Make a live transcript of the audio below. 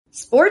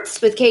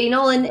Sports with Katie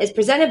Nolan is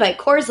presented by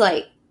Coors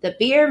Light, the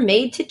beer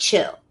made to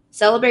chill.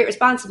 Celebrate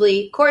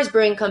responsibly. Coors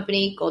Brewing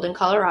Company, Golden,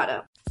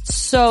 Colorado.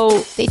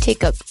 So they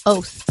take an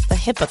oath, the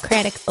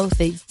Hippocratic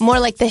oath. More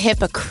like the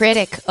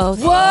Hippocratic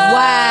oath. Whoa!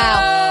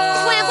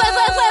 Wow.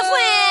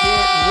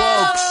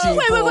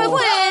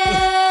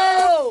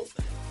 Whoa!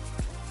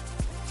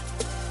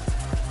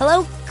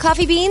 Hello,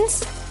 coffee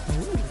beans?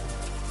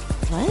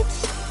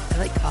 What? I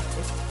like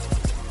coffee.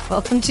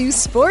 Welcome to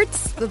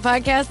Sports, the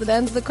podcast that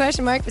ends with a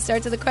question mark that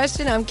starts with a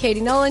question. I'm Katie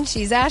Nolan.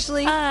 She's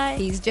Ashley. Hi.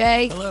 He's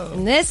Jay. Hello.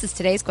 And this is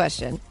today's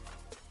question.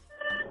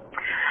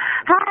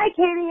 Hi,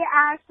 Katie,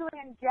 Ashley,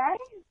 and Jay.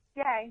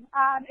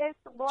 It's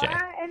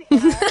Laura and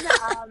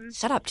Aaron.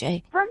 Shut up,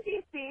 Jay. From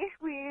DC.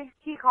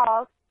 He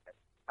called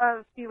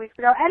a few weeks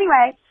ago.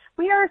 Anyway,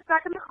 we are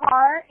stuck in the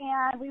car,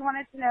 and we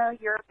wanted to know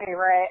your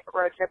favorite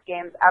road trip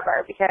games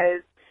ever,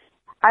 because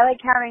I like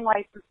counting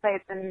license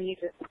plates, and you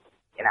just,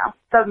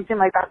 doesn't seem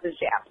like that's his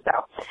jam.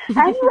 So,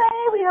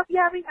 anyway, we hope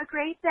you're having a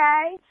great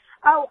day.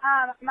 Oh,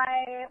 our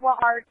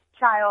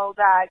child,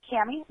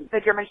 Cammie,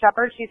 the German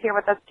Shepherd, she's here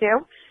with us,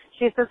 too.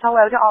 She says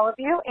hello to all of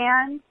you,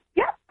 and,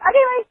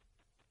 anyway.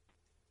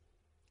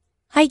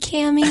 Hi,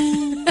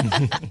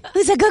 Cammie.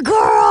 Who's a good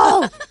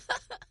girl?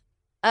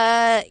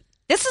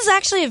 This is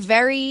actually a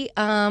very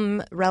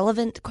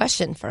relevant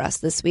question for us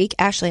this week.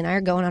 Ashley and I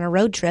are going on a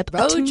road trip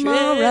tomorrow.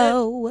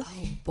 Oh,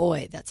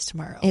 boy, that's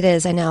tomorrow. It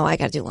is, I know. I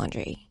got to do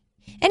laundry.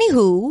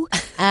 Anywho,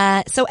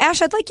 so Ash,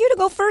 I'd like you to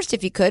go first,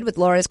 if you could, with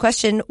Laura's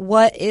question.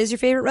 What is your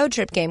favorite road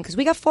trip game? Because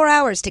we got 4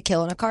 hours to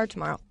kill in a car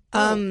tomorrow.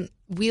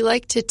 We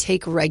like to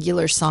take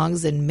regular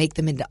songs and make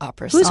them into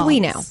opera songs. Who's we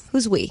now?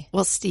 Who's we?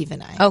 Well, Steve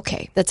and I.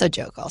 Okay. That's a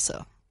joke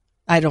also.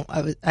 I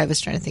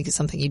was trying to think of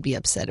something you'd be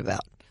upset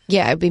about.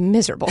 Yeah, I'd be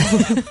miserable.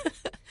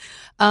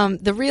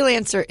 The real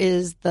answer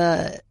is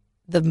the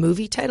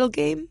movie title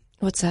game.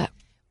 What's that?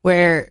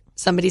 Where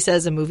somebody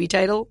says a movie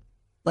title,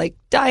 like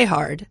Die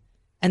Hard,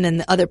 and then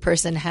the other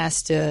person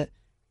has to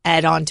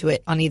add on to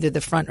it on either the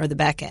front or the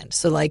back end.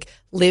 So like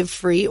Live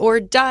Free or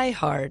Die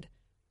Hard.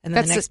 And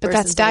then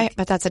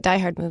that's a Die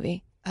Hard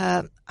movie.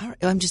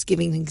 I'm just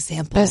giving an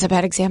example. That's a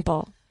bad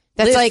example.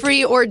 That's Live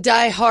Free or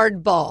Die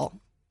Hard Ball.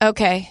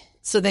 Okay.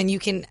 So then you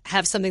can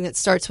have something that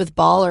starts with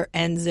ball or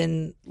ends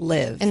in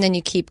live. And then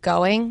you keep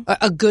going.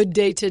 A Good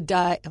Day to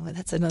Die. Oh,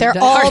 that's another.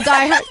 They're all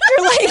Die Hard.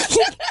 They're like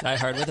Die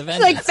Hard with a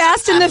Vengeance. Like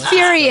Fast and the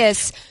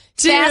Furious.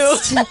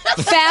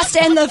 Fast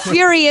and the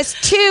Furious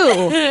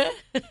 2.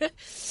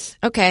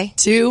 Okay.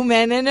 2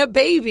 Men and a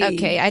Baby.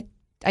 Okay,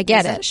 I get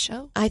Is that it. a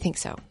show? I think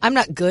so. I'm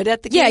not good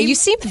at the game. Yeah, you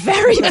seem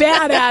very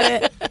bad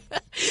at it.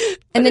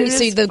 And then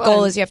the fun.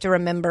 goal is you have to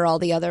remember all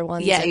the other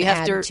ones. Yeah, and you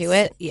have add to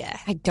it. Yeah,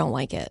 I don't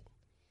like it.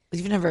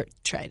 You've never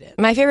tried it.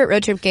 My favorite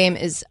road trip game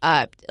is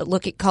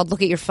Look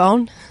at Your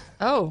Phone.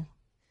 Oh,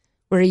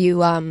 where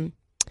you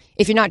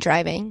if you're not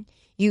driving,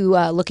 you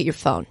look at your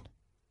phone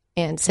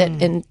and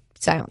sit in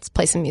silence,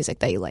 play some music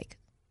that you like.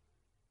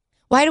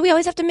 Why do we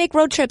always have to make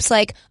road trips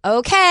like,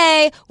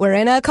 okay, we're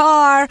in a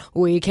car,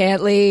 we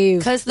can't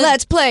leave,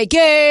 let's play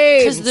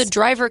games? Because the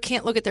driver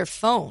can't look at their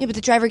phone. Yeah, but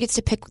the driver gets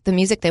to pick the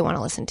music they want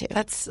to listen to.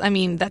 That's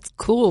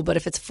cool, but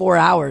if it's 4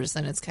 hours,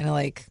 then it's kind of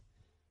like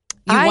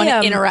you want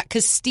to interact.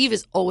 Because Steve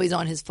is always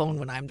on his phone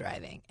when I'm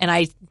driving, and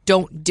I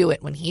don't do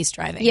it when he's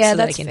driving. Yeah, so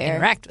that's that I can fair.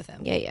 interact with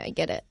him. Yeah, I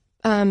get it.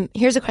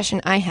 Here's a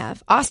question I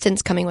have.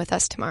 Austin's coming with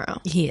us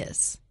tomorrow. He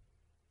is.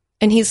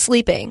 And he's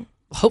sleeping.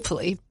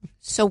 Hopefully.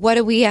 So what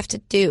do we have to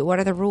do? What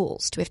are the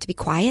rules? Do we have to be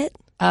quiet?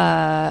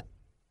 That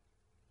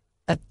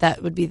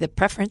would be the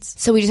preference.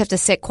 So we just have to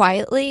sit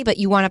quietly, but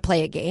you want to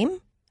play a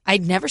game? I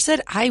never said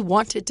I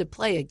wanted to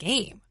play a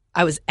game.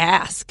 I was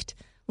asked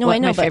No, what I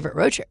know, my but favorite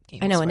road trip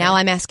game I know, were. and now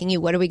I'm asking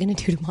you, what are we going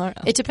to do tomorrow?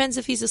 It depends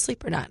if he's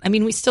asleep or not. I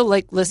mean, we still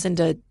listen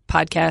to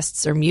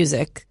podcasts or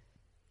music.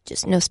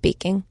 Just no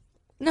speaking.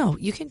 No,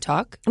 you can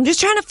talk. I'm just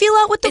trying to feel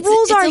out what the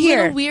rules are here. It's a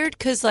here. little weird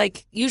because,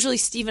 usually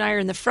Steve and I are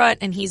in the front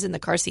and he's in the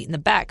car seat in the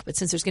back. But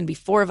since there's going to be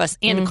 4 of us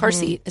and a car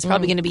seat, it's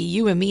probably going to be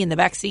you and me in the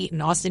back seat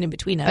and Austin in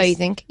between us. Oh, you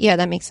think? Yeah,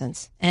 that makes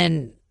sense.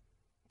 And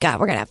God,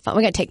 we're going to have fun.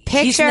 We're going to take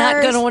pictures. he's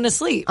not going to want to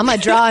sleep. I'm going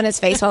to draw on his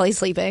face while he's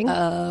sleeping.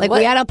 what?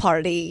 We had a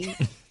party.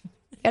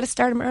 Got to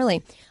start him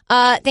early.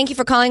 Thank you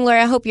for calling,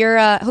 Laura. I hope you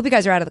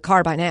guys are out of the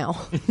car by now.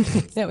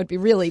 That would be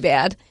really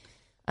bad.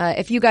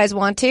 If you guys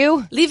want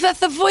to, leave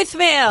us a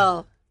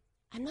voicemail.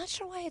 I'm not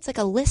sure why it's like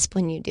a lisp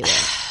when you do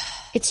it.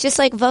 It's just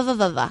like va.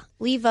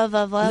 Leave a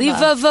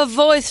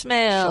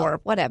voicemail. Sure,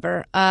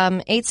 whatever.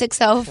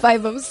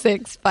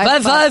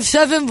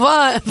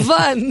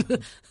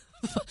 860-506-5571.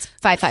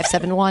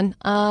 5571.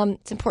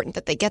 It's important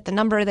that they get the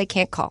number they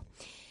can't call.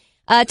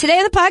 Today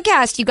on the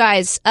podcast, you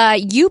guys,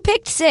 you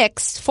picked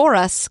 6 for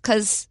us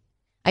because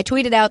I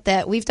tweeted out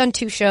that we've done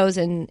 2 shows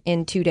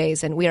in 2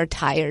 days and we are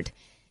tired.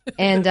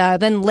 And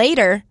then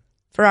later,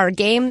 for our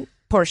game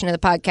portion of the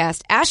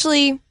podcast,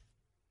 Ashley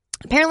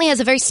apparently has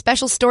a very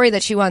special story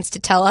that she wants to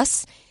tell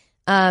us.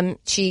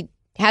 She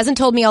hasn't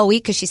told me all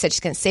week because she said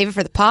she's going to save it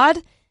for the pod.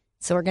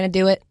 So we're going to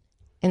do it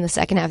in the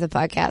second half of the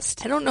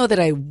podcast. I don't know that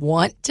I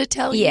want to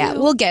tell you. Yeah,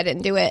 we'll get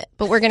into it.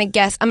 But we're going to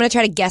guess. I'm going to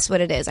try to guess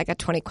what it is. I got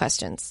 20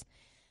 questions.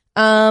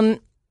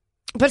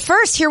 But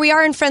first, here we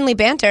are in friendly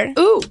banter.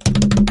 Ooh.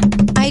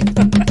 I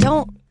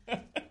don't.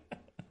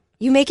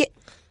 You make it.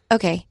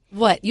 Okay.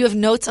 What? You have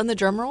notes on the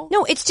drum roll?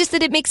 No, it's just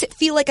that it makes it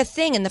feel like a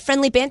thing, and the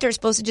friendly banter is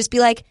supposed to just be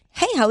like,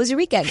 hey, how was your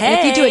weekend? And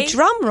if you do a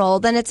drum roll,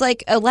 then it's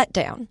like a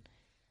letdown.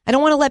 I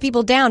don't want to let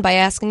people down by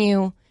asking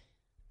you,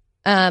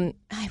 I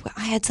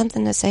had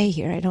something to say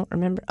here. I don't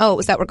remember. Oh,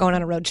 was that we're going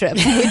on a road trip?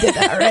 We did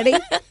that already.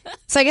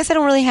 So I guess I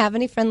don't really have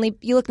any friendly.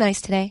 You look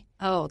nice today.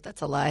 Oh,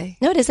 that's a lie.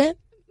 No, it isn't.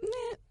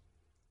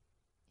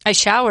 I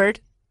showered.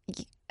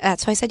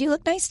 That's why I said you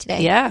look nice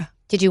today. Yeah.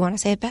 Did you want to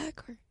say it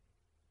back? Or?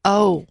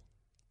 Oh,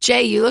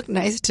 Jay, you look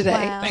nice today.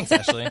 Wow. Thanks,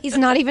 Ashley. He's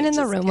not even in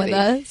the Just room kidding. with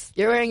us.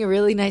 You're wearing a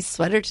really nice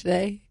sweater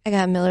today. I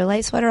got a Miller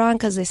Lite sweater on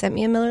because they sent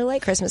me a Miller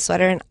Lite Christmas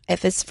sweater, and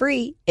if it's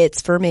free,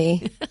 it's for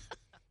me.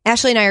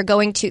 Ashley and I are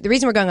going to, the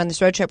reason we're going on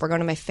this road trip, we're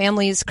going to my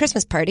family's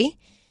Christmas party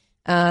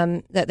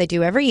that they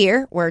do every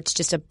year, where it's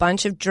just a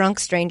bunch of drunk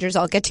strangers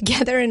all get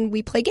together and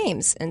we play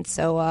games. And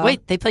so...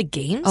 Wait, they play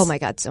games? Oh my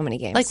God, so many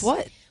games. Like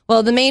what?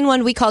 Well, the main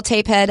one we call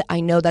tape head. I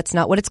know that's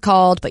not what it's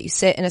called, but you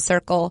sit in a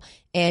circle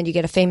and you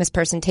get a famous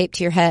person taped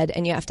to your head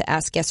and you have to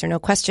ask yes or no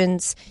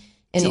questions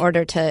in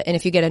order to, and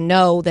if you get a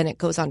no, then it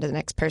goes on to the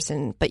next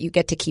person, but you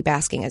get to keep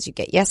asking as you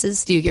get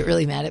yeses. Do you get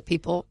really mad at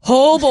people?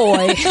 Oh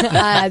boy.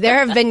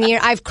 There have been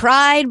years, I've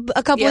cried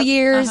a couple of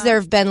years. There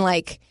have been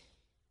like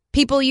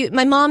people,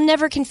 my mom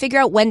never can figure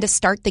out when to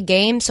start the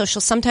game, so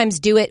she'll sometimes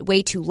do it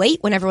way too late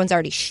when everyone's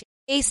already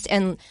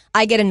and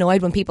I get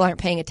annoyed when people aren't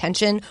paying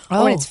attention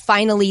or when it's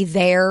finally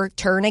their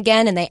turn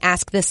again and they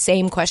ask the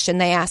same question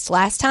they asked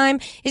last time.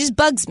 It just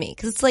bugs me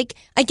because it's like,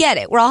 I get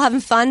it. We're all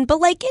having fun, but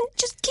like,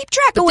 just keep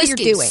track of what you're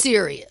doing.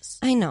 Serious.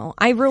 I know.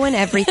 I ruin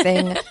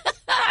everything.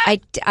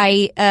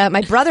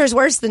 My brother's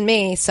worse than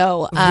me.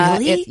 So,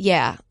 really?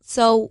 Yeah.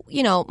 So,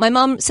 my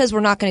mom says we're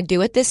not going to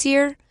do it this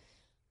year,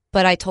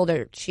 but I told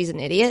her she's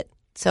an idiot.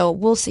 So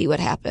we'll see what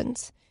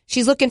happens.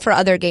 She's looking for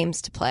other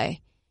games to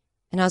play.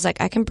 And I was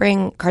like, I can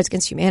bring Cards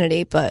Against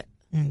Humanity, but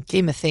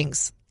Game of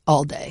Things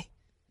all day.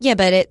 Yeah,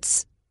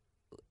 but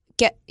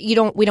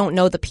we don't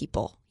know the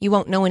people. You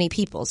won't know any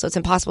people, so it's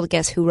impossible to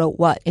guess who wrote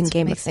what in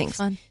Game of Things.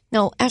 Fun.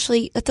 No,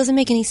 Ashley, that doesn't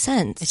make any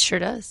sense. It sure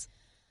does.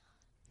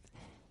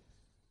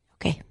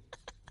 Okay.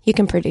 You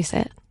can produce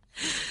it.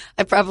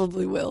 I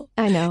probably will.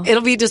 I know.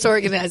 It'll be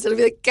disorganized. It'll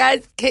be like,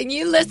 guys, can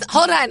you listen?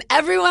 Hold on,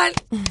 everyone.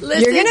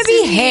 Listen. You're going to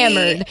be me.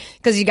 hammered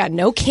because you got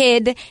no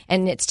kid,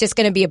 and it's just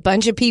going to be a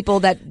bunch of people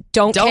that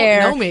don't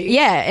care. Know me.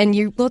 Yeah, and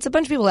it's a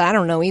bunch of people that I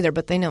don't know either,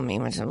 but they know me.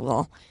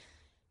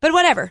 But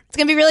whatever. It's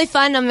going to be really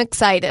fun. I'm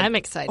excited. I'm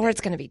excited. Or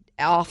it's going to be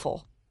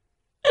awful.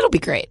 It'll be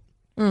great.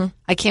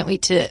 I can't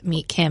wait to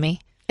meet Cammie.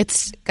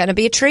 It's going to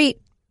be a treat.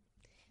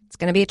 It's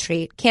going to be a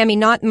treat. Cammie,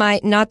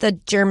 not the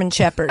German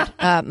Shepherd,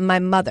 my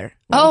mother.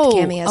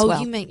 Cammie as well.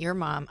 You meant your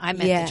mom. I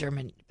meant Yeah. the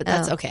German, but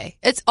that's okay.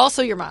 It's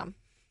also your mom.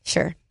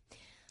 Sure.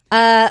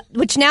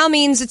 Which now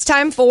means it's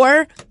time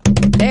for,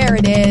 there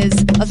it is,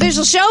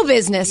 official show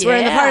business. We're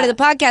in the part of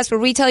the podcast where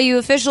we tell you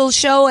official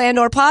show and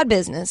or pod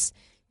business,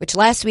 which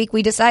last week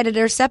we decided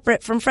are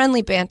separate from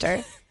friendly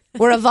banter.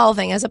 We're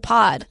evolving as a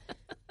pod.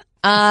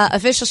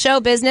 Official show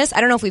business.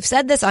 I don't know if we've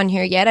said this on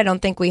here yet. I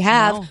don't think we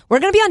have. No. We're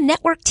going to be on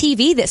network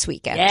TV this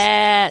weekend.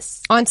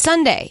 Yes. On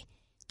Sunday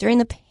during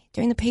the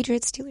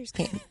Patriots Steelers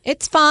game.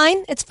 It's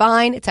fine. It's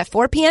fine. It's at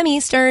 4 p.m.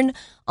 Eastern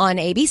on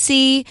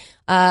ABC.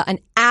 An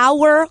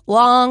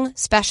hour-long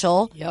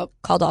special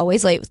called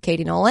Always Late with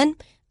Katie Nolan.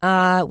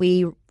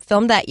 We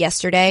filmed that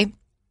yesterday,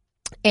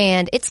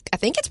 and I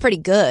think it's pretty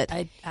good.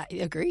 I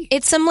agree.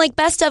 It's some like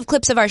best of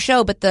clips of our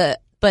show, but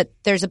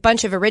there's a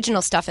bunch of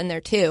original stuff in there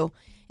too.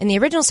 And the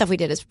original stuff we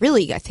did is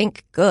really, I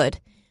think, good.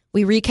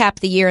 We recap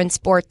the year in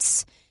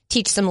sports,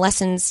 teach some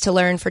lessons to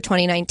learn for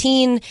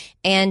 2019,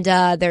 and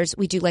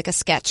we do like a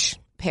sketch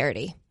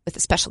parody with a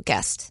special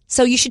guest.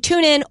 So you should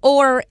tune in,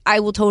 or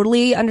I will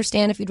totally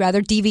understand if you'd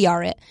rather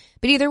DVR it.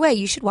 But either way,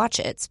 you should watch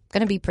it. It's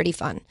going to be pretty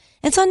fun.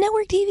 And it's on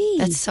network TV.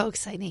 That's so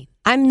exciting.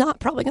 I'm not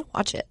probably going to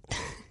watch it.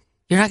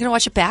 You're not going to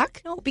watch it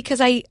back? No,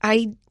 because I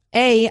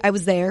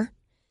was there.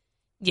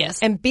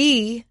 Yes. And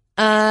B,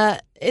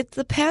 it's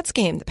the Pats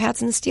game, the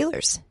Pats and the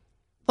Steelers.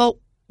 Well,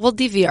 we'll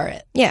DVR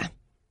it. Yeah,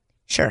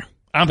 sure.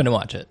 I'm going to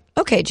watch it.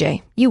 Okay,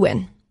 Jay, you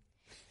win.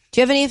 Do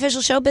you have any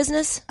official show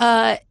business?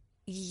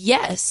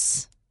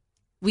 Yes.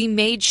 We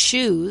made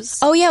shoes.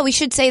 Oh, yeah, we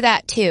should say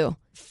that too.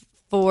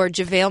 For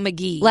JaVale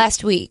McGee.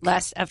 Last week.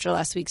 After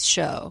last week's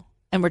show.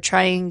 And we're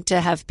trying to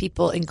have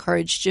people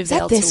encourage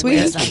JaVale this to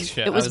wear week?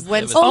 them. It was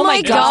Wednesday. Oh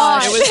my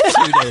gosh. It was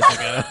 2 days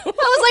ago. I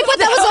was like, what?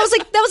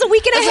 That was a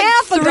week and a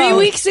half ago. 3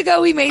 weeks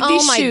ago we made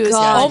these my shoes.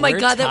 God. Oh my We're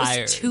God, that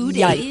tired. was 2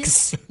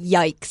 days.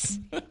 Yikes.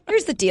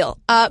 Here's the deal.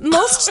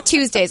 Most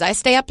Tuesdays, I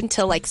stay up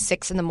until like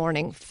 6 in the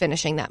morning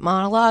finishing that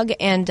monologue.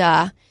 And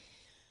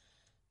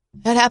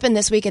that happened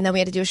this week, and then we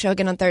had to do a show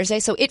again on Thursday.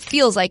 So it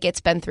feels like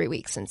it's been 3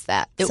 weeks since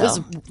that. It was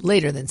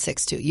later than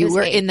 6 too. You was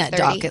were in that 8:30.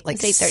 dock at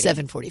like It was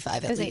 8:30. 7:45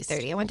 It at was least.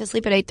 8:30. I went to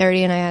sleep at 8:30,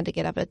 and I had to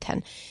get up at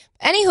 10.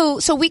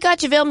 Anywho, so we got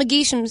JaVale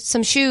McGee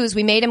some shoes.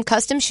 We made him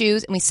custom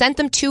shoes, and we sent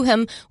them to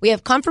him. We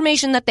have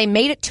confirmation that they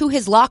made it to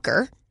his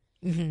locker.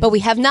 but we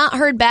have not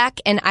heard back,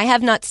 and I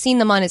have not seen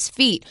them on his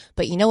feet.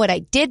 But you know what I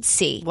did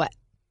see? What?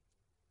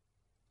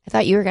 I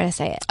thought you were going to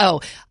say it.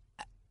 Oh,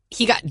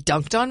 he got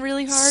dunked on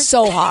really hard?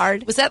 So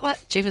hard. Was that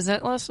Jay, was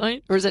that last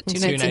night? Or was that two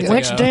nights ago?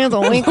 Which day of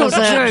the week was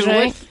that,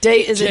 Jay? What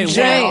day is it,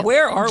 Jay?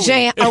 Where are we?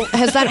 Jay,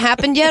 has that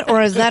happened yet,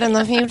 or is that in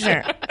the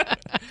future?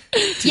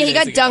 Yeah, he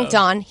got dunked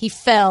on. He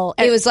fell.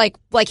 It was like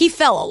he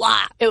fell a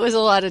lot. It was a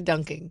lot of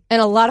dunking. And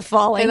a lot of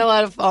falling.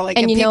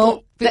 And you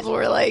know, people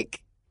were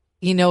like,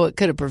 it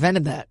could have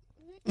prevented that.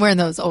 Wearing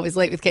those Always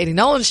Late with Katie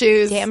Nolan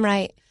shoes. Damn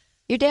right.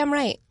 You're damn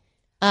right.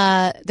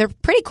 They're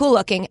pretty cool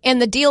looking.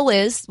 And the deal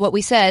is what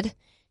we said.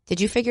 Did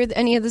you figure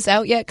any of this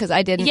out yet? Because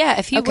I didn't. Yeah,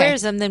 if he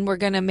wears them, then we're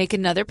going to make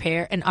another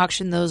pair and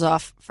auction those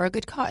off for a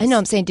good cause. I know.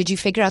 I'm saying, did you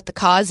figure out the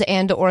cause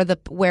and or the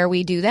where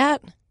we do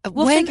that?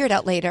 We'll figure it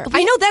out later.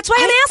 I know. That's why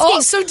I'm asking.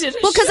 Also did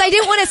well, because I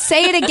didn't want to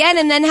say it again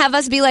and then have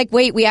us be like,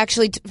 wait, we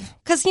actually.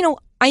 Because,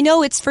 I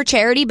know it's for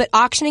charity, but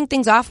auctioning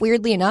things off,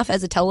 weirdly enough,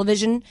 as a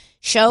television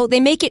show,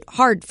 they make it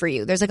hard for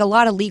you. There's like a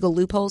lot of legal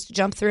loopholes to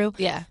jump through.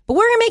 Yeah. But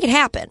we're going to make it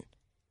happen.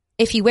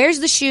 If he wears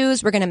the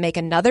shoes, we're going to make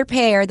another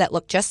pair that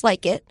look just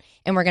like it,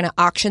 and we're going to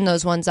auction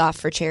those ones off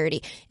for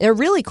charity. They're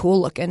really cool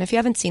looking. If you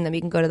haven't seen them,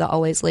 you can go to the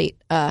Always Late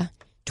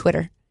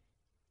Twitter.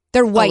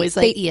 They're white. Always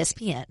Late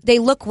ESPN. They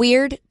look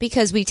weird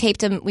because we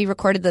taped them. We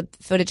recorded the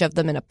footage of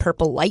them in a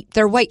purple light.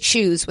 They're white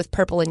shoes with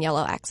purple and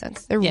yellow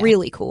accents. They're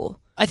really cool.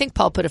 I think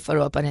Paul put a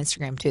photo up on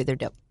Instagram, too. They're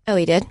dope. Oh,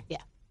 he did?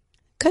 Yeah.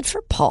 Good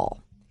for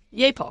Paul.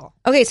 Yay, Paul.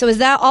 Okay, so is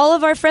that all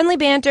of our friendly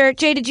banter?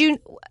 Jay,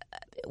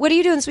 what are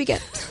you doing this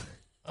weekend?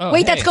 Oh,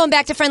 Wait, that's going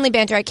back to friendly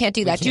banter. I can't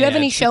do that. Do you have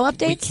any show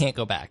updates? We can't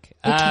go back.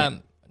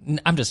 I'm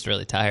just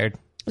really tired.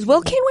 Is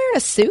Will Kane wearing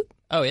a suit?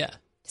 Oh, yeah.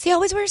 Does he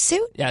always wear a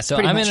suit? Yeah, so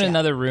I'm in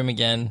another room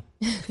again.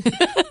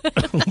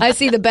 I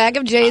see the back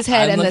of Jay's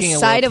head I'm and the looking at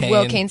side Will of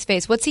Will Kane. Kane's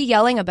face. What's he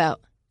yelling about?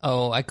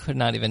 Oh, I could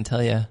not even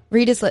tell you.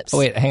 Read his lips. Oh,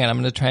 wait, hang on. I'm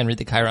going to try and read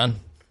the Chiron.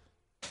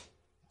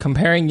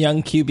 Comparing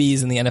young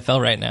QBs in the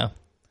NFL right now.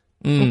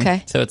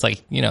 Okay. So it's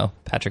like,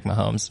 Patrick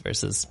Mahomes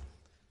versus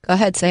Go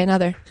ahead, say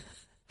another.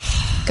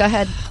 Go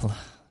ahead.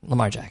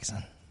 Lamar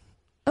Jackson.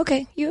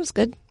 Okay, you was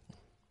good.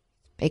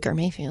 Baker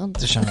Mayfield.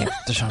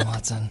 Deshaun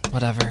Watson.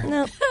 Whatever.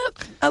 No.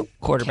 Oh,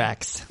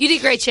 Quarterbacks. You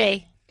did great,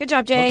 Jay. good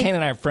job, Jay. Well, Kane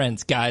and I are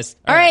friends, guys.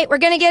 All right, we're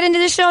going to get into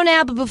the show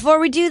now, but before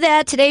we do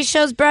that, today's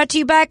show is brought to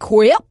you by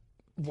Quip.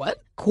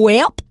 What?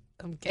 Quip.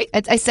 Okay.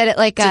 I said it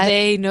like... Do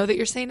they know that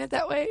you're saying it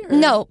that way? Or?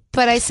 No,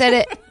 but I said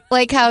it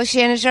like how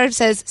Shannon Sharp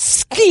says,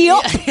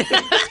 skip.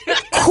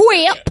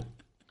 Quip.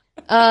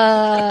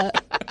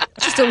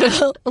 Just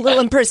a little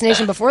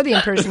impersonation before the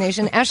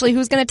impersonation. Ashley,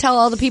 who's going to tell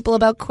all the people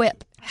about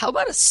Quip? How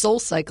about a Soul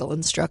Cycle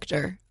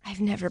instructor?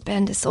 I've never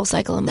been to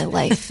SoulCycle in my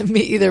life.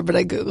 Me either, but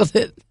I Googled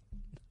it.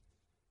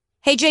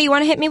 Hey, Jay, you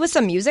want to hit me with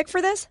some music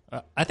for this?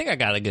 I think I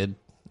got a good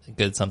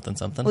something.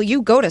 Well,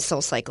 you go to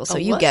SoulCycle, so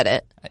you what? get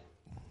it.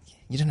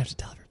 You don't have to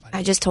tell everybody.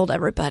 I just told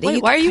everybody.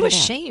 Wait, why are you cut it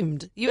out.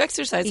 ashamed? You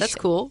exercise. That's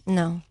cool.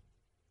 No.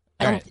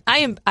 All right.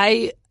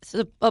 I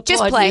applaud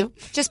Just play. you.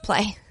 Just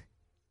play.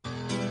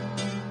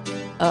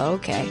 Oh,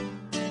 okay.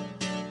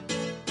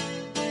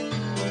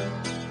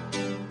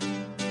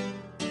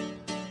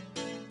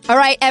 All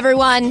right,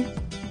 everyone.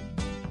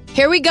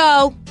 Here we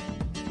go.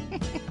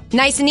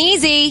 Nice and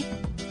easy.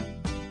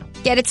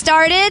 Get it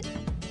started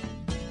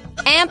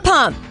and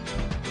pump.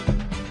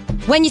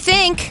 When you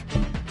think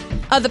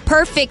of the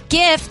perfect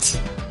gift,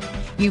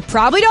 you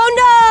probably don't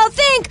know.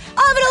 Think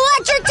of an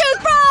electric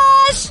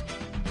toothbrush.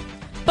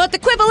 But the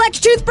Quip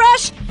electric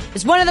toothbrush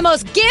is one of the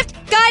most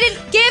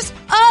gift-guided gifts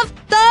of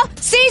the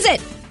season.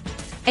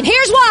 And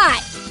here's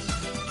why.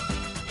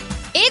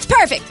 It's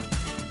perfect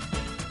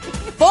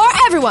for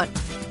everyone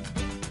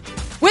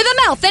with a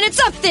mouth, and it's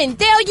something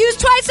they'll use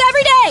twice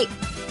every day.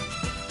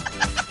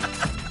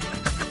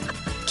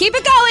 Keep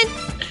it going.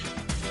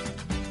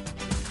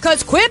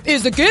 Because Quip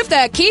is the gift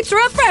that keeps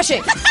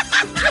refreshing.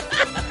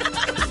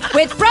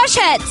 With brush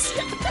heads.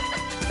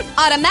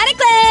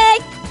 Automatically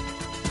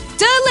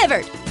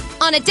delivered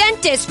on a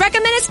dentist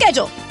recommended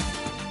schedule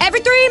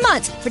every 3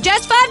 months for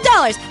just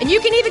 $5. And you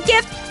can even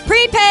gift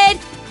prepaid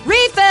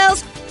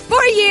refills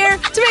for a year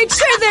to make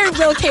sure they're...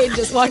 Will Kane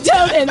just walked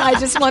out, and I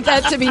just want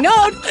that to be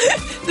known.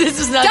 This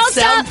is not Don't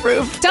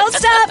soundproof. stop. Don't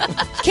stop.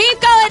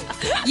 Keep going.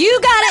 You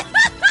got it.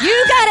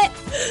 You got it.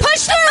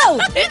 Push through.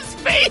 His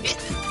face.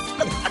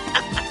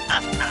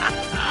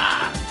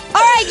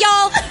 All right,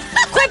 y'all.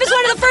 Quip is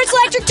one of the first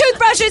electric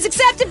toothbrushes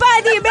accepted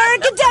by the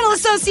American Dental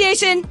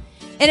Association,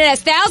 and it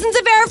has thousands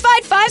of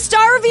verified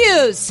 5-star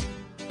reviews.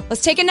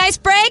 Let's take a nice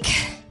break.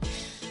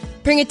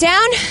 Bring it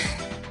down.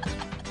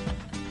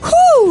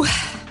 Whew.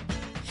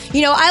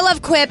 You know, I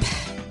love Quip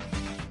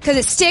because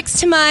it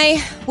sticks to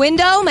my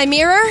window, my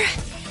mirror,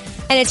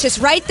 and it's just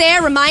right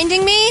there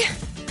reminding me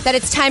that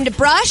it's time to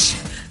brush.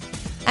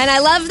 And I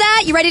love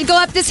that. You ready to go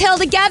up this hill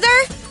together?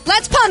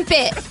 Let's pump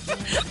it.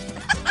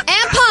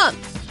 And pump.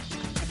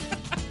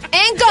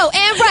 And go.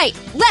 And right,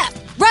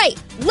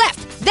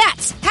 left.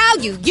 That's how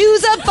you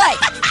use a bike.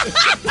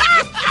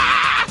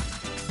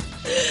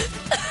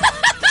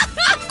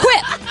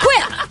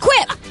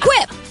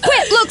 Quip.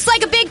 Looks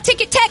like a big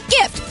ticket tech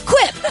gift.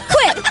 Quip,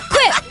 quip,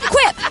 quip,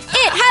 quip.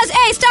 It has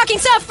a stocking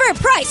stuffer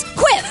price.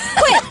 Quip,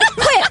 quip,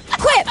 quip,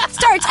 quip.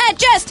 Starts at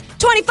just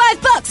 $25.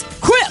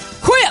 Quip,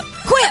 quip,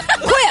 quip,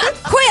 quip,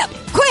 quip,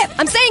 quip.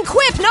 I'm saying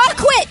quip, not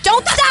quit.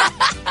 Don't stop.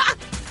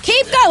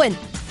 Keep going.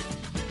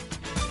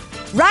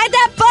 Ride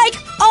that bike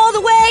all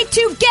the way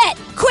to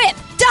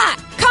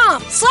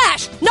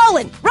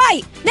getquip.com/Nolan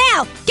right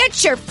now.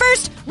 Get your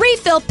first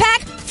refill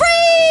pack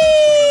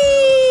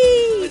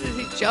free. Did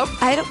he jump?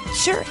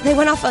 Sure, they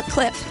went off a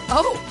cliff.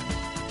 Oh.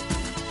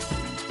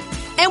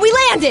 And we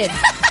landed.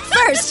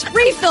 First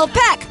refill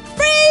pack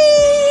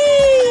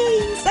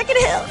free. Second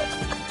hill.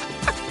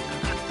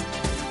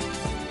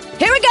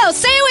 Here we go.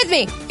 Say it with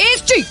me.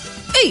 It's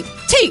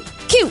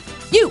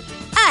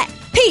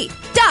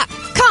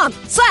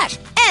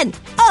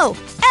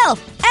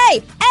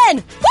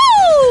GETQUIP.com/NOLAN.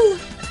 Woo!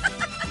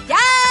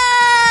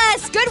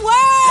 Yes! Good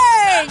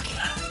work!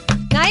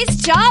 Nice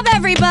job,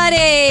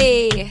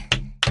 everybody!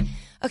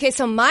 Okay,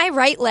 so my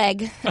right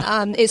leg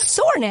is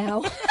sore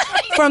now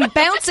from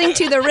bouncing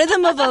to the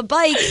rhythm of a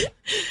bike.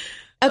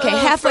 Okay,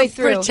 halfway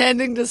through.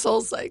 Pretending to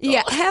soul cycle.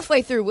 Yeah,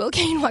 halfway through, Will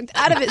Kane walked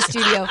out of his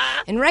studio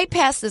and right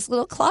past this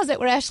little closet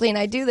where Ashley and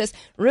I do this.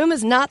 Room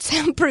is not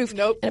soundproof.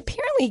 Nope. And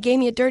apparently he gave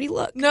me a dirty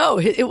look. No,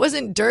 it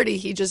wasn't dirty.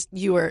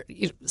 You were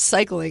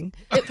cycling.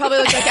 It probably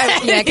looked like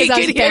because I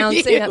was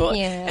bouncing up.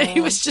 Yeah. And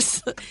he was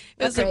just, it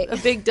was a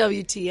big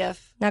WTF.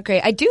 Not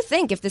great. I do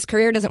think if this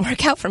career doesn't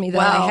work out for me, though,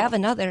 Wow. I have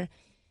another.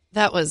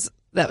 That was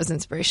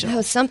inspirational. That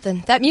was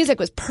something. That music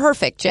was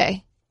perfect,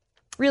 Jay.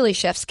 Really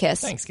chef's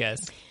kiss. Thanks,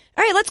 guys.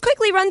 All right, let's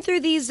quickly run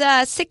through these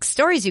 6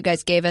 stories you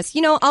guys gave us.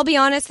 You know, I'll be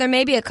honest, there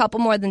may be a couple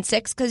more than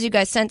 6 because you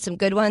guys sent some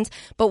good ones.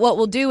 But what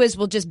we'll do is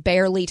we'll just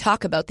barely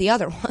talk about the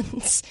other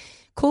ones.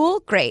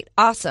 Cool? Great.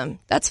 Awesome.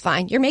 That's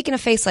fine. You're making a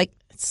face like...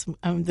 It's,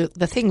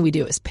 the thing we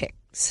do is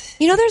picks.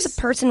 You know, there's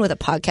a person with a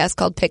podcast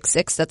called Pick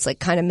 6 that's like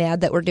kind of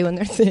mad that we're doing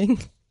their thing.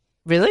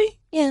 Really?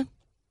 Yeah.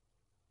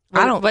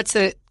 What's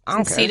the I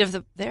don't conceit care.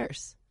 of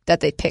theirs?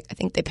 That they pick. I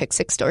think they pick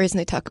 6 stories and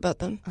they talk about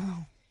them.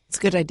 Oh, it's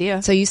a good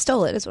idea. So you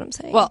stole it, is what I'm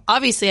saying. Well,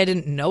 obviously I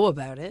didn't know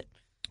about it.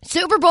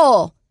 Super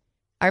Bowl.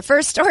 Our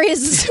first story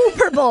is the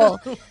Super Bowl.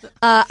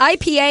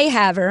 IPA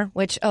haver,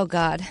 which, oh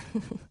God,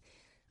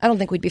 I don't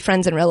think we'd be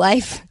friends in real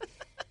life,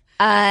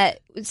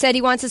 said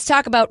he wants us to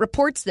talk about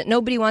reports that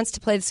nobody wants to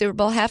play the Super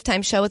Bowl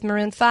halftime show with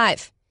Maroon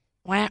 5.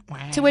 Wah,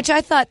 wah. To which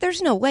I thought,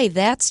 there's no way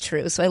that's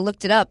true. So I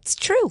looked it up. It's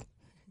true.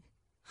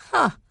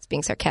 Huh. It's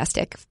being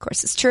sarcastic. Of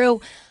course it's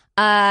true.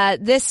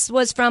 This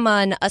was from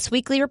an Us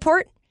Weekly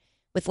report.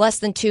 With less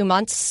than 2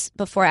 months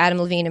before Adam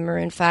Levine and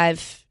Maroon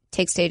 5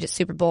 take stage at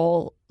Super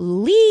Bowl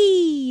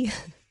Lee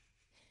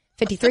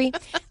 53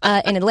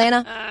 in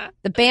Atlanta,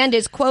 the band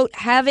is, quote,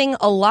 having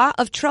a lot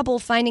of trouble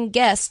finding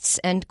guests,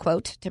 end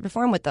quote, to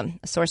perform with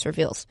them, a source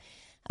reveals.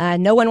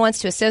 No one wants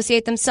to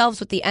associate themselves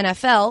with the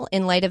NFL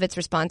in light of its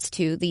response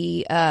to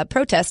the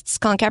protests,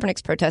 Colin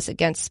Kaepernick's protests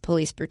against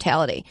police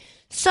brutality.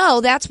 So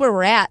that's where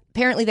we're at.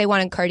 Apparently they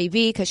wanted Cardi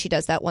B because she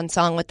does that one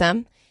song with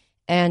them.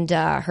 And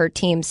her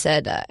team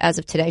said, as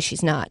of today,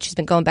 she's not. She's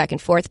been going back and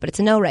forth, but it's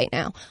a no right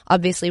now.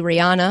 Obviously,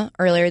 Rihanna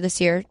earlier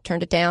this year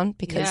turned it down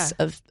because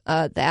of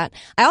that.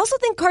 I also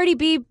think Cardi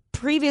B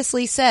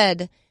previously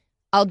said,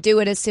 I'll do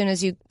it as soon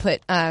as you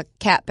put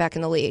Kat back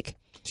in the league.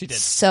 She did.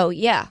 So,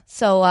 yeah.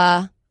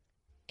 So,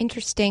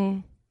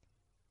 interesting.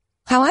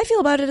 How I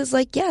feel about it is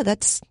like, yeah,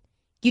 that's,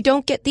 you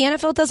don't get, the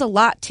NFL does a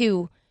lot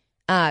to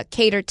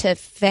cater to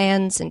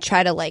fans and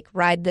try to like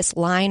ride this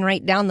line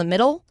right down the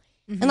middle.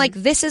 And, like,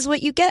 this is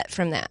what you get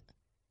from that.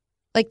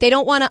 Like, they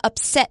don't want to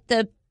upset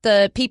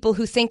the people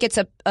who think it's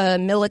a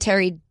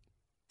military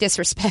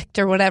disrespect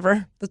or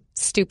whatever, the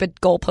stupid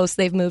goalpost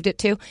they've moved it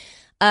to.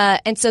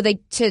 And so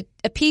to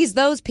appease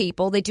those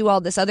people, they do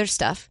all this other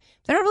stuff.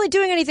 They're not really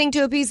doing anything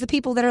to appease the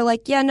people that are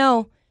like, yeah,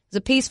 no, it's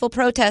a peaceful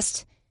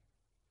protest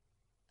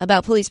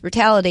about police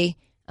brutality.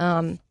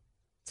 So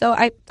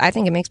I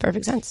think it makes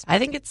perfect sense. I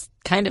think it's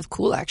kind of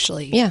cool,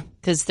 actually. Yeah.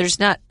 Because there's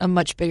not a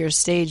much bigger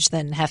stage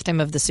than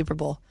halftime of the Super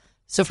Bowl.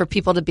 So for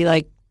people to be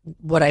like,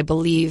 what I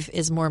believe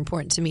is more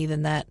important to me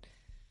than that.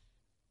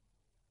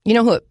 You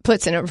know who it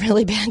puts in a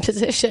really bad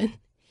position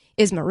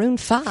is Maroon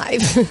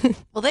 5.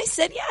 Well, they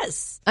said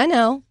yes. I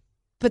know.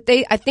 But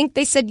I think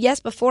they said yes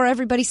before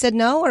everybody said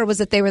no, or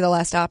was it they were the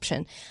last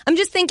option? I'm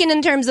just thinking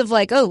in terms of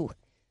like, oh,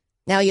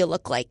 now you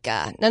look like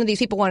none of these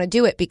people want to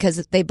do it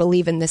because they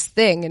believe in this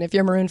thing. And if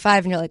you're Maroon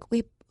 5 and you're like,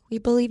 we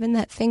believe in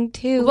that thing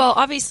too. Well,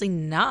 obviously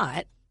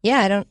not. Yeah,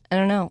 I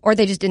don't know. Or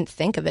they just didn't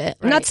think of it.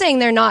 I'm not saying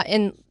they're not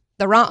in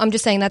the wrong. I'm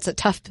just saying that's a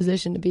tough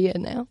position to be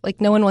in now. Like,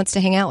 no one wants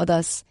to hang out with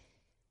us.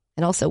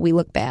 And also, we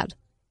look bad.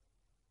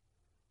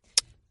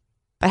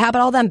 But how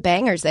about all them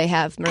bangers they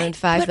have, Maroon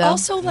 5, but though? But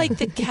also, like,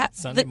 the cat...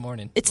 Sunday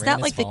morning. It's Rain not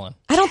is like falling.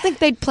 I don't think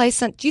they'd play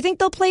some... Do you think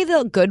they'll play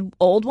the good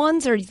old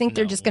ones, or do you think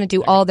they're just going to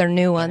do all their new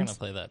They're ones? going to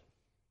play that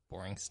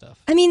boring stuff.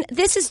 I mean,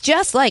 this is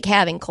just like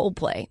having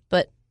Coldplay,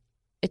 but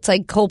it's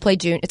like Coldplay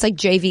June. It's like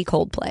JV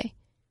Coldplay.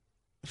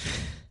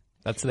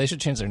 They should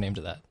change their name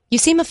to that. You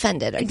seem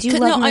offended. Do you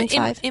love Maroon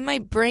 5? In my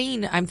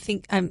brain,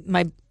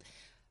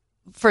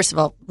 first of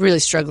all, really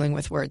struggling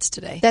with words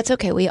today. That's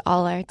okay. We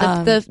all are.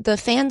 The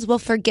fans will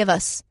forgive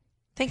us.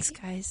 Thanks,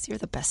 guys. You're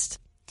the best.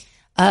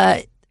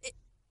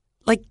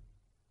 Like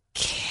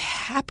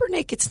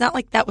Kaepernick, it's not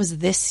like that was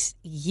this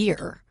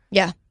year.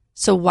 Yeah.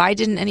 So why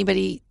didn't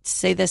anybody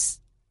say this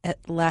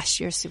at last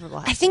year's Super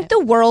Bowl? I think the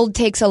world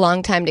takes a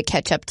long time to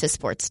catch up to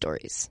sports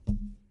stories.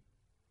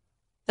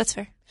 That's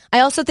fair.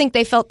 I also think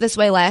they felt this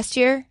way last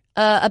year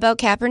about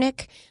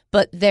Kaepernick,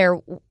 but there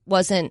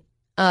wasn't.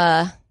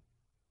 I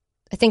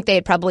think they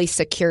had probably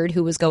secured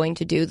who was going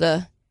to do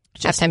the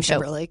halftime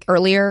show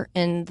earlier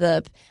in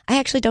the. I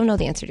actually don't know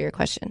the answer to your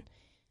question,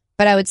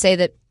 but I would say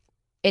that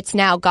it's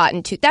now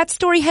gotten to. That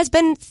story has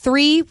been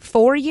 3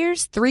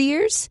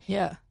 years.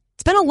 Yeah,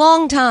 it's been a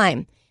long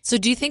time. So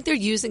do you think they're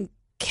using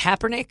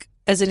Kaepernick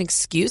as an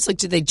excuse? Like,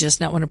 do they just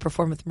not want to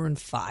perform with Maroon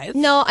 5?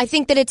 No, I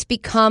think that it's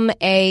become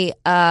a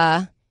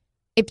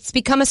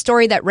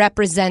story that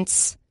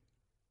represents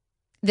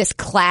this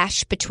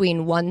clash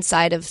between one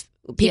side of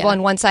people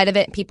on one side of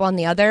it and people on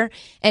the other,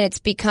 and it's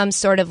become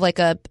sort of like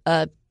a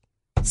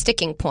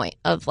sticking point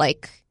of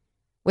like,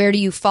 where do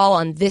you fall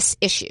on this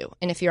issue?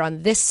 And if you're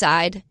on this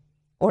side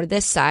or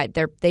this side,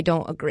 they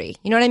don't agree.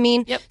 You know what I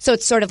mean? Yep. So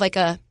it's sort of like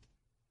a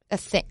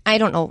thing. I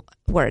don't know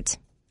words.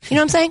 You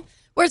know what I'm saying?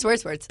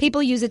 Words.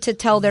 People use it to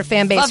tell their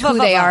fan base who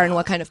they are and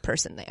what kind of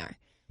person they are.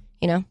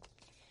 You know?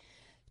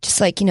 Just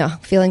like,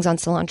 feelings on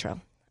cilantro.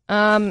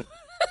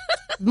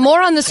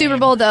 More on the Super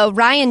Bowl, though.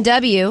 Ryan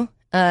W.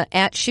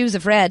 At Shoes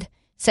of Red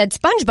said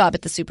SpongeBob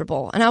at the Super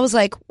Bowl. And I was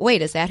like,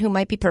 wait, is that who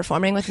might be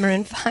performing with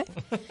Maroon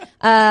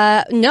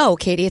 5? No,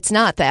 Katie, it's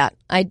not that.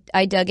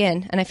 I dug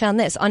in and I found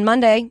this. On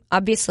Monday,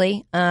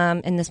 obviously,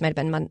 and this might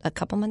have been a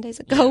couple Mondays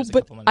ago,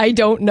 but I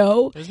don't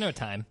know. There's no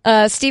time.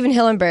 Steven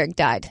Hillenburg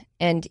died,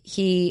 and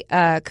he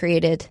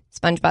created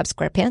SpongeBob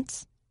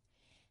SquarePants.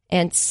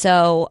 And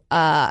so,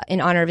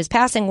 in honor of his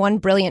passing, one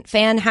brilliant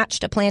fan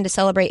hatched a plan to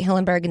celebrate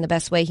Hillenburg in the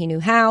best way he knew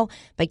how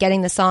by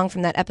getting the song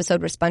from that episode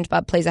where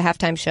SpongeBob plays a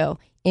halftime show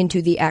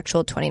into the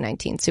actual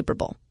 2019 Super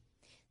Bowl.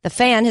 The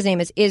fan, his name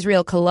is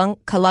Israel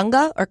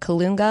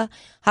Kalunga,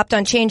 hopped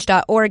on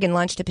change.org and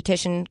launched a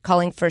petition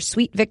calling for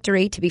Sweet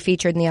Victory to be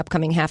featured in the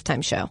upcoming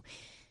halftime show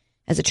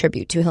as a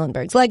tribute to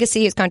Hillenburg's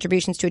legacy, his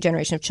contributions to a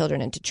generation of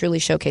children, and to truly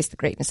showcase the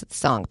greatness of the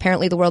song.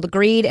 Apparently, the world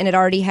agreed, and it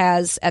already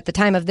has, at the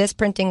time of this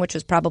printing, which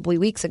was probably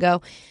weeks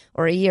ago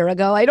or a year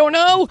ago, I don't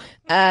know,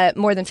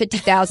 more than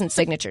 50,000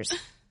 signatures,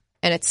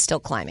 and it's still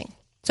climbing.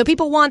 So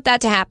people want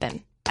that to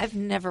happen. I've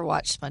never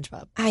watched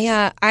SpongeBob.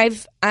 I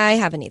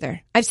haven't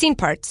either. I've seen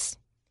parts.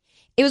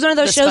 It was one of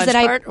those the shows that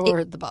part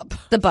or the Bob?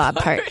 The Bob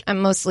part. I'm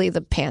mostly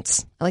the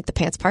pants. I like the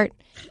pants part.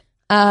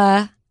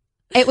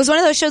 It was one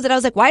of those shows that I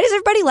was like, why does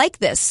everybody like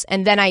this?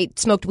 And then I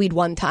smoked weed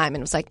one time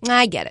and was like,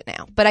 I get it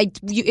now. But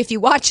if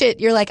you watch it,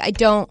 you're like, I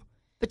don't.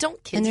 But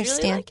don't kids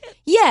understand. Really like it?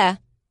 Yeah.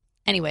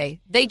 Anyway,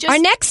 they just. Our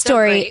next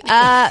story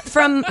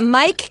from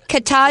Mike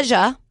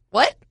Kataja.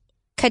 What?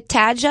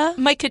 Kataja?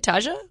 Mike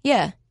Kataja?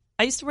 Yeah.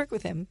 I used to work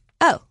with him.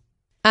 Oh.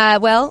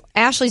 Well,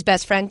 Ashley's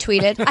best friend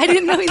tweeted. I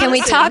didn't know he Can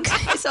we talk?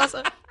 Hi,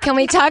 Salsa. Can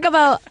we talk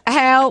about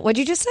how? What'd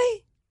you just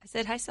say? I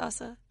said hi,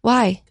 Salsa.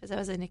 Why? Because that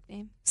was a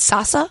nickname.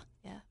 Sasa?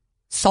 Yeah.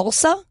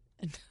 Salsa?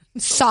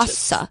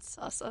 Salsa.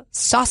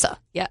 Salsa.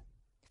 Yeah.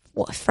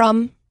 What,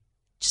 from?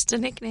 Just a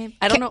nickname.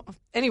 I don't know.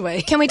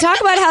 Anyway. Can we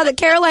talk about how the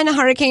Carolina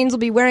Hurricanes will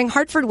be wearing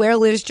Hartford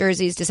Whalers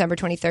jerseys December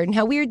 23rd and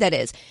how weird that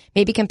is?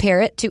 Maybe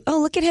compare it to,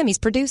 oh, look at him, he's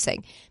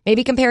producing.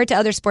 Maybe compare it to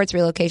other sports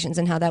relocations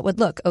and how that would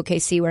look.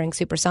 OKC wearing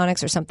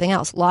Supersonics or something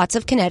else. Lots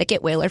of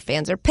Connecticut Whaler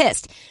fans are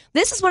pissed.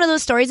 This is one of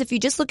those stories, if you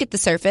just look at the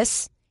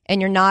surface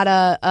and you're not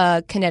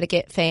a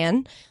Connecticut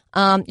fan,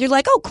 you're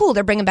like, oh, cool,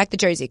 they're bringing back the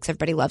jersey because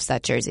everybody loves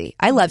that jersey.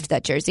 I loved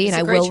that jersey, and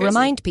I will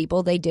remind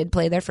people they did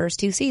play their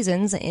first 2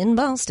 seasons in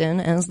Boston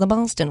as the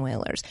Boston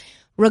Whalers.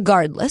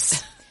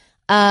 Regardless.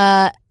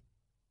 So,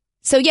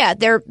 yeah,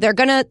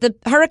 the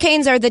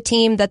Hurricanes are the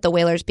team that the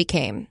Whalers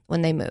became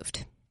when they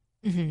moved.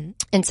 Mm-hmm.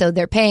 And so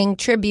they're paying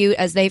tribute,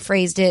 as they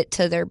phrased it,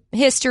 to their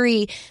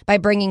history by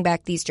bringing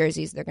back these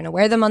jerseys. They're going to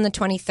wear them on the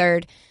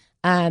 23rd.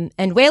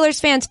 And Whalers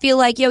fans feel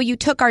like, yo, you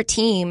took our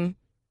team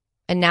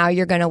and now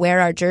you're going to wear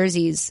our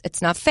jerseys.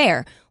 It's not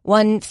fair.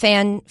 One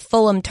fan,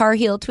 Fulham Tar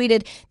Heel,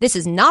 tweeted, "This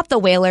is not the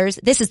Whalers.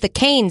 This is the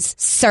Canes,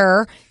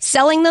 sir.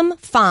 Selling them,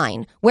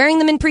 fine. Wearing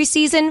them in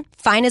preseason,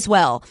 fine as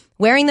well.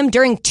 Wearing them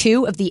during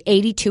 2 of the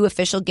 82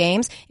 official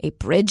games, a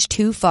bridge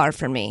too far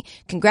for me.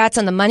 Congrats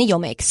on the money you'll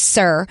make,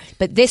 sir.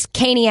 But this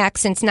Caniac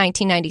since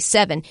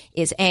 1997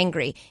 is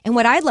angry." And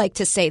what I'd like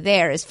to say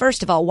there is,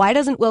 first of all, why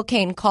doesn't Will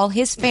Kane call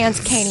his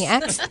fans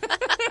Caniacs?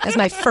 That's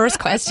my first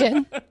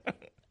question.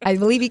 I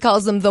believe he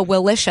calls them the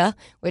Willisha,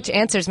 which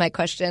answers my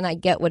question. I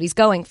get what he's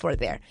going for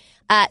there.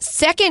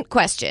 Second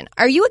question.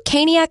 Are you a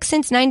Caniac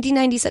since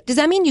 1997? Does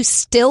that mean you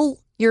still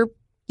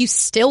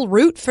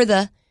root for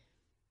the...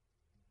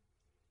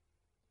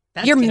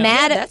 You're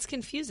mad at... That's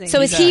confusing.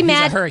 So is he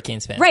mad... He's a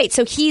Hurricanes fan. Right,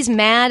 so he's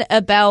mad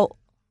about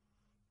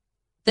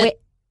the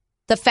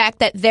fact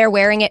that they're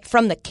wearing it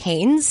from the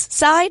Canes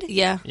side?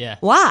 Yeah. Yeah.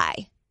 Why?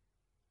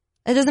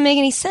 That doesn't make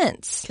any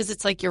sense. Because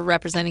it's like you're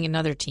representing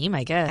another team,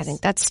 I guess. I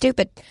think that's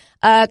stupid.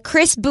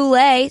 Chris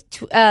Boulay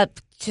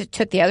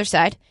took the other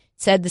side.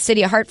 Said the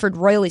city of Hartford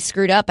royally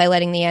screwed up by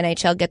letting the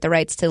NHL get the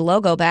rights to the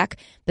logo back,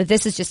 but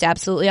this is just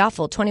absolutely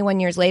awful. 21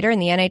 years later,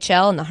 and the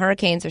NHL and the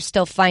Hurricanes are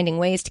still finding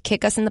ways to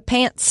kick us in the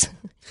pants.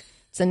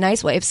 It's a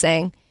nice way of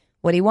saying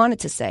what he wanted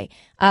to say.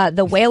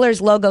 The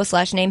Whalers logo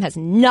 / name has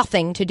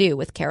nothing to do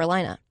with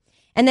Carolina.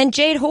 And then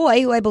Jade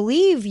Hoy, who I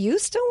believe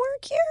used to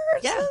work here.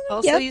 Yeah,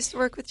 also used to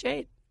work with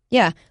Jade.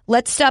 Yeah.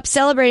 Let's stop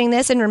celebrating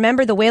this and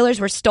remember the Whalers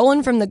were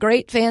stolen from the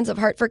great fans of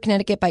Hartford,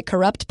 Connecticut by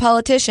corrupt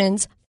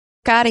politicians.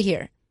 Out of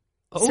here.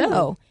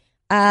 Oh.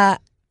 So,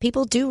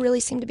 people do really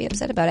seem to be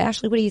upset about it.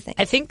 Ashley, what do you think?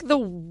 I think the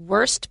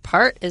worst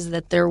part is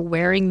that they're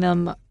wearing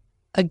them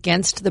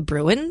against the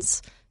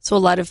Bruins. So a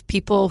lot of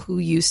people who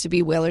used to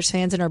be Whalers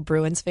fans and are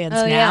Bruins fans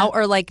now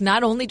are like,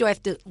 not only do I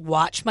have to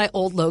watch my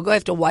old logo, I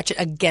have to watch it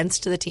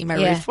against the team I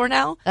root for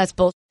now. That's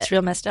bullshit. It's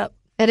real messed up.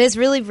 It is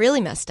really,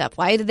 really messed up.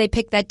 Why did they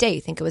pick that day?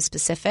 You think it was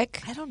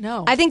specific? I don't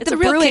know. I think it's the a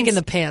real Bruins, kick in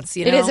the pants.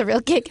 You know? It is a real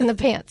kick in the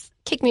pants.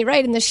 Kick me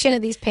right in the shin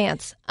of these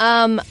pants.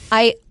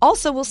 I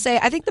also will say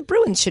I think the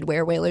Bruins should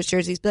wear Whalers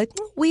jerseys. Be like,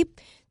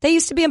 they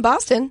used to be in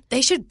Boston.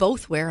 They should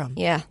both wear them.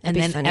 Yeah, and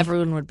then funny.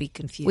 Everyone would be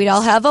confused. We'd all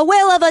have a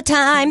whale of a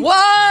time.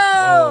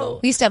 Whoa!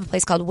 We used to have a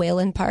place called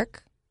Whalen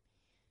Park,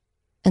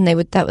 and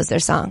that was their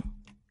song.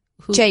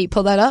 Jay, you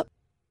pull that up?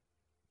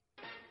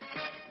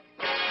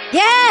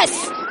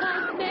 Yes!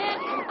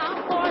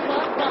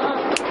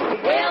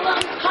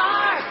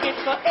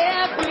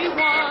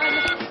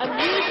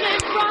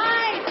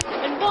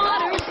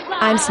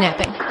 I'm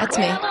snapping. That's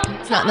me.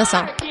 It's not in the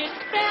song.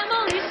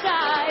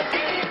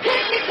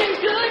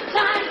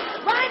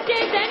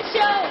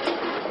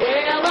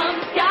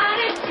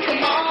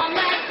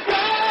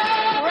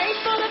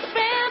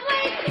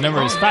 The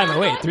number is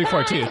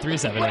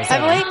 508-342-3787.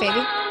 508, baby.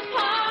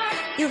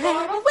 You have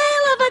a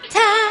whale of a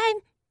time.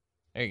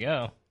 There you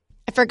go.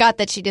 I forgot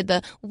that she did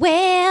the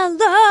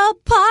Whale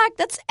Park.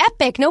 That's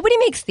epic. Nobody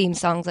makes theme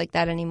songs like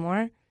that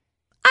anymore.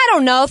 I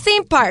don't know.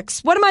 Theme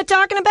parks. What am I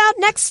talking about?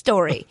 Next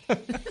story.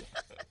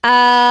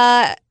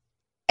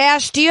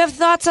 Ash, do you have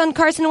thoughts on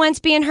Carson Wentz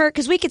being hurt?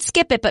 Because we could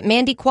skip it, but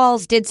Mandy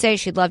Qualls did say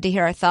she'd love to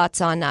hear our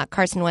thoughts on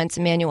Carson Wentz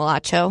and Emmanuel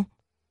Acho.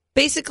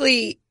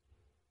 Basically,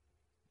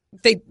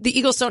 the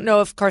Eagles don't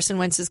know if Carson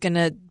Wentz is going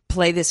to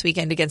play this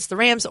weekend against the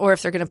Rams or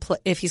if they're going to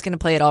if he's going to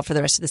play at all for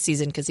the rest of the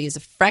season because he has a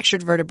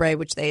fractured vertebrae,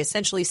 which they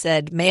essentially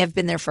said may have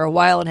been there for a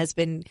while and has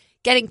been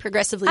getting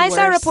progressively worse. I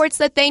saw reports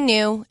that they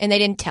knew and they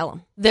didn't tell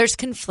him. There's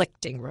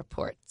conflicting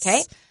reports.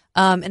 Okay.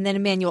 And then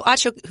Emmanuel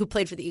Acho, who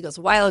played for the Eagles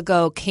a while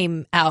ago,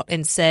 came out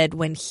and said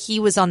when he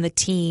was on the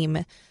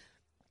team,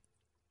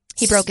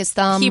 he broke his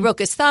thumb. He broke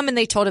his thumb, and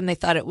they told him they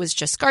thought it was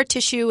just scar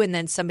tissue, and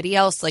then somebody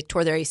else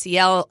tore their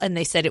ACL, and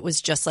they said it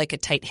was just like a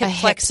tight hip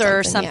flexor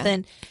or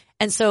something. Yeah.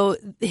 And so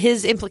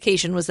his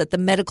implication was that the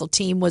medical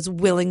team was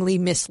willingly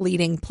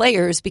misleading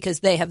players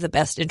because they have the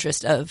best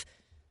interest of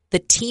the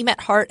team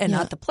at heart and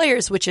not the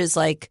players, which is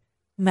like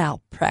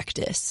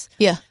malpractice.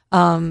 Yeah.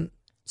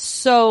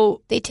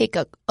 So they take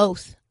an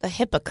oath, the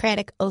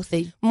Hippocratic oath.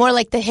 More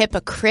like the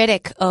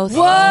Hippocratic oath.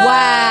 Whoa!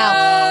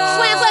 Wow.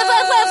 Swim, swim,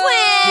 swim, swim, swim.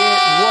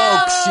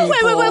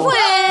 Get woke,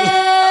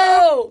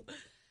 whoa.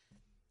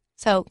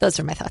 So those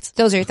are my thoughts.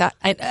 Those are your thoughts.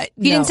 You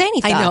didn't say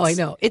any thoughts. I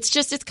know.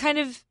 It's kind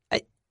of,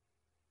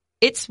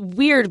 it's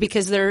weird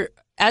because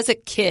as a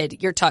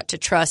kid, you're taught to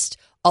trust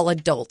all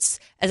adults.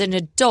 As an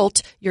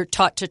adult, you're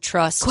taught to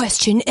trust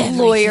question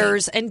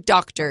lawyers and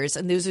doctors,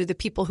 and those are the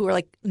people who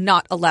are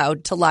not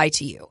allowed to lie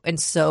to you. And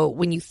so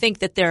when you think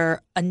that there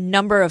are a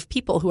number of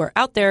people who are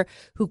out there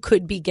who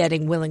could be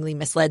getting willingly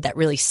misled, that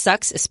really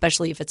sucks,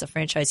 especially if it's a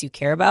franchise you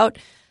care about.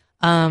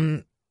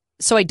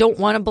 So I don't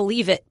want to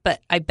believe it, but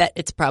I bet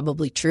it's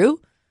probably true.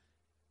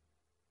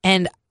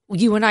 And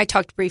you and I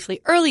talked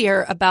briefly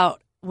earlier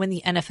about when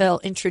the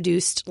NFL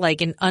introduced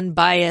an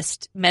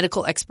unbiased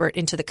medical expert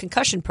into the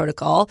concussion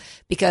protocol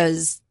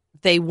because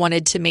they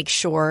wanted to make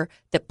sure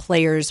that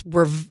players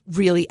were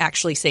really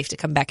actually safe to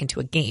come back into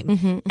a game.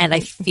 Mm-hmm, and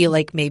I feel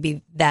like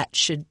maybe that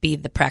should be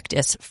the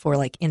practice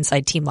for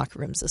inside team locker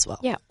rooms as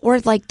well. Yeah. Or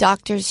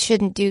doctors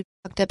shouldn't do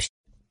fucked up shit.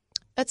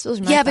 Those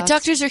are my thoughts. But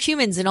doctors are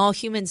humans and all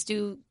humans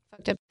do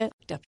fucked up shit.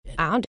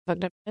 I don't do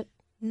fucked up shit.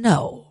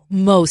 No,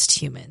 most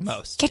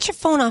humans. Get your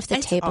phone off the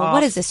table.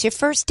 What is this, your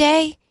first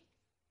day?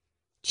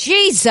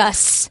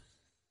 Jesus!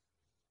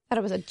 I thought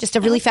it was just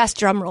a really fast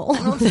drum roll.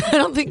 I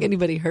don't think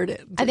anybody heard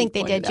it. I think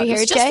they did. Did you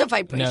hear it, Jay? Jay? A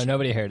vibration. No,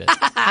 nobody heard it.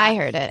 I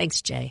heard it.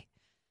 Thanks, Jay.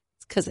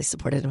 It's because I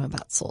supported him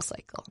about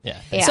SoulCycle. Yeah.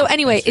 So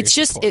anyway, it's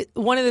just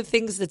one of the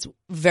things that's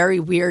very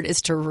weird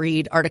is to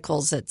read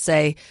articles that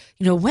say,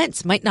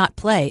 Wentz might not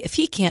play. If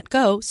he can't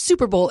go,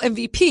 Super Bowl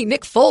MVP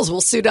Nick Foles will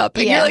suit up.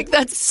 And you're like,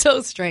 that's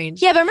so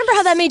strange. Yeah, but remember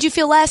how that made you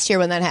feel last year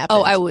when that happened?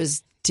 Oh, I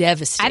was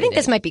devastated. I think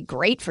this might be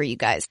great for you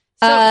guys.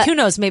 So who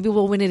knows? Maybe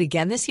we'll win it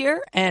again this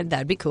year, and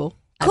that'd be cool.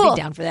 I'd be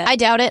down for that. I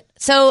doubt it.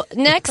 So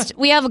next,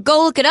 we have a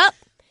Go Look It Up.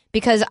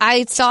 because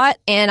I saw it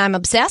and I'm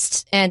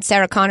obsessed. And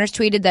Sarah Connors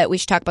tweeted that we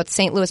should talk about the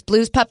St. Louis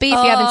Blues puppy.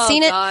 If you haven't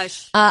seen it,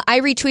 I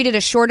retweeted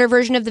a shorter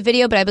version of the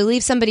video, but I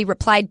believe somebody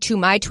replied to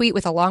my tweet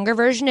with a longer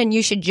version, and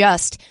you should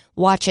just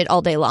watch it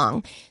all day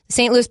long. The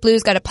St. Louis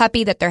Blues got a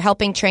puppy that they're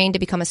helping train to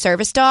become a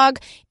service dog,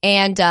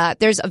 and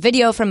there's a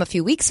video from a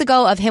few weeks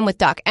ago of him with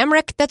Doc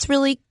Emmerich that's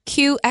really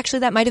cute. Actually,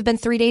 that might have been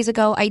 3 days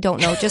ago. I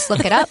don't know. Just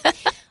look it up.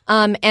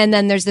 And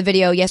then there's the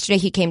video yesterday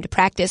he came to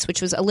practice,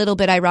 which was a little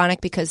bit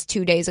ironic because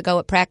 2 days ago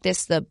at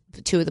practice, the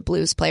two of the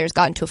Blues players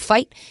got into a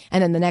fight.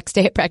 And then the next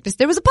day at practice,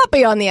 there was a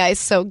puppy on the ice.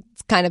 So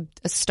it's kind of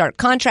a stark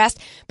contrast.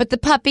 But the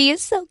puppy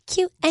is so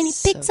cute. And he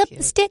picks up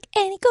the stick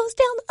and he goes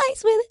down the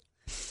ice with it.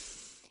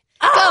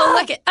 Go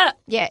look it up.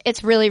 Yeah,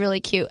 it's really, really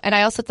cute. And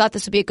I also thought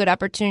this would be a good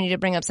opportunity to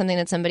bring up something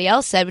that somebody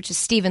else said, which is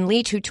Stephen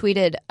Leach, who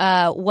tweeted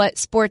what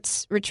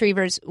sports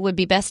retrievers would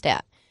be best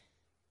at.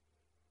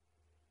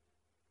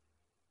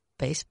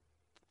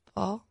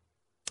 Baseball.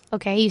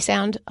 Okay, you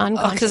sound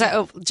unconscious.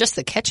 Because just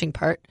the catching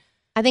part.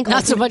 I think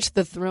not so much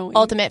the throwing.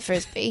 Ultimate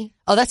frisbee.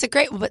 Oh, that's a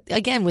great. But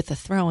again, with the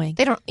throwing,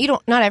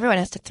 Not everyone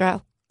has to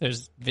throw.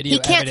 There's video. He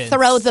can't evidence.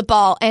 throw the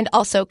ball and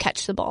also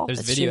catch the ball. There's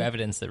That's video true.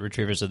 evidence that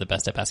retrievers are the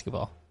best at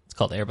basketball. It's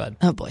called Air Bud.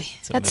 Oh boy,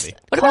 It's a movie.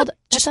 What called, about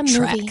just that's a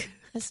track? movie.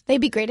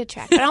 They'd be great at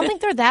track. I don't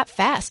think they're that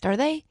fast, are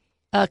they?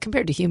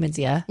 Compared to humans,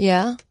 yeah.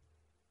 Yeah.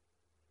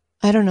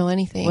 I don't know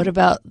anything. What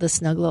about the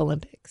Snuggle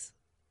Olympics?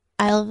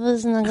 I love the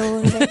Snuggle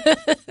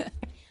Olympics.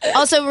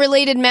 Also,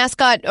 related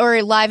mascot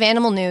or live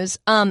animal news.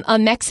 A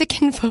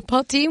Mexican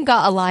football team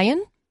got a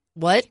lion.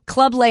 What?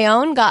 Club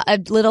Leon got a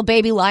little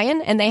baby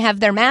lion, and they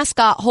have their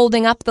mascot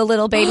holding up the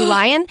little baby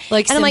lion.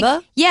 Like and Simba? I'm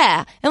like,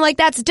 yeah. I'm like,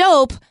 that's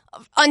dope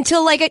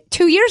until like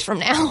 2 years from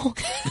now.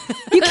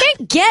 You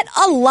can't get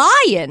a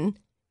lion.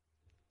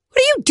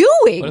 What are you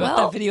doing? What about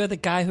that video of the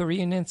guy who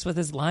reunites with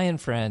his lion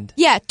friend?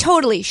 Yeah,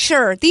 totally.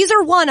 Sure. These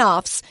are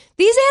one-offs.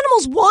 These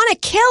animals want to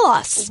kill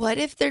us. What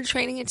if they're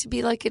training it to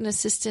be like an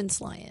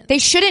assistance lion? They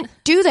shouldn't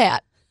do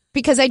that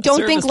because I don't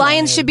think service lions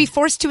lion. should be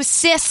forced to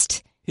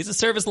assist. He's a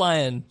service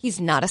lion. He's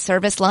not a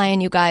service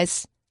lion, you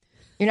guys.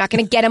 You're not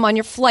going to get him on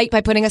your flight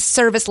by putting a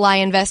service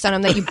lion vest on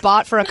him that you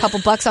bought for a couple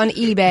bucks on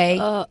eBay.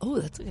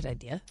 That's a good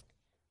idea.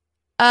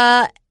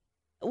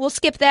 We'll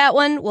skip that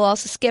one. We'll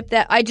also skip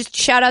that. I just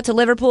shout out to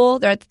Liverpool.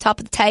 They're at the top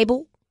of the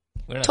table.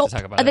 We don't have Top to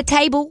talk about of the it.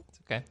 table. It's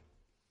okay.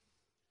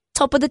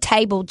 Top of the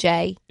table,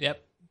 Jay.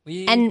 Yep.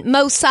 And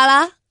Mo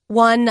Salah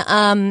won,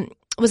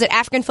 was it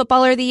African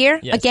Footballer of the Year?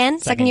 Yes, Again?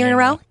 Second year in a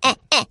row?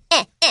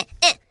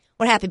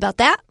 We're happy about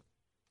that.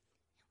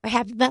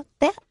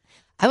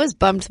 I was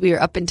bummed we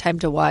were up in time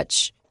to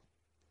watch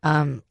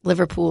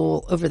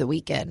Liverpool over the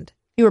weekend.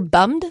 You were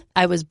bummed?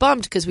 I was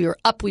bummed because we were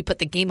up. We put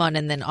the game on,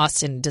 and then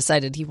Austin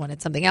decided he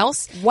wanted something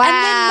else. Wow. And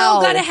then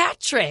Mo got a hat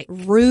trick.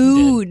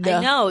 Rude.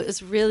 I know. It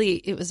was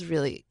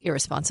really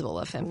irresponsible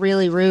of him.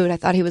 Really rude. I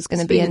thought he was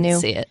going to be a new.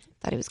 See it.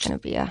 Thought he was going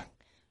to be a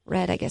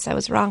red. I guess I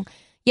was wrong.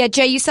 Yeah,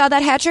 Jay, you saw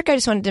that hat trick? I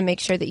just wanted to make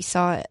sure that you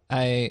saw it.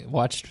 I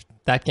watched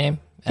that game,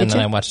 and Did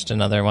then you? I watched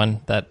another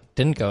one that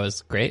didn't go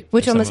as great.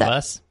 Which for one was some of that?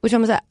 us. Which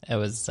one was that? It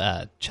was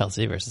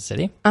Chelsea versus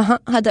City. Uh-huh.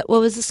 What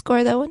was the score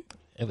of that one?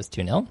 It was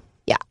 2-0.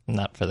 Yeah.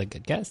 Not for the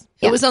good guys.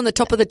 Yeah. It was on the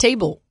top of the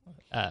table.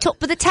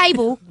 Top of the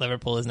table.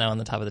 Liverpool is now on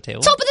the top of the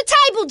table Top of the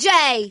table,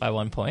 Jay. by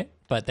 1 point,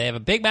 but they have a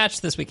big match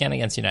this weekend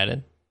against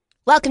United.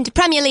 Welcome to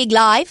Premier League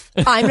Live.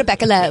 I'm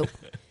Rebecca Lowe.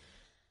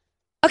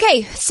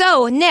 Okay,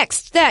 so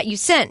next that you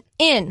sent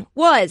in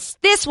was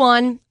this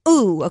one.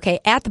 Ooh, okay,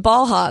 at the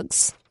Ball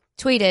Hogs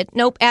tweeted.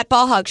 Nope, at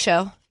Ball Hog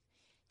Show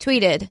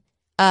tweeted.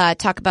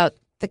 Talk about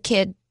the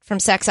kid from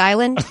Sex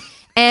Island,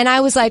 and I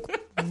was like,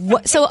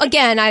 what? So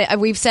again,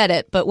 we've said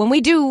it, but when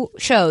we do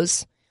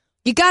shows,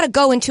 you got to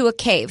go into a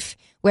cave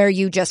where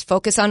you just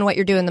focus on what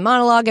you're doing, the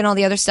monologue and all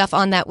the other stuff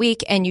on that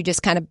week, and you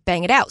just kind of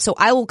bang it out. So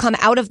I will come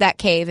out of that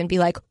cave and be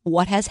like,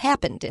 what has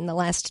happened in the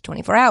last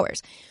 24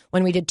 hours?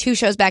 When we did 2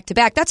 shows back to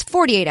back, that's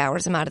 48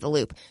 hours I'm out of the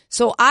loop.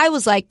 So I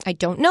was like, I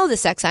don't know the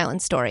Sex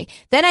Island story.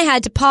 Then I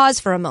had to pause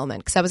for a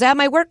moment because I was at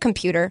my work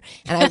computer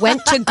and I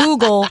went to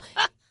Google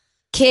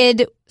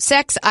kid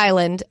Sex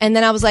Island, and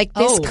then I was like,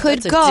 this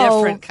could that's go. a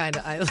different kind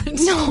of island.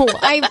 No,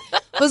 I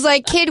was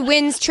like, kid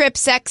wins trip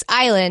Sex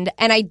Island,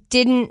 and I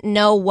didn't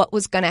know what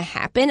was going to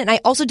happen, and I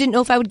also didn't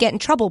know if I would get in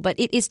trouble, but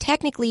it is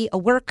technically a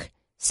work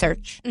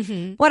search.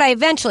 Mm-hmm. What I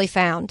eventually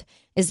found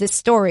is this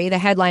story, the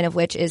headline of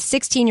which is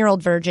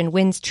 16-year-old virgin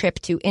wins trip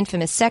to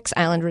infamous Sex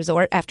Island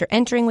resort after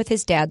entering with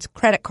his dad's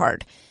credit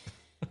card.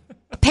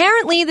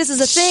 Apparently, this is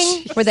a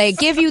thing where they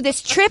give you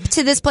this trip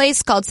to this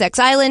place called Sex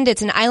Island.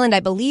 It's an island, I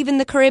believe, in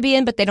the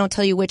Caribbean, but they don't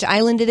tell you which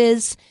island it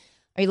is.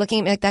 Are you looking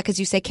at me like that because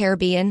you say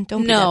Caribbean?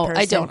 Don't be that No,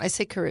 person. I don't. I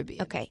say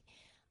Caribbean. Okay.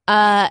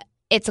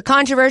 It's a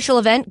controversial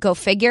event. Go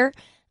figure.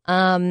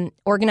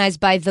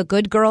 Organized by the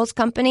Good Girls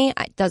Company.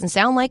 It doesn't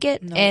sound like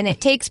it. No. And it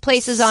takes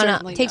place on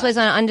an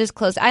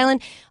undisclosed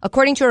island.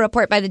 According to a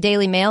report by the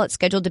Daily Mail, it's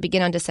scheduled to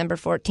begin on December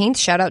 14th.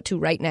 Shout out to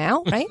Right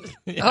Now, right?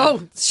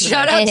 Oh,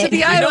 shout out to the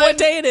You know island. what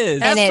day it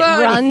is. And it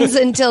runs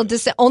until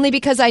only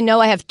because I know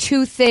I have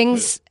 2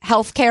 things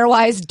healthcare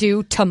wise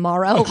due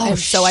tomorrow, and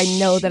so I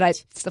know that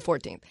it's the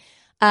 14th.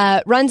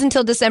 Runs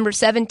until December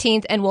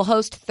 17th and will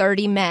host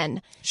 30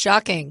 men.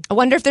 Shocking. I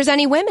wonder if there's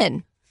any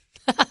women.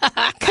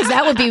 Because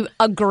that would be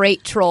a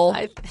great troll.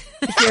 If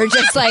you're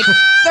just like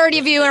 30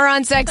 of you are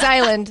on Sex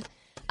Island.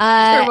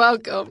 You're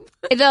welcome.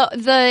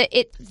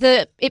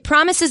 It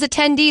promises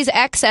attendees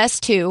access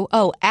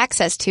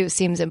to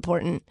seems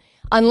important.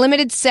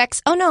 Unlimited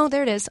sex. Oh no,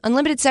 there it is.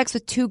 Unlimited sex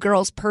with 2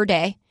 girls per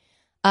day.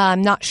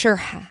 I'm not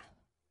sure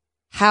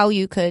how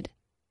you could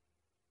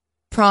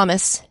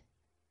promise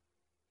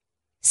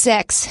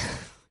sex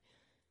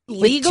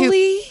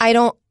Legally?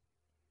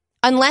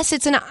 Unless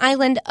it's an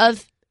island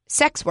of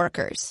sex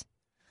workers,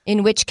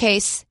 in which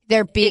case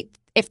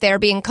if they're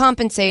being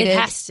compensated. It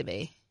has to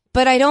be.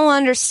 But I don't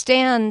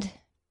understand.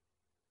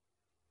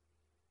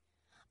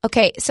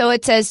 Okay, so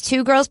it says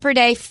 2 girls per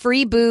day,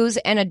 free booze,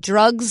 and a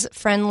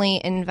drugs-friendly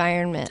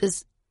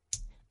environment.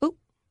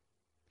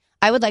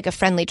 I would like a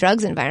friendly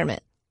drugs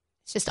environment.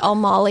 It's just all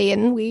Molly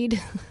and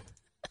weed.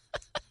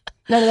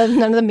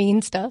 None of the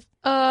mean stuff.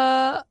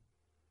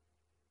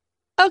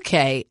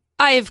 Okay,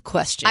 I have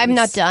questions. I'm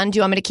not done. Do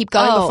you want me to keep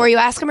going before you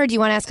ask him, or do you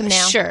want to ask him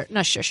now? Sure.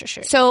 No, sure.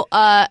 So,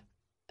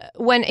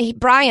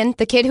 Brian,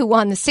 the kid who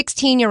won, the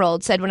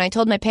 16-year-old, said, when I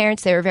told my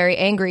parents, they were very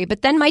angry,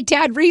 but then my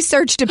dad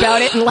researched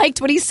about it and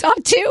liked what he saw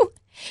too.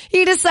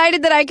 He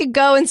decided that I could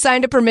go and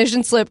sign a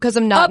permission slip because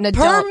I'm not an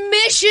adult.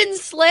 Permission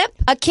slip?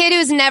 A kid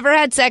who's never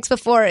had sex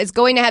before is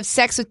going to have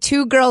sex with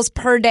 2 girls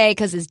per day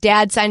because his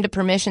dad signed a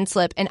permission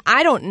slip, and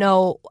I don't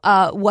know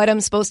what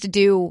I'm supposed to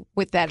do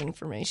with that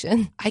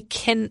information.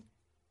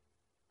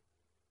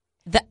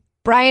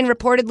 Brian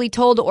reportedly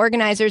told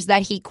organizers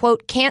that he,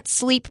 quote, can't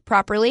sleep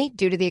properly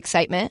due to the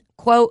excitement.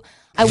 Quote,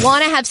 I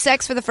want to have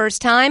sex for the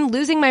first time.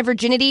 Losing my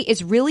virginity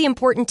is really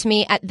important to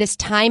me at this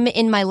time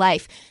in my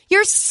life.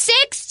 You're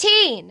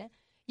 16.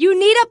 You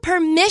need a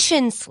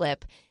permission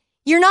slip.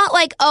 You're not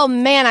like, oh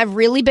man, I've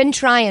really been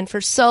trying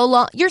for so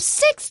long. You're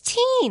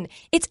 16.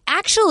 It's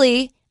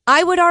actually,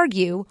 I would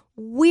argue,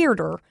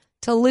 weirder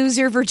to lose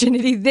your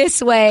virginity this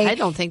way. I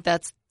don't think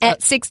that's...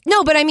 At 6,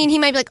 no, but I mean, he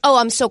might be like, oh,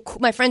 I'm so cool.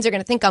 My friends are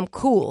going to think I'm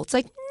cool. It's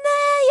like, nah,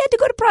 you had to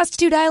go to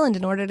Prostitute Island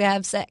in order to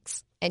have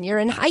sex. And you're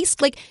in high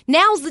school. Like,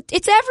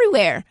 it's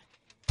everywhere.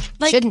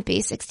 Shouldn't be.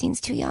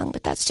 16's too young,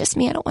 but that's just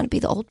me. I don't want to be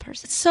the old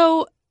person.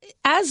 So,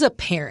 as a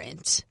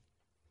parent,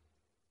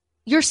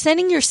 you're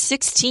sending your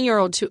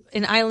 16-year-old to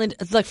an island.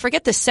 Like,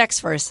 forget the sex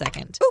for a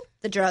second. Ooh,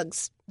 the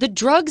drugs. The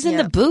drugs and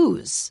the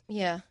booze.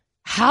 Yeah.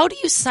 How do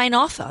you sign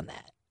off on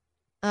that?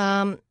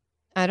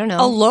 I don't know.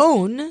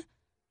 Alone?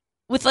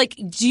 With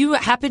do you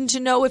happen to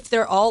know if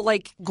they're all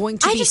going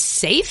to be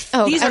safe?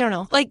 Oh, I don't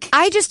know.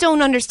 I just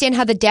don't understand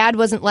how the dad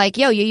wasn't like,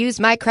 yo, you used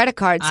my credit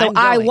card, so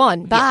I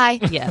won. Bye.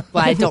 Yeah.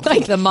 Well, I don't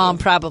think the mom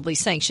probably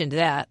sanctioned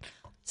that.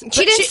 She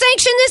didn't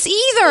sanction this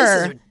either.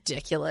 This is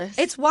ridiculous.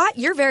 It's why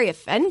you're very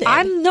offended.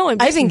 I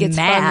think it's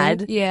mad.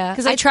 Funny. Yeah.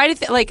 Because I try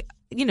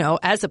to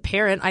as a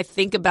parent, I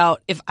think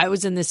about if I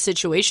was in this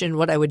situation,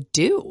 what I would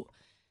do.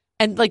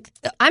 And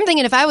I'm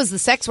thinking if I was the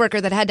sex worker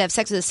that had to have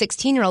sex with a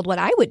 16-year-old, what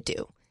I would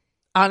do.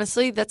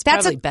 Honestly, that's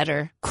probably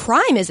better.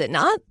 Crime, is it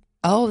not?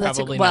 Oh, that's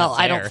probably well, not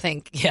fair. I don't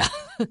think. Yeah.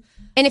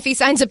 And if he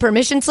signs a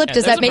permission slip,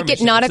 does that make it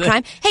not a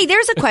crime? Hey,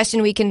 there's a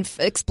question we can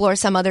explore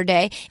some other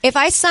day. If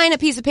I sign a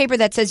piece of paper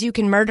that says you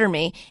can murder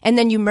me, and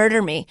then you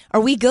murder me,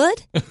 are we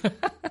good?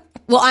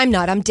 Well, I'm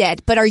not. I'm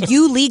dead. But are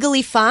you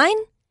legally fine?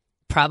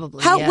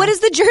 Probably. Yeah. What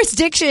is the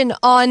jurisdiction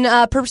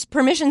on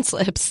permission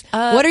slips?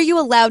 What are you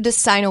allowed to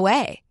sign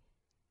away?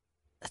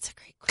 That's a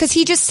great question. Because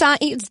he just signed.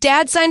 His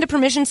dad signed a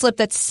permission slip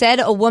that said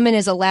a woman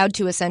is allowed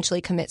to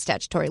essentially commit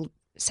statutory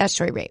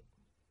rape.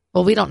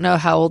 Well, we don't know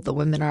how old the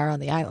women are on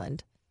the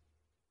island.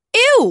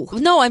 Ew!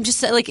 No, I'm just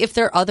saying, if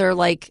there are other,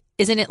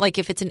 isn't it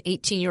if it's an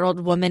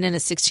 18-year-old woman and a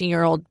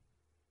 16-year-old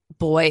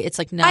boy, it's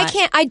not...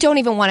 I don't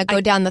even want to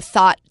go down the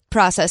thought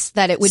process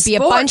that it would be a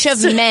bunch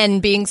of men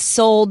being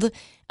sold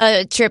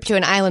a trip to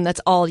an island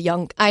that's all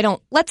young.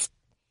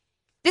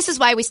 This is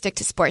why we stick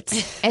to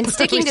sports. And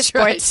sticking to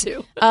sports,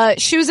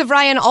 Shoes of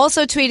Ryan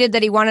also tweeted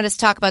that he wanted us to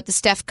talk about the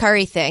Steph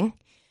Curry thing,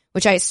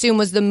 which I assume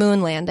was the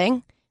moon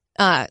landing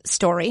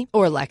story.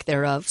 Or lack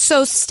thereof.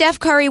 So Steph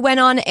Curry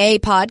went on a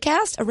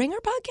podcast, a Ringer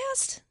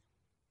podcast?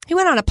 He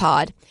went on a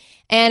pod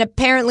and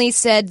apparently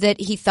said that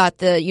he thought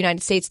the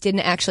United States didn't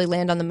actually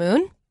land on the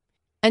moon.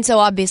 And so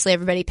obviously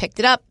everybody picked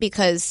it up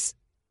because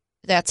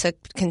that's a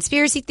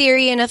conspiracy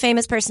theory and a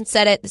famous person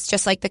said it. It's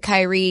just like the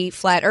Kyrie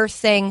flat earth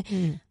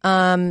thing.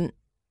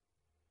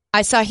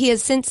 I saw he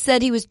has since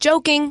said he was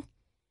joking,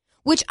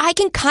 which I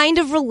can kind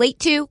of relate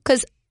to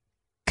because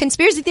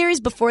conspiracy theories,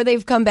 before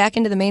they've come back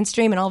into the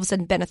mainstream and all of a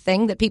sudden been a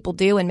thing that people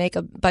do and make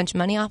a bunch of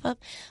money off of,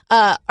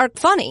 are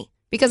funny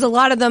because a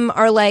lot of them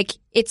are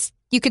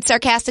you could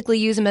sarcastically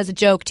use them as a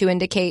joke to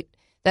indicate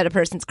that a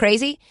person's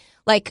crazy.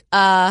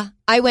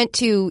 I went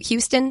to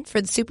Houston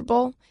for the Super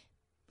Bowl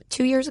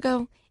 2 years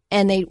ago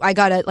and I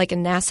got a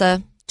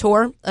NASA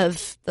tour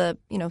of the,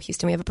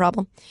 Houston, we have a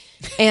problem.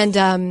 And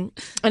I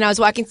was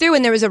walking through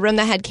and there was a room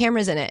that had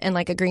cameras in it and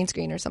a green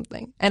screen or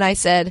something. And I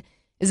said,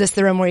 is this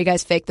the room where you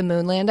guys faked the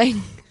moon landing?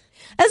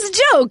 As a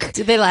joke.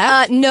 Did they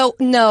laugh? No.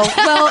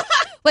 Well,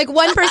 Like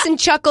one person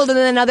chuckled and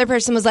then another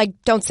person was like,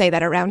 don't say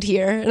that around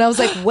here. And I was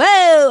like,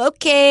 whoa,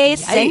 okay,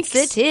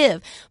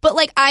 sensitive. But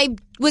like I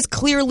was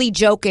clearly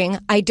joking.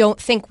 I don't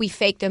think we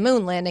faked a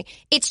moon landing.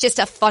 It's just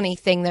a funny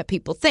thing that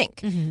people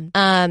think.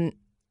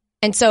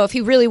 And so if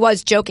he really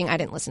was joking, I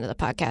didn't listen to the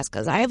podcast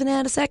because I haven't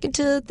had a second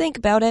to think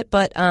about it.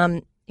 But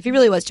if he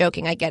really was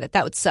joking, I get it.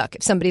 That would suck.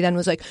 If somebody then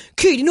was like,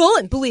 Katie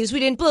Nolan believes we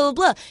didn't blah,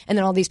 blah, blah. And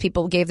then all these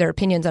people gave their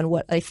opinions on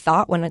what I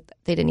thought when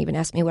they didn't even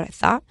ask me what I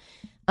thought.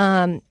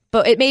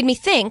 But it made me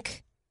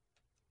think,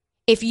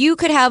 if you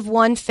could have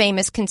one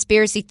famous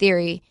conspiracy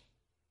theory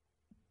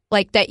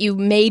like that you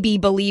maybe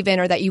believe in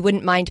or that you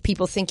wouldn't mind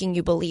people thinking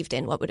you believed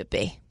in, what would it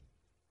be?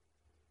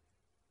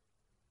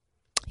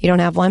 You don't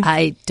have one?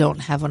 I don't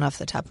have one off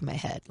the top of my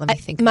head. Let me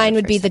think. Mine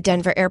would be the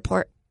Denver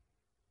airport.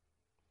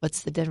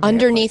 What's the Denver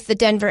Underneath airport? the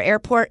Denver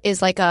airport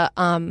is like a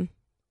not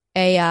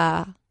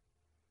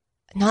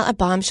a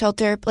bomb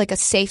shelter, like a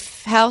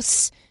safe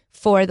house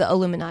for the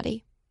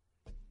Illuminati.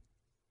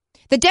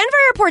 The Denver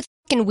airport's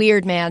fucking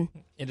weird, man.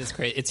 It is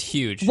great. It's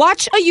huge.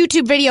 Watch a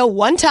YouTube video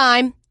one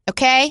time,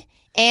 okay?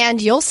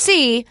 And you'll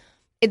see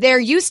there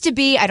used to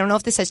be, I don't know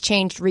if this has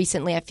changed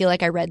recently. I feel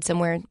like I read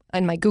somewhere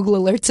on my Google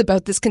alerts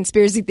about this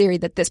conspiracy theory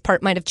that this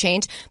part might have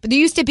changed. But there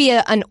used to be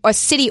a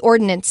city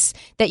ordinance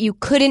that you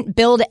couldn't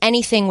build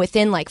anything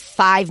within like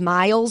 5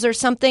 miles or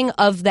something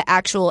of the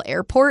actual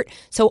airport.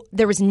 So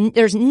there's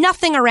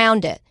nothing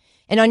around it.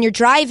 And on your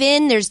drive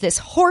in, there's this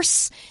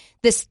horse.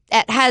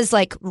 It has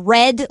like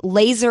red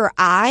laser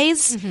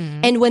eyes.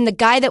 And when the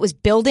guy that was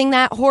building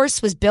that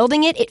horse was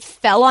building it, it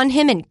fell on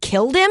him and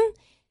killed him.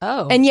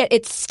 Oh. And yet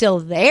it's still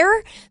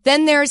there.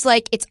 Then there's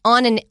like, it's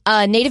on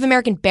a Native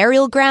American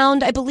burial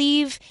ground, I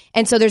believe.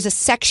 And so there's a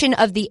section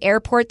of the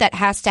airport that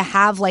has to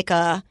have like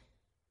a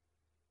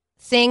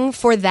thing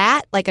for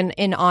that, like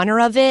in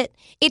honor of it.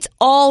 It's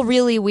all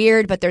really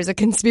weird, but there's a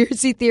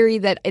conspiracy theory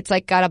that it's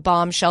like got a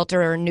bomb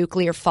shelter or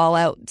nuclear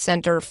fallout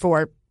center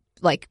for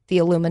like the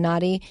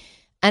Illuminati.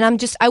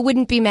 And I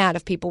wouldn't be mad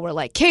if people were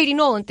like, Katie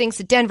Nolan thinks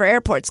the Denver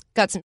airport's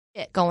got some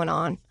shit going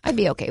on. I'd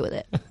be okay with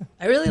it.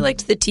 I really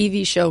liked the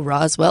TV show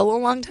Roswell a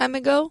long time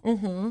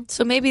ago.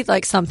 So maybe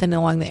like something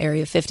along the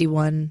Area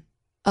 51.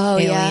 Oh,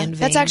 yeah. Alien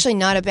That's vein. actually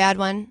not a bad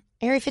one.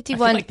 Area I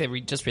 51. feel like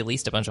they just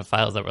released a bunch of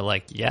files that were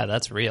like, yeah,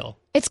 that's real.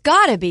 It's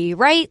gotta be,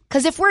 right?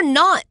 Because if we're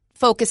not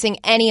focusing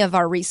any of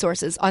our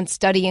resources on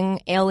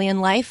studying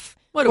alien life,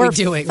 What are we're we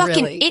doing,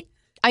 fucking really?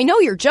 I know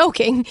you're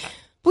joking.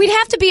 We'd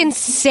have to be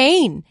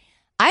insane.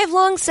 I've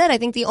long said I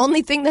think the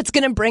only thing that's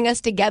going to bring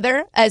us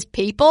together as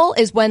people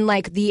is when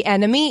like the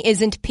enemy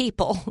isn't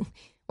people.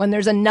 When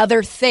there's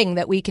another thing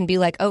that we can be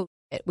like, oh,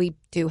 we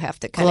do have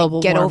to kind Global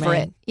of get over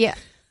warming. it. Yeah.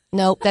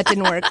 Nope, that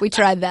didn't work. We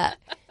tried that.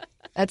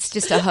 That's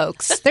just a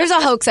hoax. There's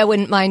a hoax I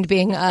wouldn't mind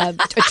being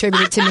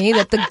attributed to me,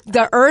 that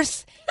the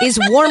Earth is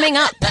warming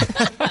up.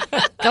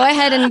 Go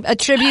ahead and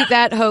attribute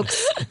that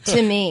hoax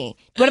to me.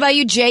 What about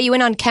you, Jay? You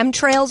in on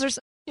chemtrails or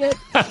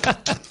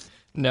something?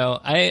 No,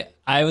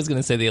 I was going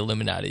to say the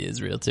Illuminati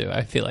is real too.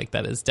 I feel like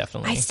that is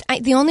definitely.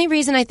 The only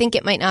reason I think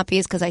it might not be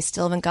is because I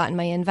still haven't gotten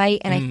my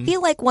invite. And I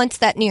feel like once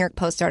that New York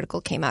Post article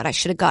came out, I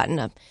should have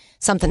gotten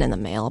something in the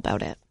mail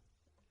about it.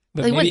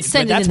 But, They wouldn't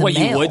send it that's in the what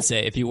you mail. would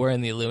say if you were in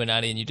the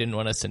Illuminati and you didn't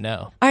want us to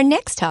know. Our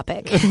next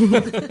topic.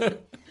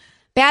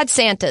 Bad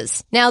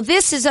Santas. Now,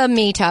 this is a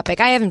me topic.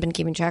 I haven't been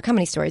keeping track. How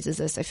many stories is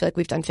this? I feel like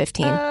we've done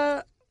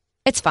 15.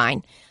 It's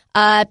fine.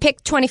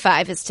 Pick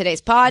 25 is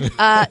today's pod.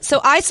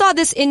 So I saw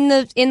this in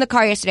the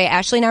car yesterday.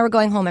 Ashley and I were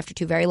going home after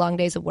 2 very long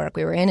days of work.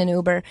 We were in an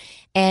Uber,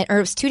 or it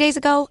was 2 days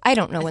ago. I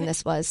don't know when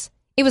this was.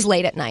 It was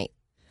late at night.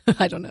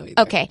 I don't know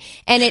either. Okay.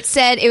 And it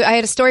said, I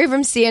had a story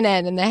from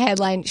CNN and the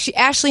headline,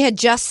 Ashley had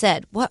just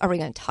said, what are we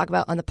going to talk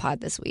about on the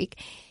pod this week?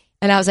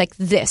 And I was like,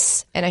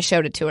 this. And I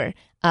showed it to her.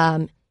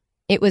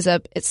 It was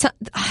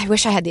I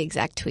wish I had the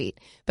exact tweet,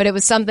 but it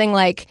was something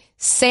like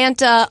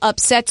Santa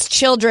upsets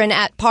children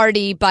at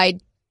party by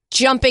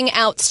jumping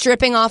out,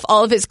 stripping off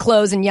all of his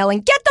clothes and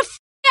yelling, get the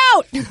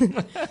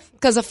out!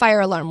 Because a fire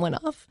alarm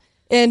went off.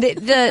 And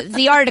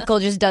the article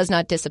just does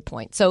not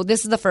disappoint. So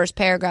this is the first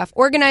paragraph.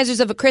 Organizers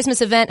of a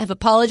Christmas event have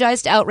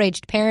apologized to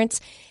outraged parents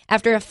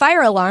after a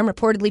fire alarm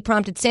reportedly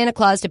prompted Santa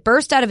Claus to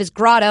burst out of his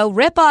grotto,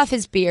 rip off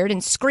his beard,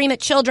 and scream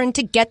at children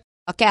to get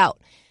the fuck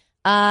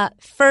out.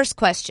 First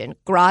question,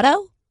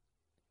 grotto?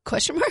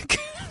 Question mark?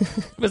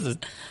 Was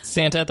it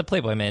Santa at the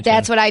Playboy Mansion?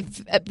 That's what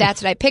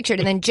I pictured.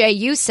 And then Jay,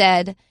 you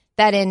said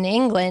that in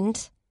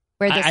England,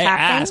 where this I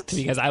happened. asked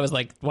because I was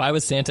like, why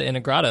was Santa in a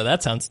grotto?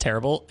 That sounds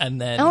terrible.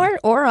 And then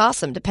Or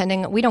awesome,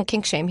 depending. We don't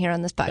kink shame here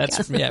on this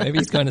podcast. maybe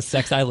he's going to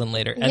Sex Island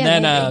later. And Yeah,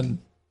 then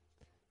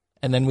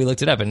and then we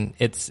looked it up, and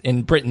it's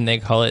in Britain. They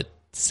call it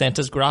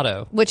Santa's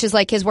Grotto. Which is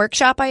like his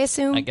workshop, I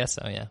assume? I guess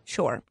so, yeah.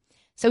 Sure.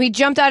 So he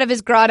jumped out of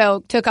his grotto,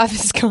 took off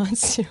his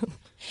costume,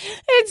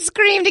 and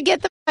screamed to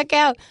get the fuck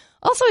out.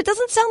 Also, it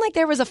doesn't sound like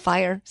there was a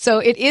fire. So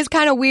it is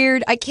kind of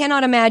weird. I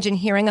cannot imagine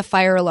hearing a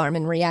fire alarm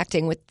and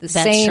reacting with the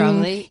That same.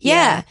 strongly?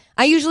 Yeah. Yeah.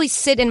 I usually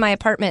sit in my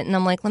apartment and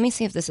I'm like, let me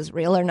see if this is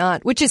real or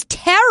not, which is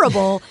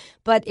terrible.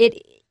 But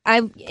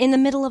I'm in the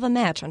middle of a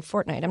match on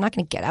Fortnite. I'm not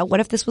going to get out.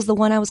 What if this was the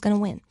one I was going to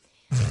win?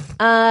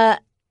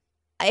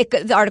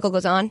 the article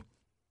goes on.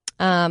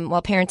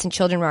 While parents and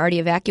children were already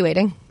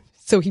evacuating,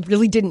 so he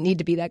really didn't need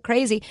to be that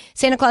crazy.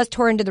 Santa Claus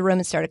tore into the room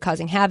and started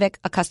causing havoc,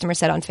 a customer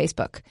said on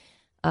Facebook.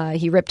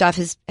 He ripped off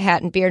his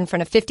hat and beard in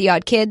front of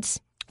 50-odd kids.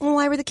 Well,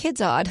 why were the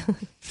kids odd? You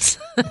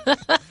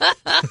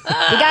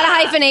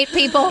gotta hyphenate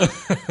people.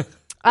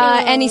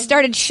 And he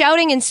started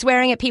shouting and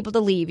swearing at people to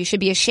leave. You should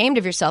be ashamed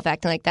of yourself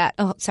acting like that.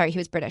 Oh, sorry, he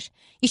was British.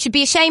 You should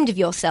be ashamed of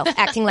yourself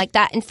acting like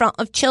that in front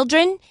of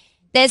children.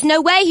 There's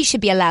no way he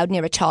should be allowed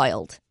near a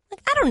child.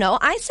 Like, I don't know.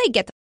 I say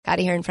get the f*** out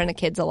of here in front of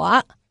kids a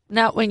lot.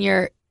 Not when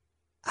you're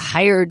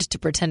hired to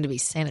pretend to be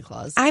Santa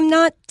Claus. I'm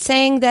not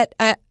saying that,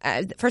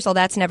 first of all,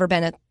 that's never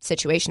been a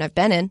situation I've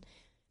been in.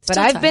 But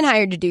Still I've time. been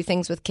hired to do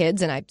things with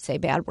kids, and I say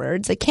bad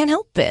words. I can't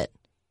help it.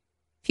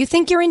 If you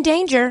think you're in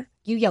danger,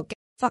 you yell, get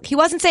the fuck. He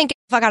wasn't saying, get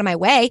the fuck out of my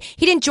way.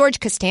 He didn't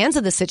George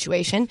Costanza the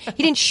situation.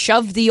 He didn't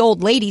shove the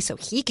old lady so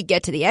he could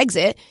get to the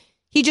exit.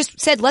 He just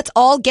said, let's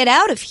all get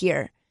out of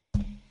here.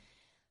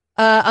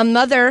 A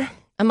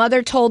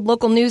mother told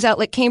local news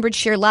outlet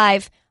Cambridgeshire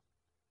Live,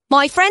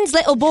 my friend's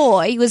little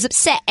boy was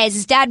upset as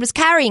his dad was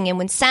carrying him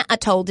when Santa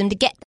told him to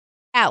get the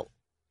f- out.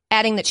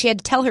 Adding that she had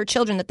to tell her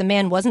children that the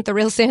man wasn't the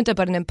real Santa,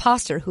 but an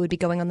imposter who would be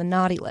going on the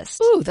naughty list.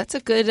 Ooh, that's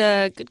a good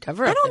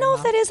cover-up. I don't know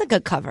if that is a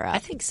good cover-up. I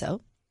think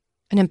so.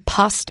 An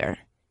imposter.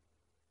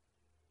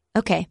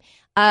 Okay.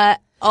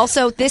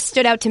 Also, this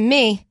stood out to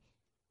me.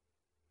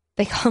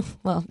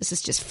 This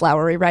is just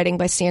flowery writing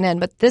by CNN,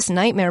 but this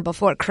nightmare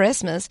before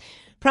Christmas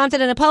prompted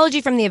an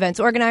apology from the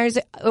event's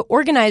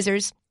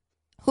organizers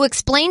who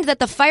explained that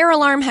the fire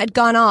alarm had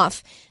gone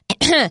off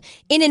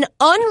in an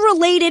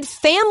unrelated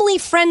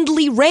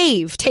family-friendly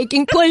rave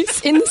taking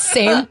place in the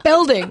same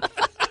building. The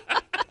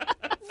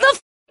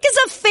f*** is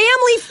a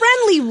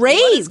family-friendly rave?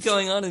 What is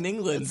going on in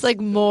England? It's like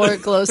more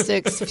glow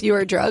sticks,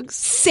 fewer drugs.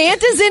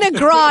 Santa's in a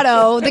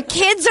grotto. The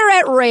kids are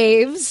at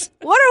raves.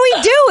 What are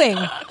we doing?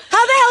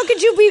 How the hell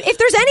could you be... If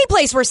there's any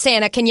place where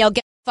Santa can yell,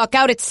 get the fuck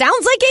out, it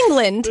sounds like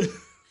England.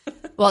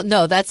 Well,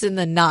 no, that's in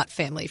the not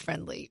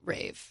family-friendly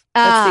rave.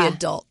 That's the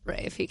adult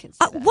rave. He can say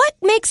that. What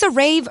makes a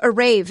rave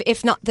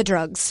if not the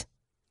drugs?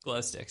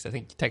 Glow sticks. I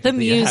think The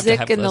technically you have to music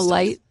have and glow the sticks.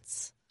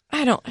 lights.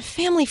 I don't... A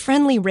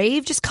family-friendly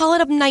rave? Just call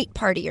it a night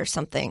party or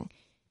something.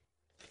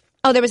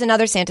 Oh, there was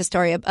another Santa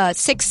story. Eight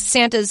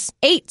Santas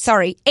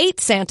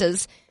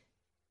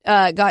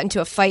got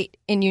into a fight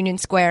in Union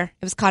Square.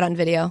 It was caught on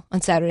video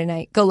on Saturday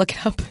night. Go look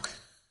it up.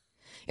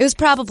 It was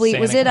probably...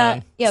 Was it...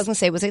 SantaCon. Yeah, I was going to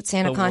say, was it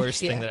SantaCon? The worst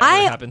thing that I-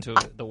 ever happened to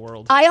the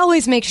world. I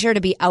always make sure to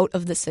be out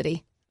of the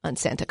city on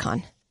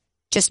SantaCon.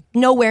 Just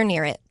nowhere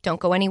near it. Don't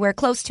go anywhere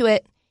close to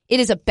it. It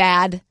is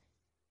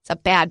it's a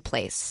bad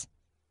place.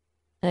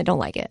 And I don't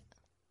like it.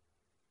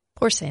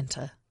 Poor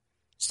Santa.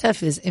 Just have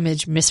his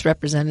image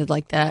misrepresented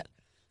like that.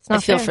 It's not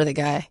I feel fair. for the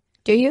guy.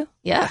 Do you?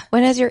 Yeah.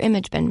 When has your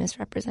image been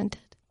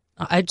misrepresented?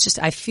 I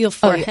feel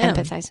for you him.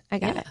 empathize. I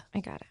got Yeah. it. I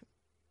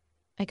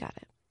got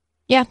it.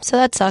 Yeah, so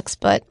that sucks,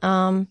 but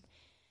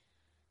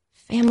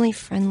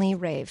family-friendly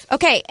rave.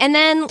 Okay, and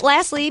then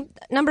lastly,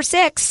 number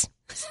 6.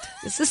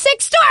 This is the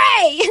 6th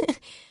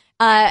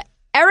story!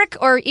 Eric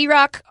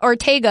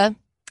Ortega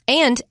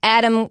and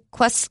Adam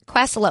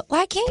Quasela.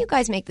 Why can't you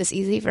guys make this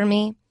easy for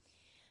me?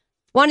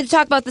 Wanted to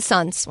talk about the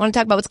Suns. Want to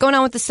talk about what's going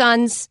on with the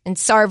Suns and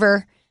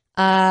Sarver.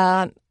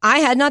 I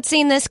had not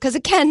seen this because,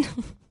 again,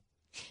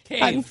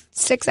 gotten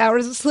 6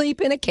 hours of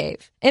sleep in a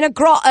cave. In a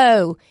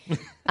grotto.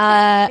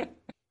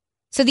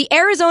 So the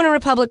Arizona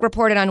Republic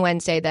reported on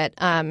Wednesday that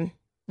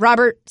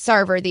Robert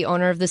Sarver, the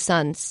owner of the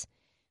Suns,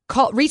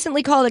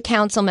 recently called a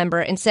council member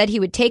and said he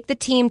would take the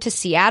team to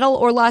Seattle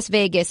or Las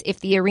Vegas if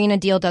the arena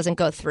deal doesn't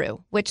go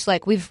through, which,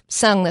 like, we've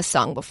sung this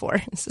song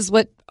before. This is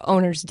what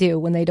owners do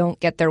when they don't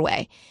get their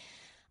way.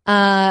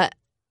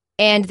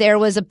 And there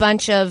was a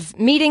bunch of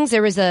meetings.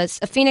 There was a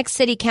Phoenix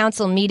City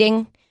Council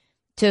meeting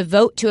to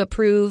vote to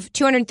approve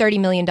 $230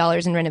 million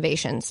in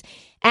renovations.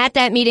 At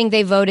that meeting,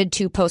 they voted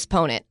to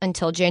postpone it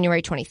until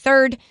January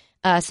 23rd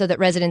so that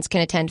residents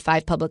can attend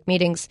 5 public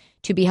meetings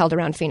to be held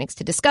around Phoenix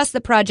to discuss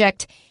the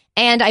project.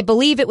 And I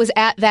believe it was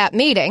at that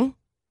meeting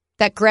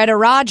that Greta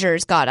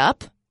Rogers got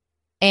up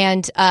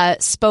and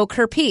spoke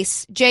her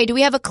piece. Jay, do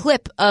we have a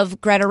clip of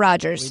Greta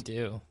Rogers? We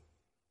do.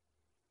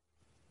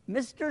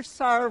 Mr.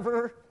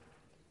 Sarver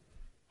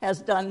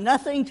has done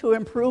nothing to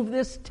improve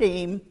this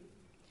team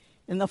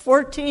in the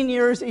 14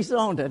 years he's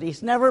owned it.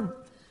 He's never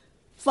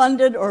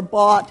funded or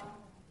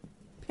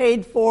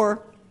paid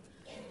for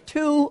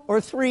 2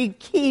 or 3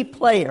 key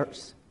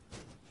players,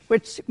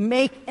 which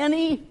make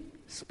any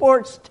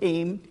sports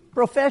team,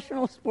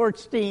 professional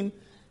sports team,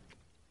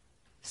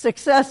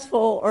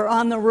 successful or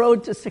on the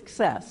road to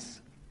success.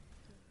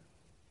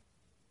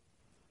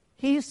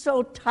 He's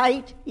so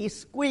tight, he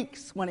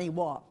squeaks when he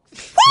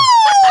walks.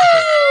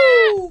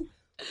 Woo!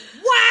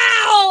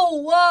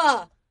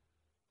 Wow!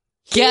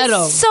 Get him.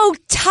 He's so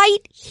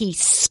tight, he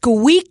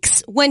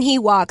squeaks when he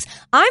walks.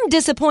 I'm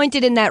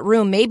disappointed in that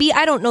room. Maybe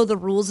I don't know the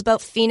rules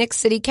about Phoenix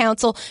City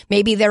Council.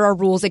 Maybe there are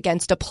rules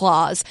against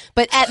applause.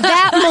 But at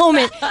that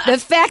moment, the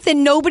fact that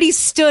nobody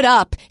stood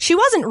up, she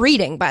wasn't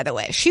reading, by the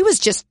way. She was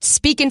just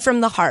speaking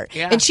from the heart.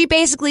 Yeah. And she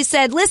basically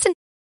said, listen,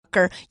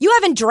 sucker. You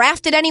haven't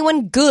drafted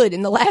anyone good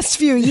in the last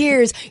few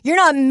years. You're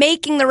not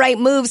making the right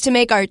moves to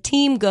make our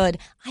team good.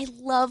 I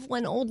love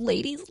when old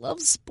ladies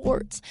love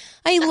sports.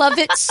 I love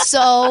it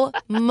so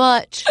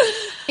much.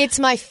 It's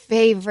my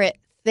favorite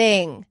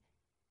thing.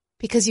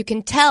 Because you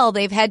can tell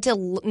they've had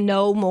to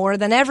know more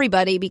than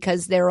everybody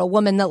because they're a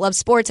woman that loves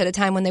sports at a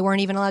time when they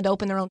weren't even allowed to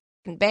open their own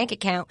bank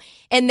account.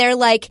 And they're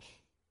like,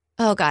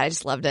 oh, God, I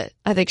just loved it.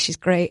 I think she's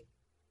great.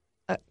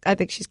 I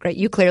think she's great.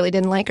 You clearly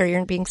didn't like her.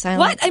 You're being silent.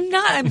 What? I'm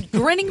not. I'm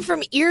grinning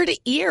from ear to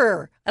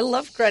ear. I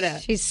love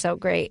Greta. She's so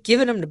great.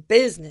 Giving him the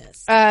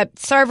business.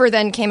 Sarver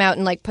then came out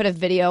and like put a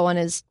video on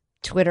his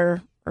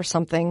Twitter or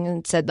something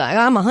and said,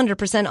 I'm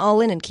 100%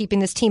 all in and keeping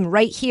this team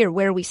right here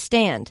where we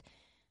stand.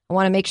 I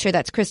want to make sure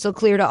that's crystal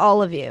clear to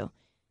all of you.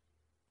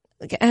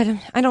 Like,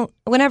 I don't.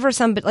 Whenever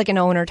somebody like an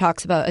owner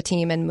talks about a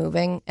team and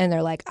moving, and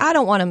they're like, "I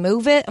don't want to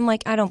move it," I'm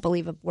like, "I don't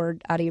believe a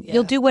word out of you. Yeah.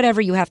 You'll do whatever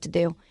you have to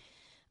do."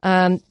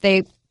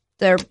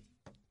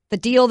 The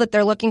deal that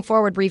they're looking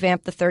for would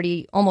revamp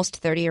the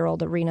almost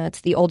 30-year-old arena.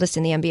 It's the oldest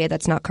in the NBA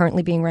that's not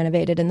currently being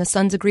renovated. And the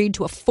Suns agreed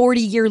to a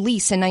 40-year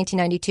lease in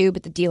 1992,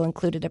 but the deal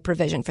included a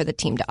provision for the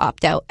team to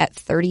opt out at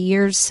 30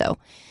 years. So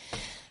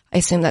I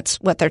assume that's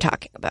what they're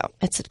talking about.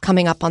 It's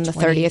coming up on the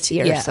 30th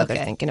year, so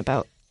they're thinking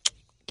about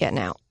getting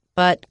out.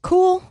 But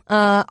cool,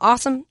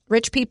 awesome.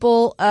 Rich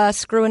people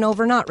screwing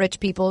over not rich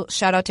people.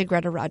 Shout out to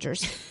Greta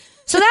Rogers.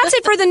 So that's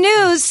it for the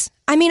news.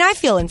 I mean, I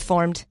feel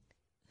informed.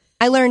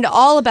 I learned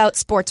all about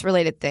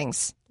sports-related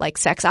things, like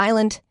Sex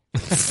Island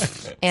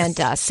and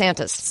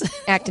Santa's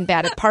acting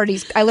bad at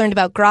parties. I learned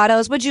about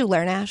grottos. What'd you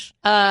learn, Ash?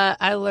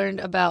 I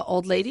learned about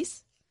old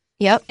ladies.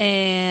 Yep.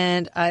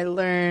 And I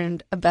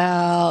learned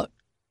about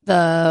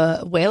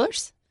the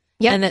Whalers.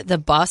 Yep. And that the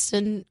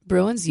Boston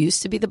Bruins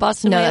used to be the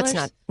Boston Whalers. Whalers. No,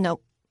 that's not.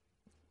 Nope.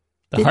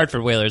 The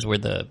Hartford Whalers were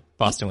the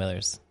Boston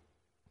Whalers.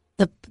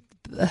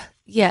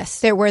 Yes.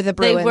 There were the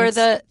Bruins. They were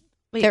the...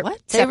 Wait, They're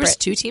what? There was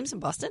separate. 2 teams in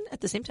Boston at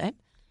the same time?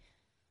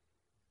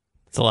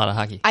 It's a lot of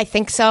hockey. I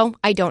think so.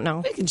 I don't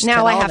know. We can just Now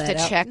cut I all have that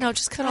to out. check. No,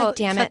 just cut God all.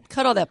 damn cut, it.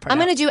 Cut all that part. I'm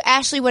out. going to do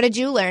Ashley, what did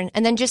you learn?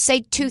 And then just say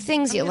 2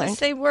 things you I'm gonna learned.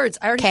 say words.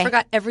 I already Okay.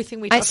 forgot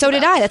everything we talked So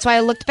about. did I. That's why I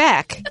looked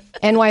back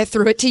and why I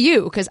threw it to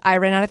you, because I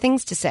ran out of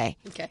things to say.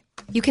 Okay.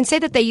 You can say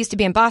that they used to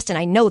be in Boston.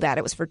 I know that.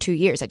 It was for 2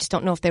 years. I just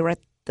don't know if they were at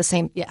the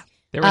same. Yeah.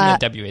 They were in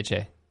the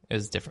WHA. It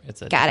was different.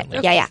 It's a Got it.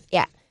 different league.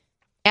 Yeah.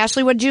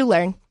 Ashley, what did you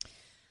learn?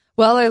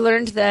 Well, I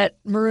learned that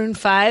Maroon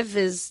 5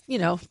 is,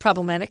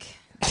 problematic.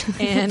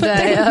 And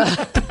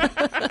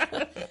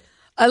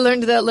I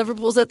learned that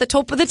Liverpool's at the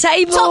top of the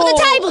table. Top of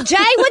the table,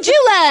 Jay. What'd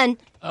you learn?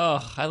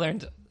 Oh, I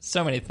learned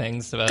so many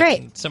things about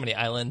Great. so many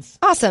islands.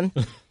 Awesome.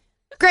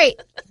 Great.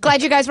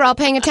 Glad you guys were all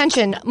paying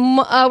attention.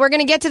 We're going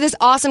to get to this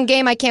awesome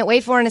game I can't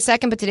wait for in a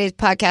second, but today's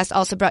podcast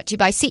also brought to you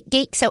by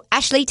SeatGeek. So,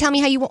 Ashley, tell me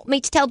how you want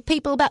me to tell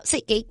people about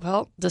SeatGeek.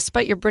 Well,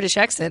 despite your British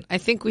accent, I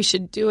think we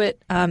should do it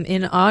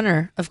in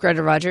honor of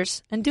Greta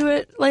Rogers and do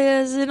it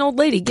as an old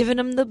lady giving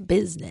him the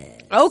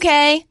business.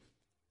 Okay.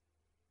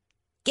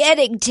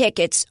 Getting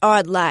tickets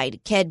online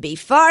can be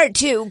far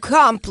too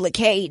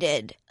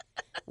complicated.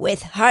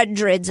 With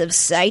hundreds of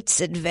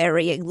sites and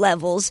varying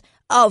levels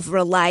of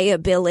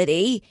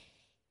reliability,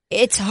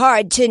 it's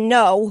hard to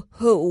know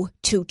who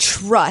to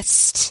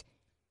trust.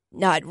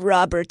 Not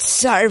Robert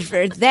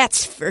Sarver,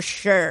 that's for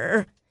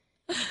sure.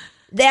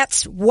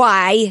 That's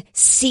why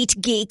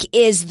SeatGeek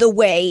is the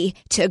way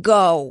to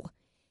go.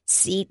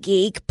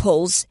 SeatGeek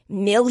pulls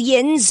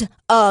millions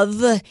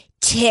of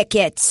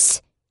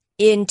tickets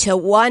into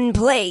one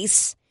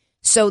place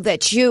so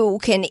that you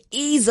can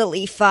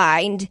easily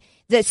find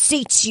the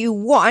seats you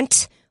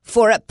want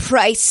for a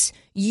price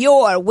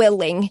you're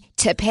willing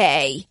to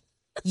pay.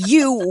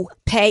 You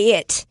pay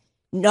it,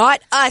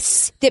 not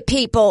us, the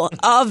people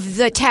of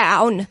the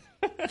town.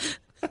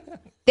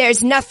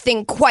 There's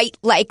nothing quite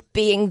like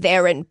being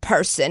there in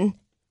person,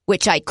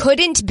 which I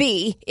couldn't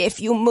be if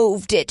you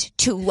moved it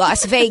to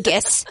Las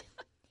Vegas.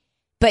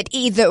 But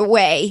either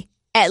way,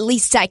 at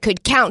least I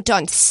could count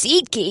on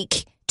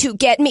SeatGeek to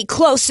get me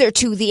closer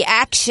to the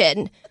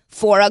action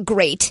for a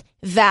great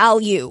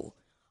value.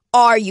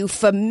 Are you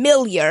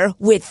familiar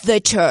with the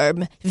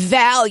term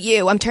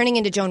value? I'm turning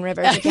into Joan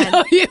Rivers again.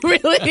 No, you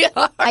really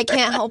are. I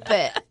can't help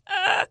it.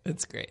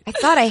 That's great. I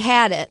thought I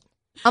had it.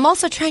 I'm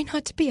also trying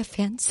not to be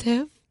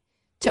offensive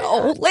to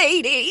old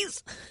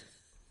ladies.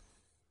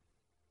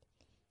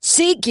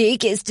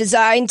 SeatGeek is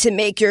designed to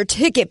make your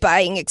ticket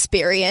buying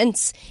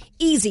experience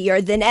easier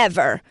than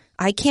ever.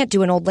 I can't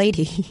do an old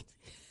lady.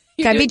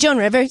 Can I be Joan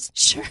Rivers?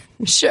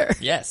 Sure.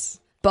 Yes.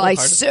 By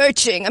Wholeheartedly.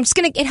 searching.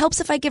 it helps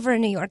if I give her a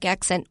New York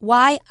accent.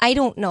 Why? I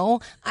don't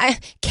know.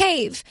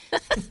 Cave.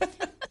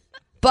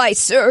 By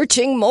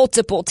searching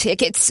multiple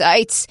ticket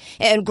sites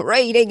and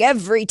grading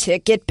every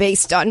ticket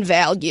based on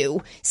value,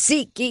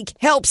 SeatGeek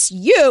helps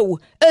you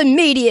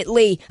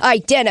immediately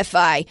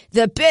identify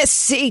the best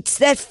seats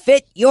that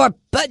fit your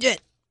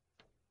budget.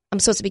 I'm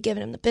supposed to be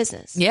giving him the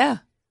business. Yeah.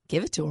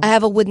 Give it to him. I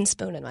have a wooden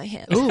spoon in my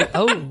hand. Ooh,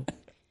 oh.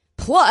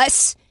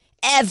 Plus,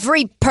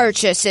 every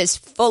purchase is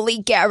fully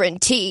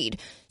guaranteed,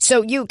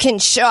 so you can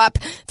shop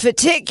for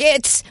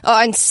tickets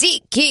on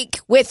SeatGeek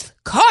with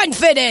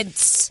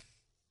confidence.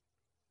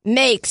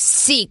 Make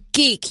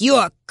SeatGeek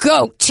your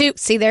go-to.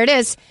 See, there it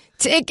is.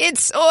 Ticket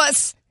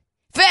source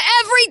for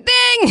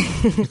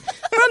everything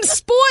from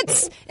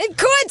sports and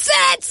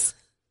concerts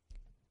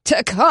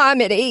to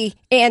comedy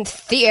and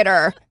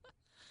theater.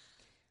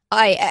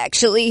 I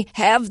actually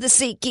have the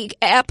SeatGeek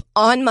app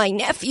on my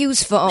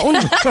nephew's phone.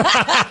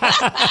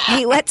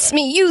 He lets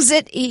me use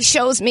it. He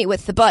shows me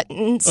with the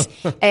buttons.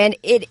 And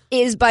it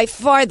is by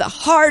far the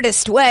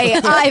hardest way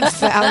I've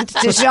found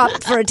to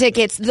shop for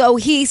tickets, though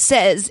he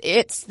says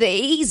it's the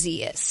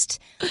easiest.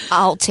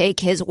 I'll take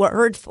his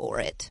word for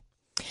it.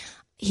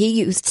 He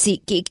used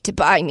SeatGeek to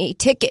buy me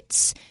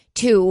tickets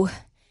to,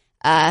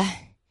 I'm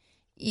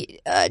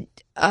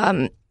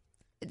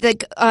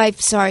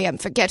sorry, I'm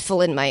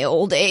forgetful in my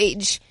old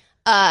age.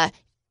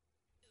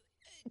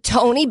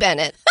 Tony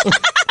Bennett.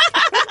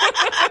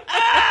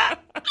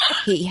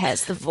 He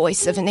has the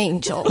voice of an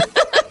angel.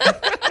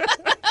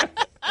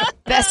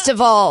 Best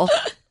of all,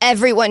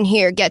 everyone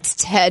here gets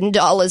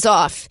 $10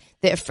 off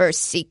their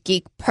first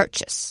SeatGeek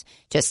purchase.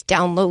 Just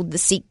download the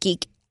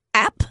SeatGeek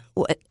app.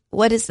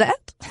 What is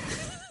that?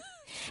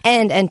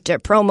 And enter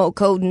promo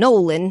code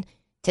Nolan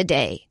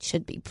today. It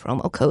should be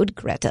promo code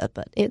Greta,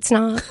 but it's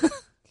not.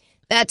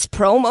 That's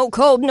promo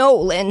code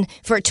Nolan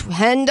for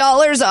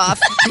 $10 off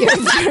your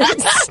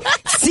first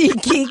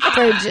SeatGeek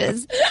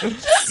purchase.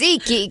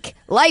 SeatGeek,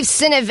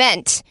 life's an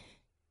event.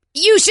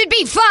 You should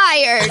be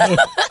fired.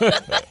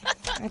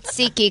 That's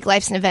SeatGeek,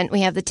 life's an event.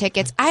 We have the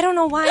tickets. I don't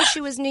know why she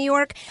was New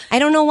York. I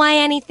don't know why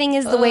anything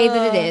is the way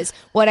that it is.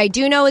 What I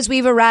do know is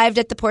we've arrived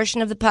at the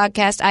portion of the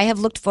podcast I have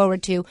looked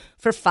forward to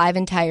for 5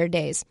 entire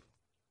days.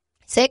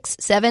 6,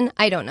 7,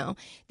 I don't know.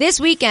 This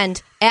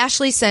weekend,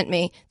 Ashley sent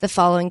me the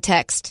following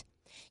text.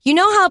 You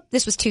know how,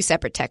 this was 2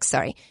 separate texts,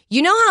 sorry.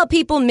 You know how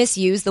people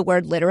misuse the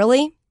word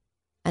literally?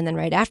 And then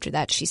right after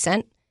that, she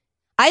sent,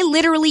 I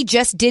literally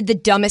just did the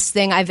dumbest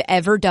thing I've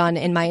ever done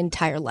in my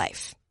entire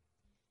life.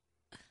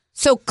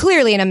 So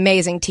clearly an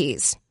amazing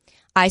tease.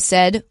 I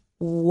said,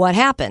 what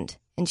happened?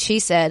 And she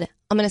said,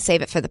 I'm going to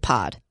save it for the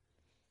pod.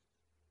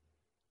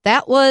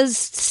 That was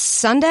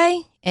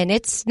Sunday, and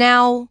it's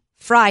now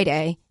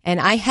Friday, and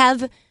I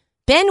have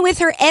been with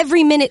her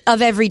every minute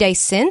of every day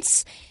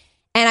since.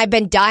 And I've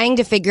been dying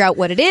to figure out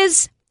what it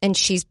is, and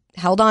she's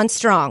held on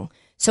strong.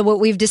 So what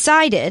we've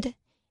decided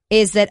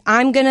is that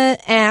I'm going to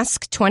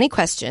ask 20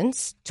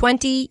 questions,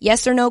 20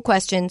 yes or no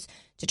questions,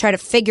 to try to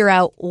figure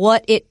out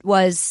what it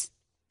was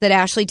that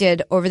Ashley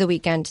did over the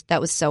weekend that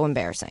was so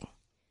embarrassing.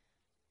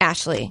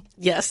 Ashley.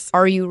 Yes.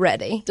 Are you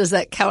ready? Does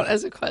that count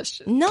as a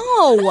question? No.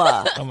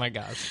 Oh, my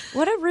gosh.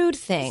 What a rude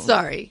thing.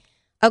 Sorry.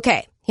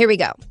 Okay, here we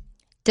go.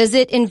 Does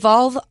it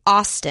involve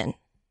Austin,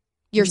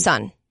 your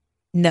son?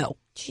 No.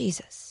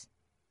 Jesus.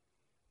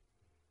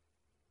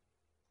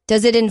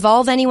 Does it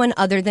involve anyone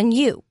other than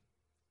you?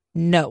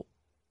 No.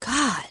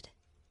 God.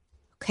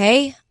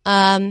 Okay.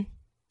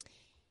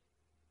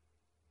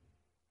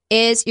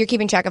 You're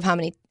keeping track of how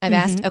many I've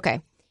asked? Okay.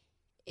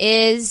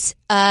 Did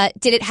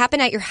it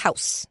happen at your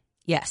house?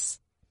 Yes.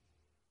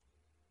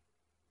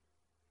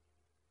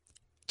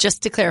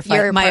 Just to clarify,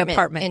 Your my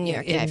apartment in New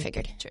York. Yeah, I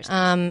figured.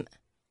 Jersey.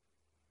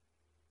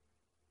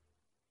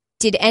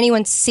 Did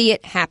anyone see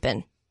it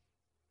happen?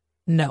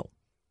 No.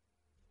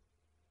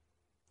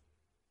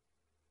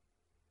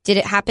 Did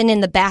it happen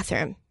in the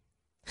bathroom?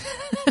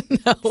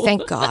 No.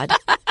 Thank God.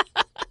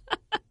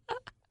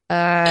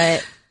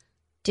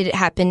 Did it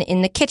happen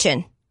in the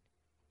kitchen?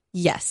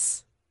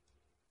 Yes.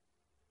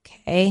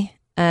 Okay.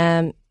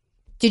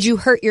 Did you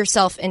hurt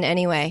yourself in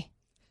any way?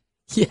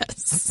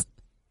 Yes.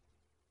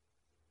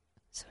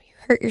 So you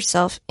hurt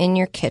yourself in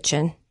your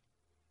kitchen.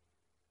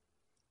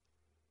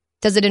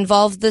 Does it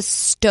involve the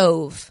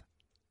stove?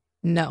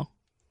 No.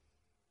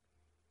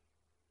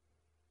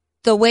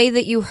 The way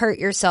that you hurt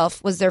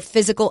yourself, was there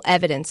physical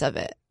evidence of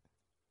it?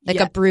 Like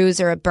Yeah. a bruise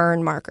or a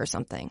burn mark or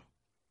something?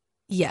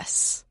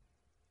 Yes.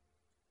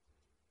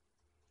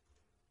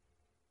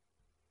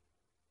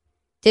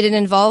 Did it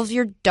involve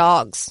your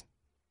dogs?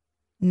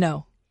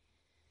 No.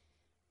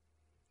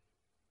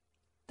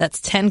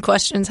 That's 10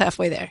 questions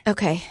halfway there.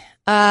 Okay.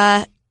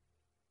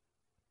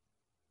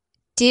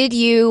 Did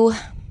you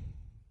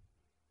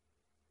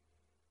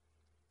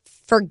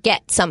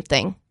forget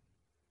something?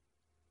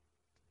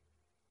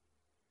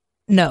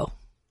 No.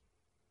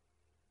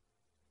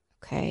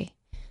 Okay.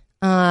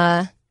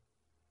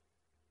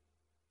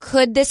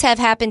 Could this have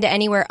happened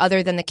anywhere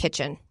other than the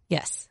kitchen?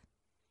 Yes.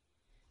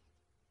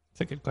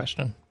 That's a good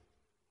question.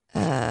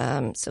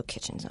 So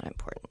kitchen's not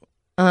important.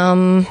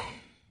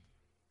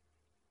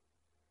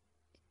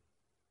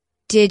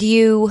 Did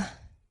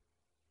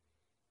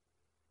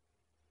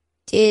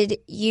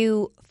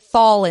you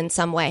fall in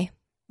some way?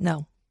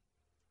 No.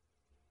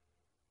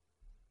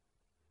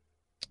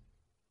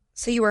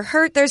 So you were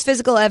hurt, there's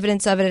physical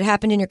evidence of it. It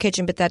happened in your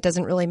kitchen, but that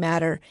doesn't really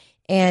matter.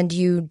 And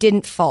you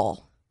didn't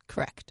fall.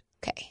 Correct.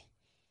 Okay.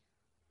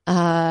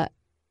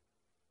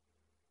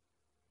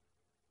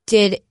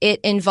 Did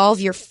it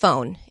involve your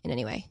phone in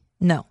any way?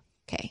 No.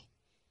 Okay.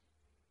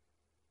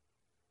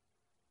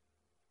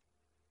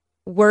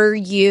 were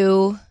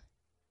you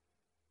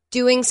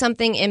doing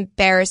something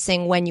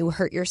embarrassing when you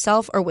hurt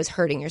yourself, or was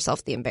hurting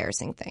yourself the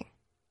embarrassing thing?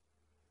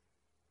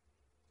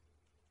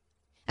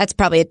 That's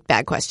probably a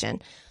bad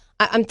question.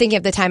 I'm thinking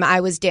of the time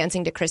I was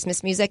dancing to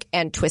Christmas music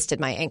and twisted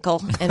my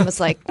ankle and was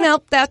like,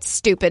 nope, that's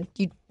stupid.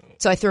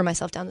 So I threw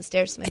myself down the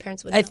stairs so my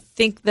parents wouldn't I know.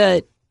 think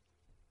that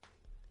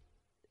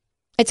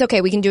It's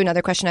okay. We can do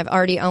another question.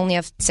 I only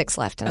have 6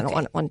 left, and I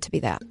don't want it to be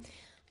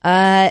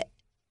that.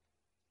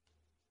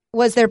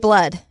 Was there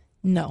blood?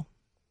 no,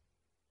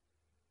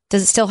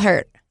 Does it still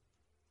hurt?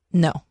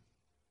 no,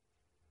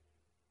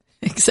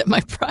 except my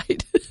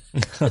pride.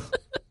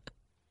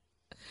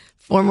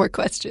 4 more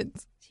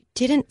questions.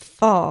 Didn't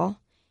fall.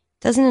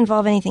 Doesn't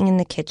involve anything in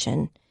the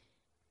kitchen.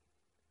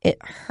 It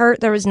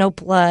hurt. There was no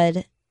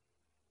blood.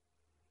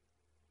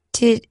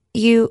 Did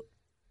you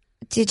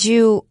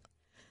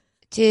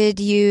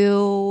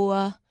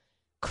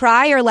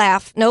cry or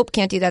laugh? Nope,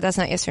 can't do that. That's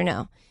not yes or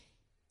no.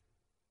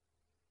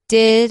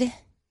 Did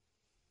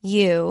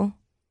you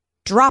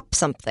drop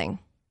something?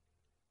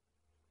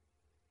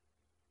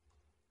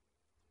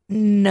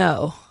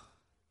 No.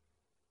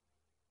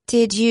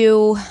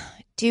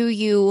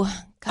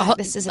 God,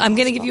 this is I'm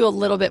going to give you a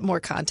little bit more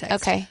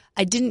context. Okay.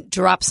 I didn't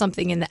drop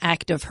something in the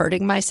act of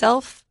hurting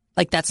myself.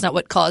 Like, that's not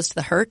what caused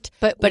the hurt.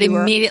 But you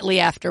were- immediately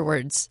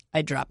afterwards,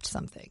 I dropped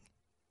something.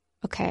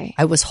 Okay.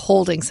 I was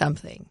holding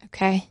something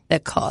Okay.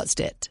 that caused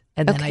it,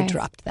 and then I Okay.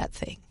 dropped that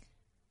thing.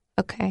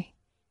 Okay.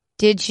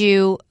 Did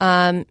you,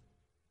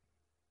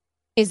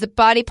 is the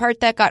body part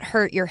that got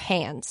hurt your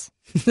hands?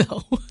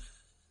 No.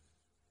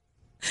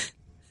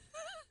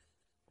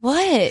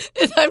 What?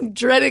 I'm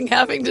dreading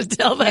having to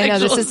tell that. I know,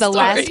 this is the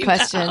last story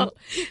question.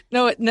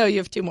 now. No, you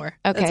have 2 more.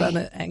 Okay. That's on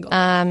the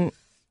angle.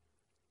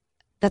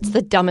 That's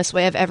the dumbest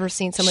way I've ever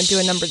seen someone do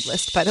a numbered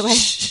list, by the way.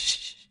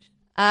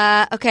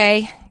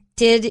 Okay.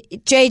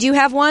 Jay, do you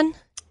have one?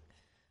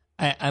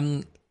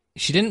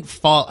 She didn't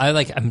fall.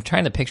 I'm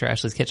trying to picture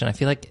Ashley's kitchen. I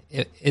feel like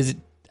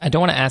I don't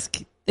want to ask.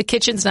 The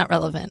kitchen's not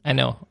relevant. I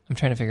know. I'm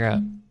trying to figure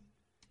out.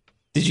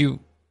 Did you?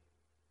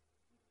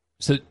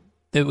 So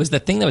it was the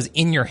thing that was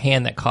in your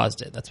hand that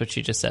caused it. That's what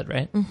she just said,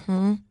 right?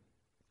 Mm-hmm.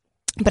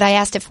 But I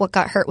asked if what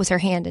got hurt was her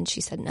hand, and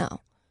she said no.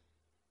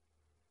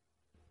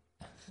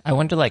 I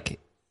wonder,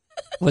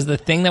 was the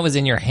thing that was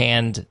in your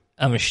hand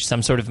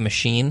some sort of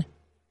machine?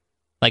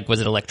 Like, was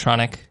it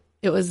electronic?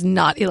 It was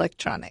not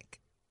electronic.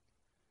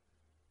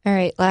 All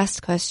right,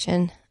 last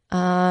question.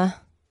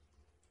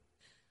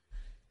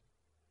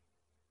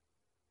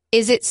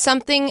 Is it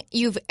something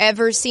you've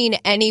ever seen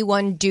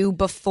anyone do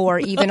before,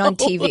 even on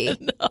TV?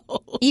 No.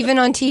 Even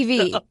on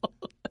TV? No.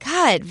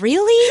 God,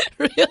 really?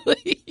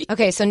 Really?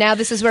 Okay, so now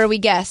this is where we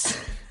guess.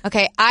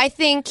 Okay, I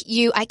think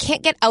I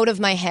can't get out of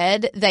my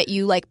head that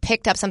you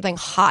picked up something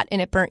hot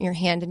and it burnt your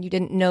hand and you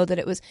didn't know that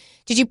it was.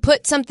 Did you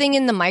put something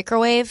in the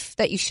microwave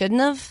that you shouldn't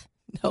have?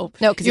 No.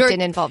 No, because it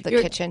didn't involve the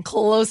you're kitchen.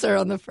 Closer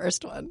on the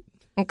first one.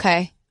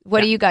 Okay.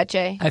 What do you got,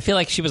 Jay? I feel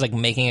like she was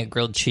making a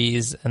grilled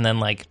cheese and then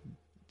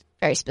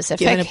very specific.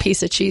 Giving a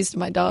piece of cheese to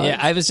my dog. Yeah,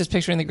 I was just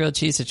picturing the grilled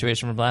cheese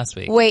situation from last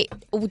week. Wait,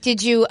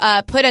 did you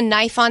put a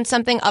knife on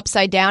something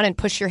upside down and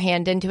push your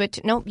hand into it?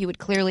 Nope, you would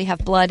clearly have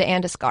blood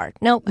and a scar.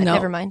 Nope, No.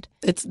 never mind.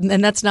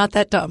 And that's not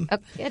that dumb.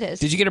 Okay, it is.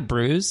 Did you get a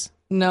bruise?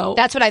 No.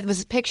 That's what I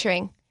was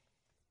picturing.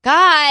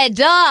 God,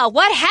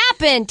 what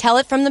happened? Tell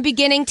it from the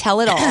beginning. Tell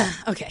it all.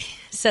 Okay,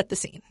 set the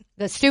scene.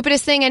 The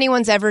stupidest thing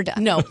anyone's ever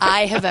done. No,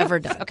 I have ever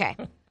done. Okay.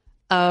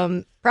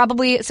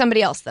 Probably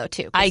somebody else, though,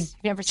 too. 'cause I you've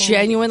never seen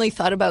genuinely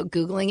thought about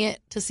Googling it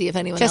to see if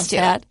anyone Just else do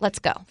had. it. Let's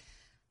go.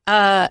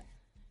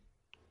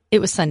 It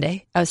was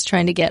Sunday. I was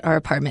trying to get our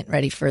apartment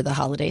ready for the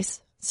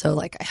holidays.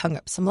 So, I hung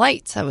up some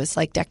lights. I was,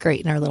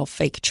 decorating our little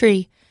fake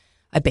tree.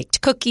 I baked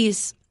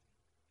cookies.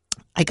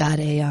 I got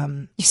a,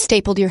 You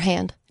stapled your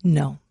hand.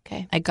 no.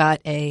 Okay. I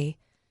got a,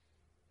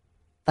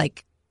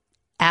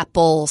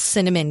 apple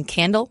cinnamon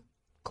candle.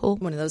 Cool.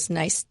 One of those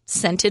nice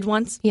scented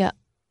ones. Yeah.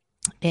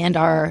 And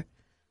our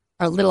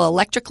little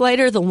electric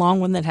lighter, the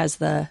long one that has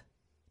the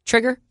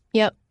trigger,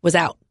 Yep. was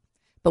out.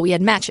 But we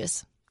had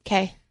matches.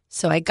 Okay.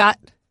 So I got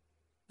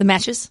the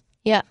matches.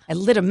 Yeah. I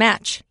lit a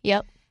match.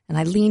 Yep. And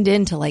I leaned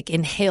in to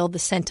inhale the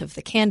scent of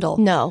the candle.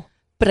 No.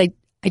 But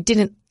I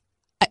didn't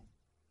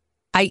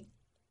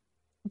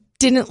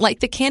light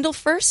the candle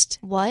first.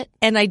 What?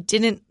 And I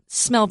didn't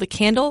smell the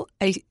candle.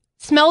 I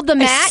Smelled the I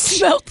match?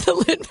 smelled the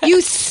lit match.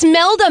 You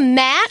smelled a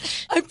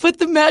match? I put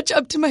the match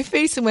up to my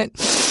face and went,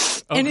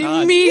 and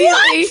God.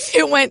 immediately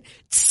it went.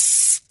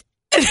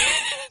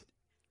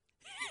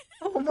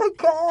 Oh my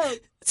God.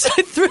 So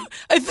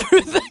I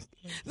threw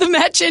the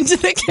match into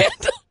the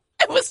candle.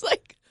 I was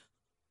like,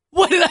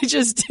 what did I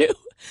just do?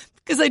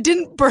 Because I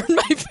didn't burn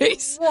my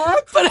face.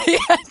 What? But I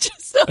had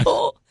just a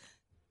whole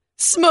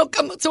smoke.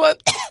 So I'm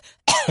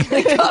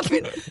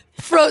coughing,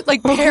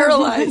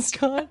 paralyzed.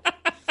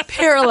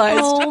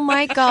 Paralyzed. Oh,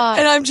 my God.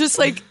 And I'm just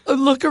I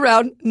look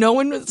around. No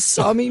one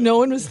saw me. No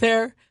one was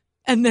there.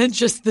 And then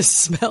just the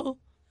smell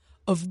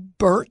of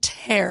burnt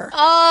hair.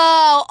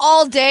 Oh,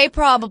 all day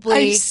probably.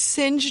 I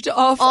singed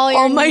off all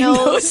your all my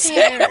nose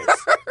hair.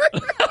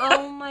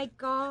 Oh, my my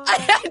God. I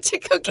had to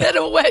go get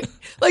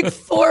a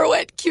 4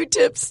 wet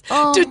Q-tips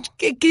to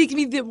give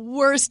me the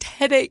worst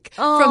headache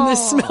from the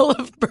smell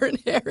of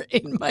burnt hair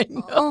in my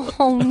nose.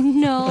 Oh,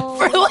 no.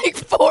 For like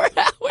 4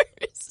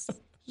 hours.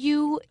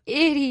 You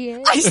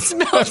idiot. I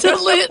smelled a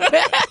lit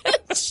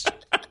match.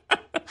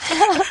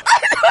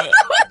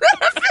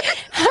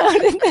 How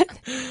did that?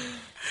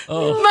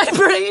 My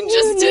brain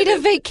just You need did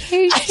a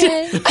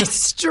vacation. I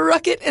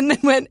struck it and then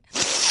went...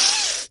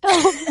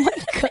 Oh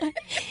my God.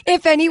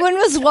 If anyone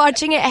was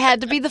watching, it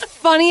had to be the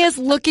funniest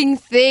looking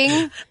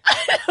thing.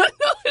 I don't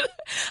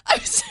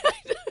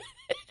know.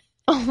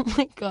 Oh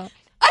my God.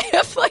 I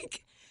have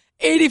like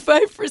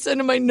 85%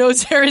 of my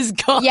nose hair is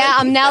gone.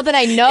 Yeah, now that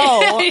I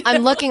know,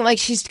 I'm looking like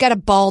she's got a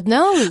bald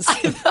nose.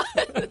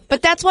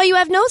 But that's why you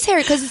have nose hair,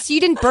 because you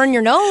didn't burn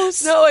your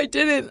nose. No, I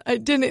didn't.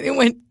 It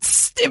went,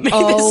 it made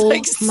Oh,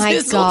 this my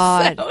sizzle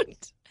God. sound.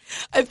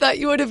 I thought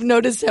you would have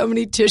noticed how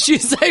many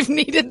tissues I've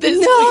needed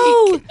this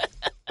No. week.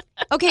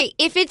 Okay,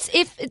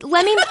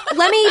 let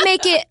me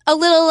make it a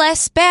little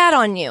less bad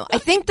on you. I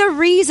think the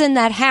reason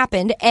that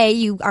happened, A,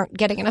 you aren't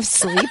getting enough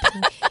sleep.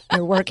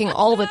 You're working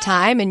all the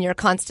time and you're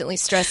constantly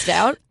stressed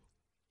out.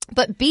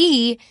 But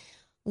B,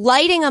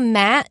 lighting a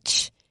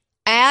match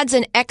adds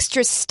an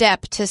extra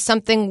step to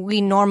something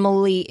we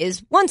normally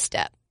is one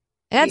step.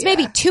 It adds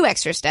maybe 2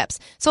 extra steps.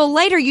 So a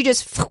lighter, you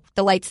just,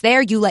 the light's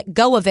there, you let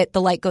go of it,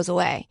 the light goes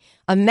away.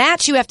 A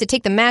match, you have to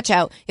take the match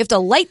out, you have to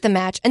light the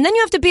match, and then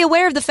you have to be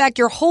aware of the fact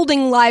you're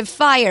holding live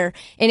fire,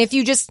 and if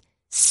you just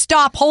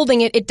stop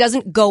holding it, it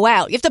doesn't go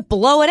out. You have to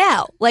blow it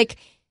out. Like,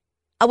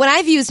 when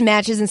I've used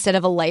matches instead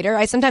of a lighter,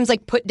 I sometimes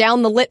like put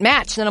down the lit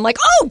match, and I'm like,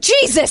 oh,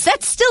 Jesus,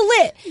 that's still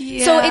lit.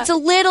 Yeah. So it's a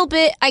little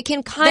bit, I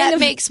can That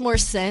makes more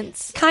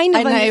sense. Kind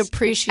of And I underst-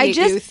 appreciate I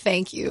just- you.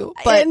 Thank you.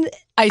 But and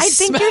I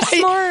think you're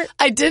smart.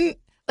 I didn't,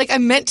 I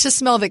meant to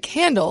smell the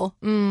candle,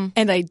 and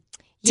I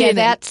didn't.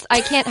 Yeah, I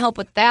can't help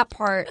with that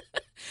part.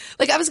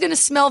 I was going to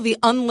smell the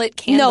unlit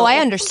candle. No, I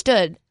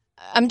understood.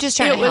 I'm just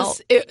trying to help.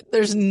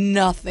 There's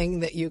nothing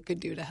that you could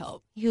do to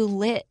help. You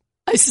lit.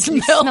 I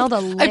smelled a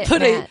lit I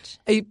put match.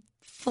 a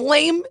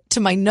flame to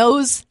my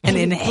nose and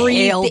inhaled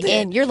Breathed it.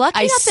 in. You're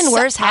lucky nothing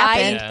worse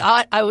happened. I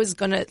thought I was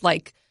going to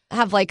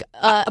Have like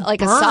burnt.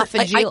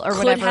 esophageal I or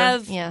could whatever.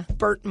 have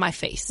burnt my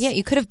face. Yeah,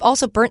 you could have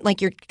also burnt like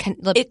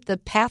the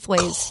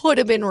pathways. Could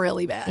have been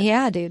really bad.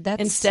 Yeah, dude.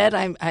 That's Instead,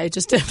 I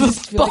just have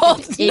a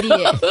bald idiot.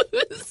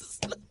 nose.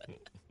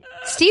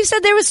 Steve said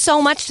there was so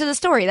much to the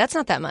story. That's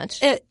not that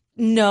much.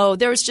 No,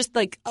 there was just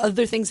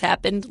other things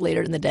happened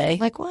later in the day.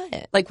 Like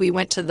what? We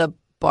went to the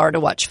bar to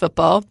watch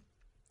football,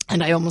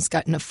 and I almost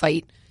got in a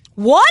fight.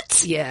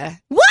 What? Yeah.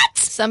 What?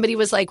 Somebody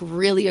was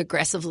really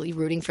aggressively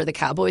rooting for the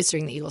Cowboys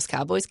during the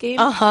Eagles-Cowboys game.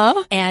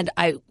 Uh-huh. And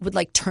I would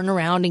turn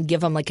around and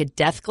give them a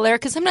death glare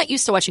because I'm not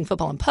used to watching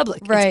football in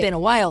public. Right. It's been a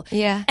while.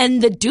 Yeah.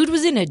 And the dude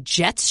was in a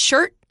Jets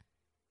shirt.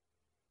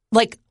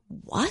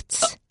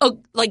 What?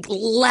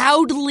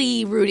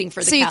 Loudly rooting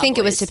for the Cowboys. So you think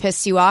it was to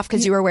piss you off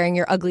because you were wearing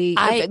your ugly,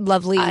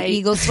 lovely I-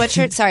 Eagles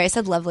sweatshirt? Sorry, I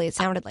said lovely. It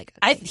sounded like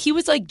He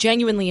was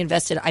genuinely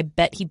invested. I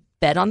bet he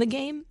bet on the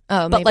game.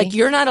 Oh, but maybe.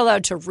 you're not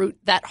allowed to root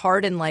that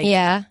hard and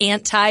Yeah.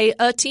 anti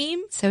a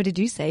team. So did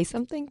you say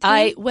something to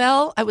I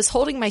me? was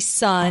holding my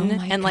son, Oh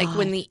my and God.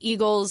 when the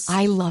Eagles,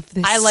 I love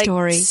this I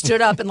story.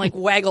 stood up and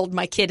waggled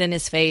my kid in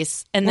his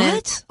face, and then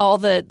What? all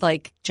the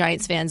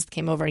Giants fans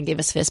came over and gave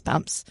us fist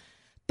bumps.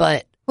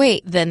 But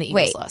then the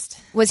Eagles lost.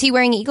 Was he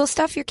wearing Eagle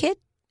stuff, your kid?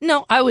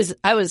 No, I was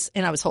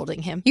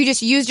holding him. You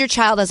just used your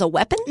child as a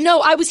weapon?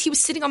 No, he was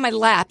sitting on my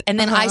lap, and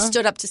then I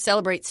stood up to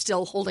celebrate,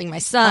 still holding my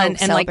son, and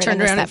celebrate. turned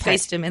I missed around that and part.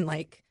 faced him and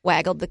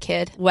Waggled the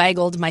kid.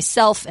 waggled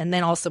myself, and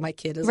then also my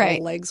kid. His Right.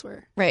 little legs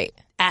were Right.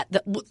 at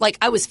the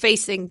I was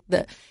facing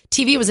the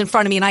TV was in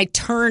front of me, and I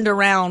turned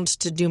around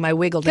to do my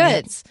wiggle Good.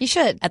 dance You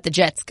should. at the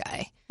Jets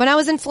guy. When I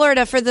was in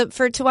Florida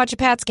to watch a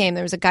Pats game,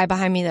 there was a guy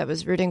behind me that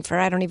was rooting for,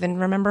 I don't even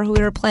remember who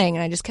we were playing,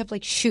 and I just kept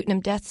shooting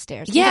him death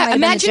stares. I think it might Yeah, have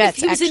been the imagine Jets,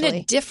 if he was in a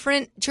actually.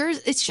 different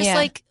jersey. It's just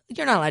Yeah.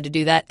 you're not allowed to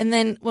do that. And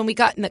then when we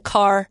got in the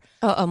car,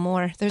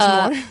 more. There's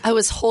more. I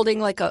was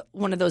holding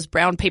one of those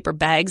brown paper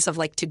bags of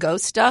to go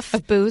stuff.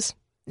 Of booze.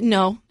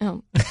 No.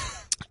 Oh.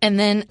 And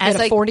then as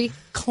a I 40?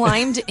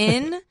 climbed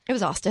in, It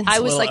was Austin. I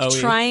was little OE.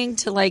 trying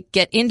to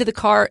get into the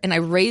car, and I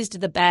raised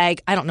the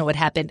bag. I don't know what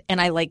happened, and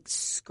I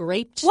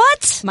scraped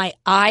What? my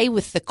eye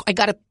with I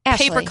got a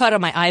paper Ashley. cut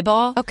on my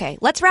eyeball. Okay,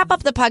 let's wrap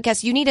up the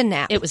podcast. You need a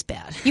nap. It was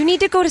bad. You need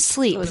to go to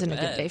sleep. It wasn't a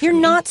good day for You're me.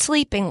 not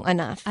sleeping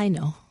enough. I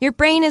know. Your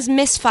brain is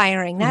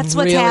misfiring. That's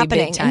what's Really big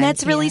happening. time, And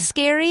that's really yeah.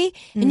 scary.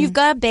 And you've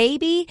got a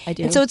baby. I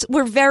do. And so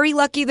we're very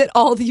lucky that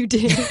all you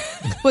did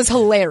was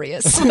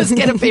hilarious. Let's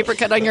get a paper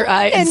cut on your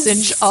eye and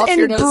singe off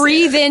your nose.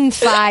 breathe in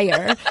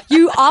fire.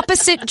 You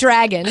opposite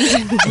dragon.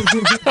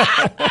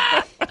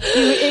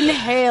 You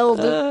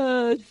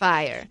inhaled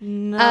fire.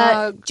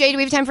 Jay, do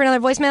we have time for another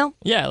voicemail?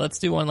 Yeah, let's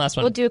do one last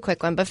one. We'll do a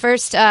quick one. But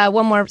first,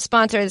 one more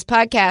sponsor of this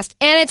podcast.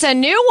 And it's a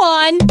new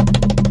one.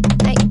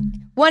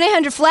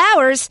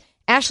 1-800-Flowers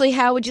Ashley,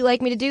 how would you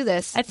like me to do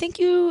this? I think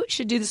you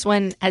should do this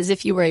one as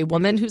if you were a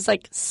woman who's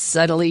like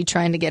subtly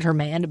trying to get her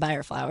man to buy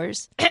her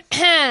flowers.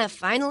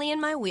 Finally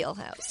in my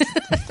wheelhouse.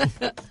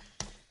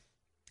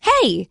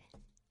 Hey,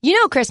 you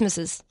know Christmas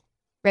is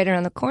right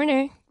around the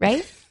corner,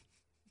 right?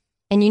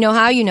 And you know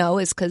how you know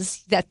is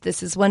because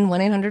this is when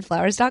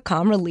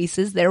 1-800-Flowers.com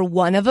releases their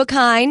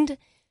one-of-a-kind,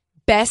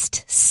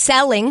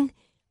 best-selling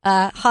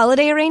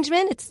holiday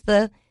arrangement. It's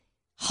the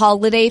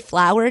holiday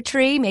flower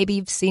tree. Maybe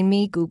you've seen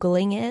me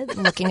Googling it,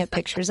 looking at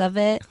pictures of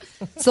it.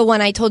 It's the one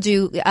I told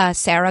you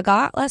Sarah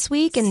got last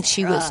week, and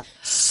she was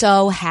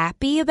so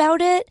happy about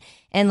it.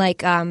 And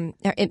like, her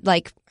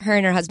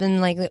and her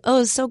husband, like,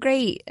 oh, it's so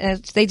great.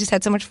 They just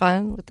had so much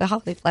fun with the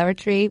holiday flower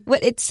tree.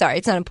 It's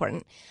not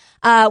important.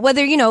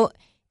 Whether,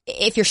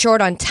 if you're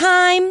short on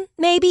time,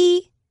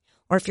 maybe,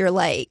 or if you're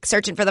like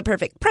searching for the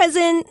perfect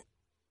present,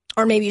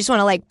 or maybe you just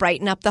want to like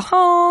brighten up the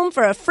home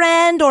for a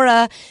friend or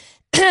a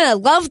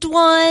loved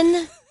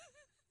one.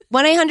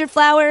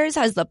 1-800-Flowers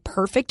has the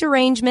perfect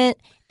arrangement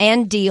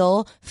and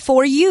deal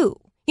for you.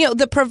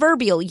 The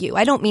proverbial you.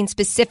 I don't mean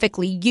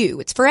specifically you.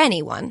 It's for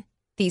anyone.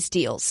 These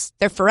deals.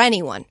 They're for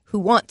anyone who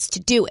wants to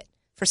do it.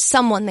 For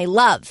someone they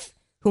love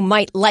who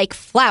might like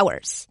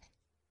flowers.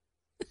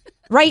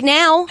 Right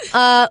now,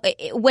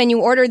 when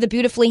you order the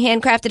beautifully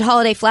handcrafted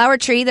holiday flower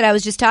tree that I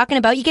was just talking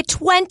about, you get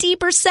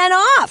 20%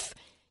 off.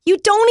 You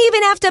don't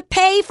even have to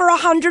pay for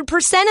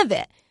 100% of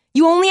it.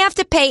 You only have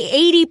to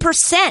pay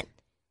 80%.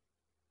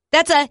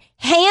 That's a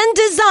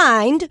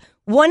hand-designed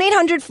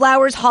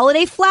 1-800-Flowers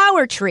holiday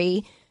flower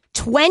tree,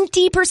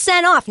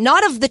 20% off.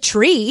 Not of the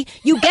tree.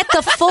 You get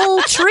the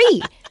full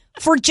tree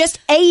for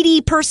just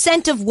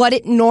 80% of what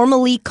it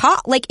normally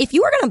costs. Like, if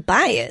you were going to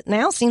buy it,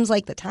 now seems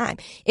like the time.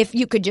 If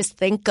you could just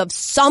think of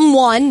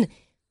someone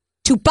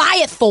to buy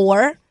it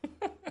for.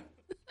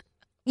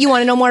 You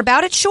want to know more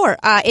about it? Sure.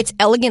 It's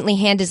elegantly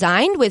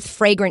hand-designed with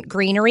fragrant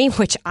greenery,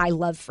 which I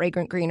love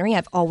fragrant greenery.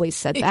 I've always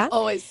said that.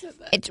 Always said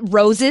that. It's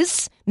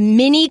roses,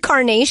 mini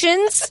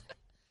carnations.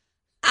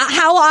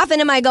 How often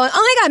am I going,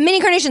 oh my God,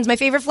 mini carnations, my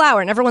favorite flower.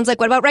 And everyone's like,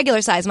 what about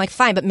regular size? I'm like,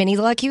 fine, but mini's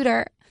a lot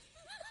cuter.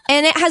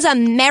 And it has a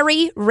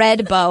merry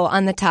red bow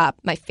on the top,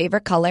 my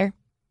favorite color.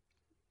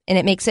 And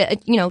it makes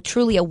it,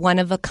 truly a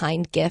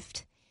one-of-a-kind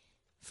gift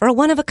for a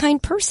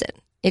one-of-a-kind person.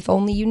 If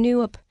only you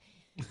knew a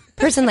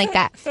person like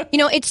that.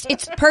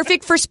 It's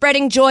perfect for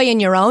spreading joy in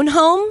your own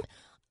home,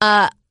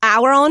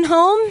 our own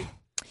home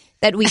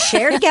that we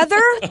share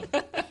together.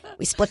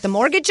 We split the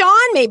mortgage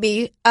on.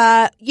 Maybe,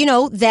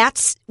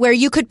 that's where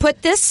you could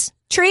put this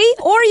tree,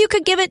 or you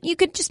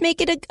could just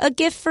make it a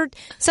gift for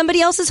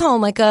somebody else's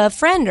home, like a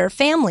friend or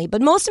family.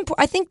 But most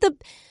important, I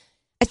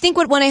think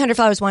what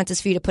 1-800-Flowers wants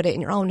is for you to put it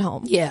in your own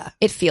home. Yeah.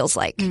 It feels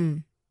like.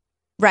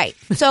 Right.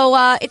 So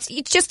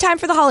it's just time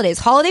for the holidays.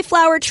 Holiday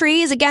flower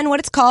tree is, again, what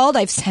it's called.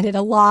 I've said it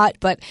a lot,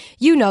 but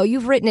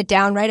you've written it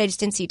down, right? I just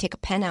didn't see you take a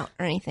pen out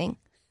or anything.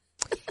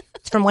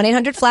 It's from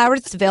 1-800-Flowers.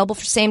 It's available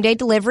for same-day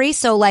delivery.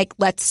 So,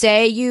 let's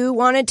say you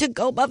wanted to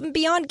go above and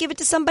beyond, give it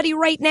to somebody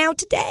right now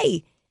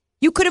today.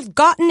 You could have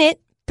gotten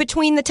it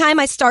between the time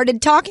I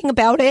started talking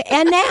about it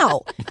and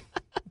now.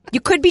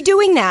 You could be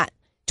doing that.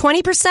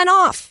 20%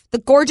 off the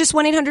gorgeous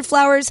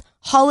 1-800-Flowers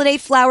holiday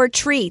flower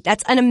tree.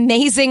 That's an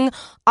amazing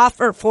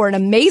offer for an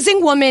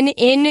amazing woman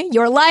in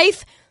your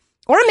life,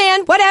 or a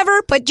man,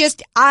 whatever. But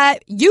just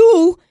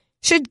you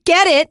should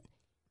get it,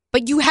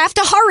 but you have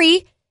to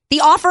hurry.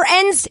 The offer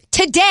ends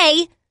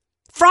today,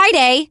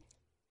 Friday.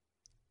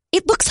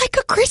 It looks like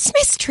a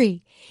Christmas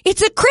tree.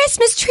 It's a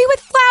Christmas tree with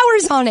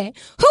flowers on it.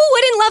 Who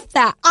wouldn't love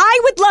that? I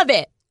would love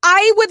it.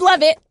 I would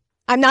love it.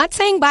 I'm not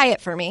saying buy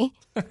it for me.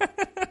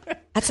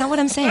 That's not what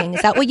I'm saying.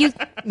 Is that what you...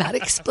 Not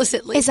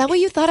explicitly. Is that what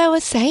you thought I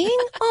was saying?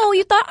 Oh,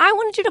 you thought I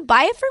wanted you to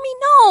buy it for me?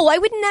 No, I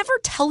would never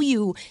tell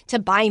you to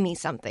buy me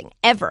something,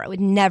 ever. I would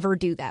never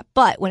do that.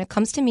 But when it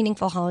comes to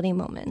meaningful holiday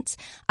moments,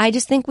 I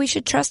just think we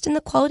should trust in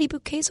the quality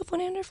bouquets of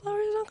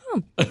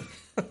 1-800-Flowers.com.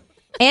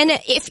 And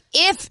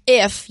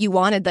if you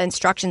wanted the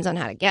instructions on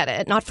how to get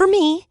it, not for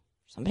me,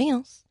 somebody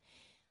else,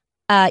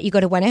 you go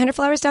to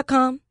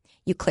 1-800-Flowers.com.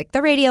 You click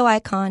the radio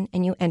icon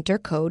and you enter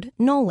code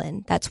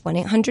Nolan. That's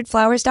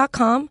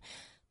 1-800-Flowers.com.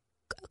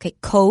 Okay,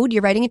 code,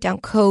 you're writing it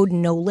down, code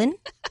Nolan.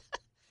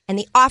 And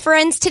the offer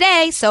ends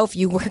today, so if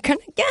you were going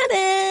to get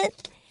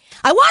it,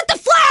 I want the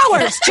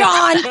flowers,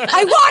 John!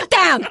 I want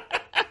them!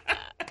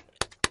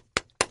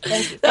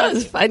 Thank you. That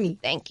was funny.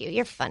 Thank you,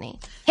 you're funny.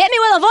 Hit me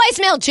with a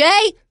voicemail,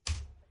 Jay!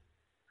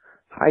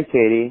 Hi,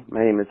 Katie.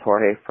 My name is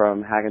Jorge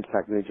from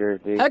Hackensack, New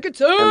Jersey.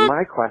 Hackensack! And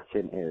my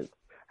question is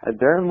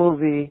there a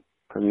movie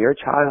from your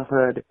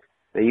childhood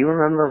that you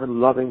remember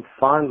loving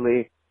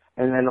fondly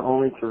and then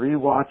only to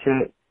rewatch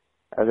it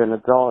as an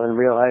adult and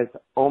realize,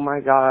 oh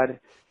my God,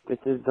 this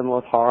is the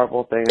most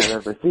horrible thing I've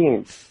ever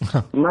seen?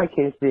 In my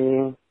case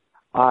being,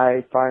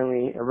 I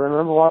finally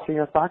remember watching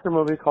a soccer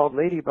movie called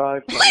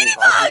Ladybug.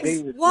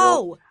 Ladybugs!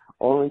 Whoa!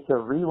 Only to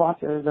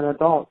rewatch it as an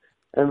adult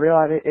and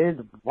realize it is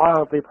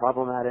wildly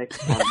problematic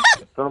on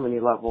so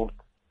many levels.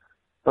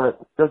 But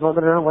just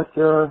wanted to know what's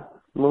your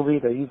movie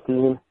that you've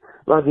seen.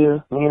 Love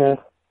you. Mean it.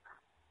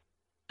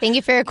 Thank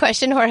you for your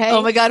question, Jorge.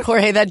 Oh my God,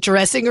 Jorge, that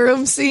dressing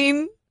room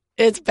scene,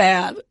 it's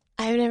bad.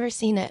 I've never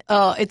seen it.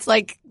 Oh, it's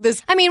like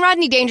this. I mean,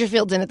 Rodney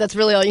Dangerfield's in it. That's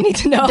really all you need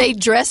to know. They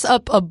dress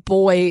up a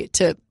boy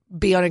to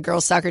be on a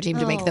girls' soccer team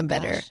to make them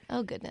better. Gosh.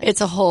 Oh, goodness.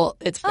 It's a whole.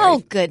 It's very, Oh,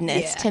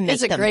 goodness. yeah, To make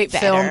it's a them great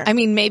better. film. I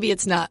mean, maybe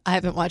it's not. I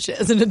haven't watched it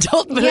as an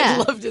adult, but I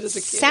loved it as a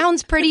kid.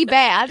 Sounds pretty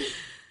bad.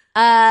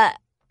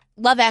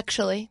 Love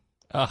Actually.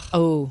 Ugh.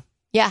 Oh,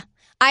 Yeah.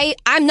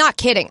 I'm not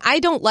kidding. I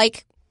don't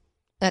like.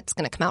 That's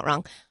going to come out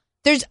wrong.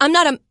 I'm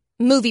not a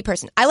movie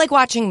person. I like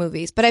watching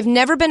movies, but I've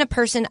never been a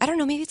person. I don't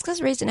know. Maybe it's because I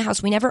was raised in a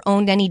house. We never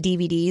owned any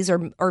DVDs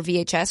or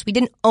VHS. We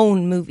didn't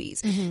own movies.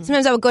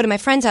 Sometimes I would go to my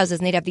friends' houses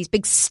and they'd have these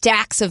big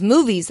stacks of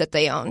movies that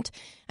they owned.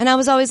 And I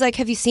was always like,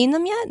 have you seen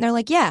them yet? And they're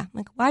like, yeah. I'm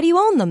like, why do you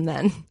own them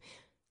then?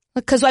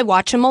 Because I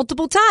watch them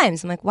multiple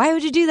times. I'm like, why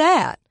would you do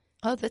that?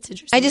 oh, that's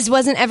interesting. I just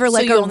wasn't ever So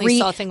like you a only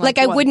saw a thing like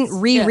I once.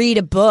 wouldn't reread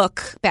a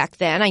book back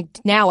then.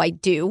 Now I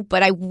do,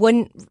 but I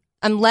wouldn't.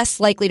 I'm less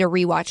likely to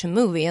rewatch a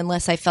movie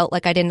unless I felt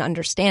like I didn't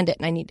understand it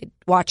and I need to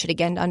watch it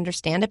again to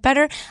understand it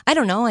better. I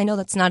don't know. I know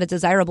that's not a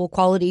desirable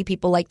quality.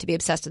 People like to be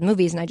obsessed with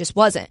movies, and I just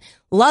wasn't.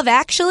 Love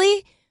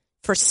Actually,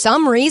 for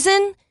some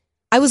reason,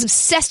 I was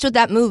obsessed with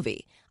that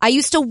movie. I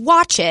used to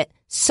watch it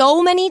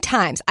so many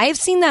times. I have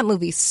seen that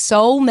movie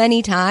so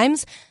many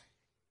times.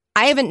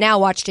 I haven't now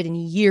watched it in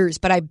years,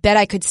 but I bet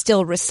I could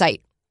still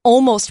recite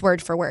almost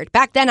word for word.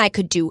 Back then, I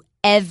could do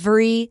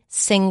every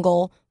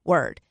single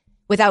word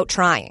without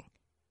trying.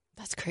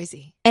 That's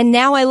crazy. And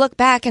now I look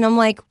back and I'm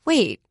like,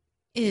 wait,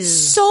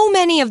 so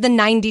many of the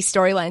 90s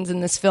storylines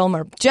in this film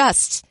are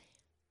just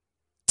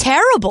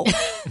terrible.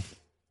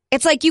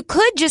 It's like you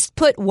could just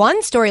put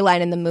one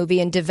storyline in the movie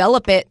and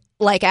develop it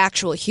like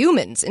actual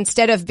humans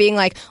instead of being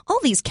like, all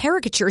these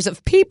caricatures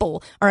of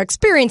people are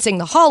experiencing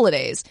the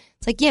holidays.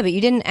 It's like, yeah, but you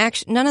didn't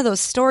actually, none of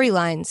those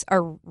storylines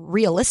are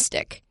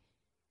realistic.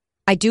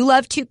 I do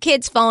love two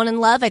kids falling in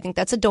love. I think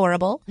that's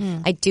adorable.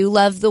 I do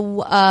love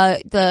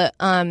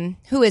the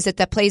who is it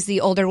that plays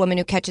the older woman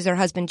who catches her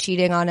husband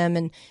cheating on him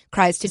and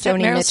cries to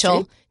Joni Meryl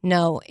Mitchell? Streep?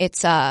 No,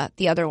 it's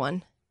the other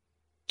one.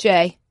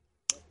 Jay.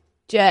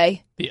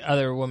 The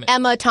other woman.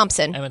 Emma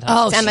Thompson. Emma It's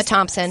Thompson. Emma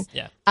Thompson.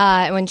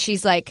 Yeah. When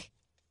she's like,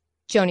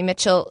 Joni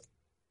Mitchell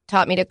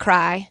taught me to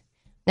cry.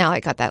 Now I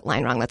got that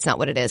line wrong. That's not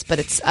what it is, but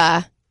it's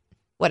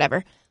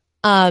whatever.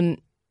 Taught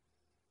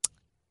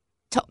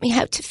me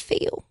how to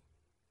feel.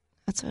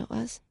 That's what it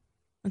was.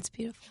 That's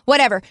beautiful.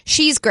 Whatever.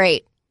 She's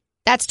great.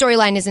 That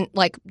storyline isn't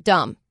like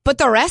dumb, but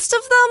the rest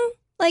of them,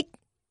 like,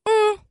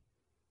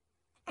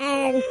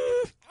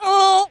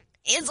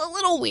 it's a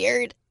little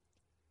weird.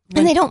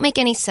 And they don't make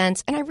any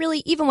sense. And I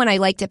really, even when I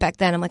liked it back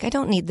then, I'm like, I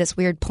don't need this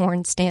weird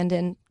porn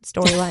stand-in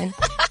storyline.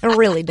 I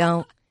really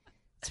don't.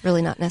 It's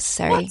really not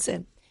necessary.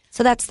 Watson.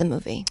 So that's the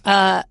movie.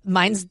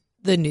 Mine's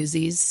The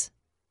Newsies.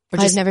 Or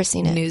I've just never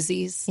seen it.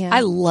 Newsies. Yeah. I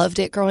loved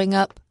it growing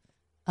up.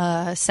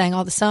 Sang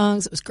all the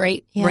songs. It was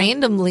great. Yeah.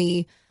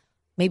 Randomly,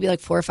 maybe like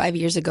 4 or 5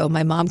 years ago,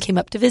 my mom came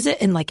up to visit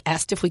and like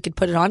asked if we could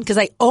put it on because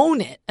I own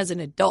it as an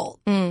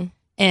adult.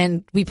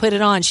 And we put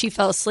it on. She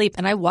fell asleep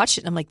and I watched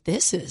it and I'm like,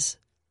 this is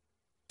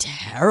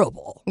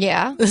terrible.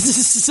 Yeah. This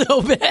is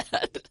so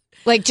bad.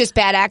 Like just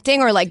bad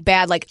acting or like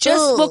bad, like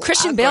Just ugh, well,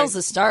 Christian awkward. Bale's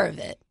the star of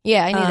it.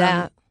 Yeah, I knew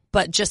that.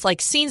 But just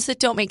like scenes that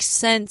don't make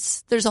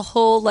sense. There's a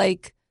whole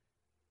like,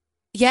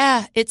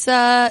 yeah, it's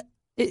not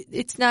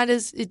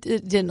as it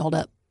didn't hold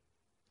up.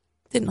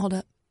 Didn't hold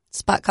up.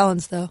 Spot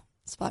Collins though,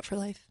 Spot for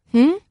life.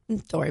 Don't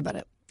worry about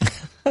it.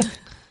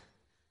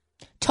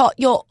 Taught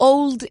your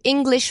old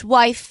English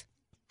wife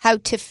how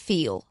to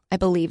feel, I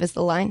believe is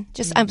the line.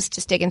 I was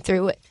just digging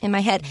through it in my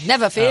head.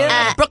 Never fear,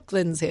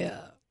 Brooklyn's here.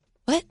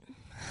 What?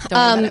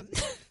 Don't worry about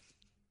it.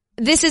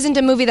 This isn't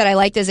a movie that I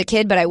liked as a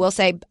kid, but I will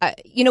say,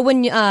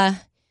 when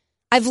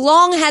I've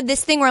long had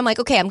this thing where I'm like,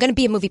 okay, I'm going to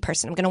be a movie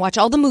person. I'm going to watch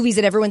all the movies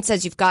that everyone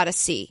says you've got to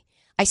see.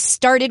 I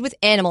started with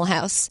Animal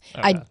House.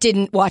 I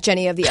didn't watch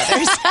any of the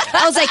others.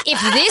 I was like,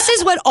 if this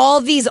is what all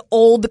these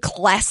old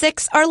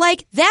classics are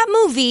like, that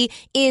movie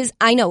is,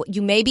 I know,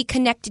 you may be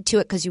connected to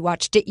it because you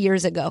watched it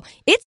years ago.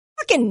 It's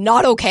fucking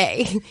not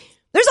okay.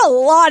 There's a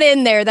lot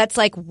in there that's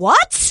like,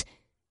 what?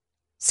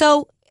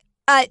 So,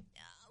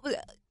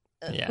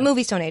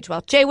 movies don't age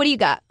well. Jay, what do you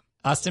got?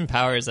 Austin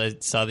Powers I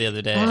saw the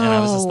other day, and I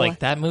was just like,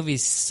 that movie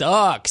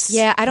sucks.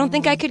 Yeah, I don't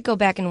think I could go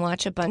back and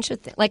watch a bunch of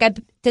things. Like,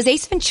 does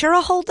Ace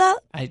Ventura hold up?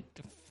 I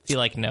feel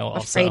like no. I'm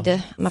Also, afraid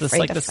to It's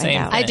like find the same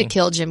out. I had to thing.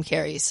 kill Jim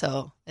Carrey,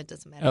 so it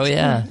doesn't matter. Oh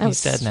yeah, That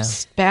he's dead now.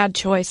 Bad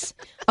choice.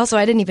 Also,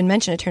 I didn't even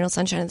mention Eternal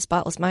Sunshine of the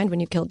Spotless Mind when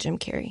you killed Jim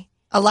Carrey.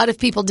 A lot of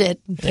people did.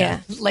 Yeah.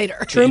 Later.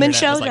 Truman internet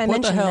Show, was did like, I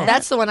what the mention hell? that?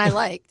 That's the one I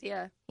liked.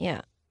 Yeah.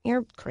 Yeah,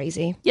 you're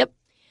crazy. Yep.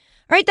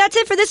 All right, that's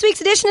it for this week's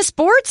edition of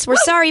sports. We're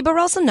sorry, but we're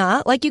also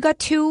not. Like, you got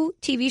 2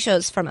 TV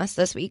shows from us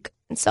this week,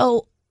 and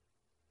so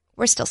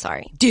we're still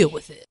sorry. Deal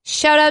with it.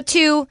 Shout out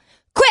to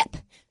Quip,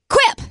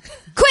 Quip,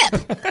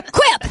 Quip,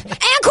 Quip,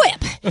 and Quip,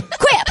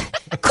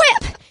 Quip,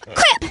 Quip,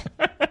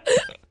 Quip,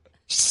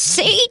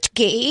 Sage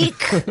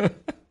Geek,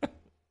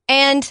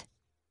 and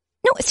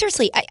no,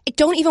 seriously, I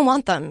don't even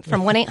want them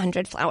from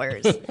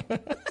 1-800-Flowers.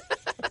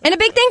 And a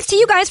big thanks to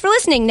you guys for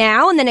listening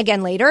now, and then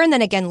again later, and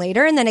then again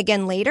later, and then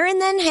again later,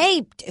 and then,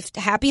 hey,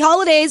 happy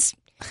holidays.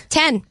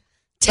 10.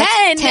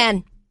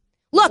 10.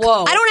 Look,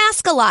 Whoa. I don't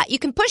ask a lot. You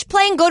can push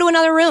play and go to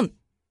another room.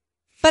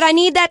 But I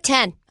need that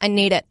 10. I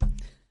need it.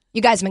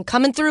 You guys have been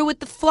coming through with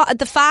the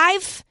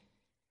 5.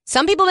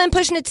 Some people have been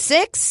pushing it to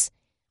 6.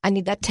 I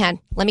need that 10.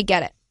 Let me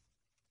get it.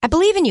 I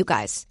believe in you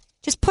guys.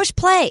 Just push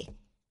play.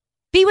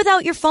 Be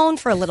without your phone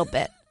for a little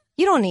bit.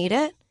 You don't need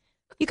it.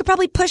 You could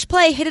probably push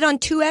play, hit it on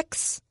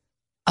 2x.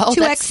 Oh, 2x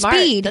that's smart.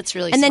 speed. That's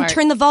really and smart. then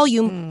turn the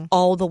volume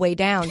all the way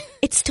down.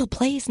 It still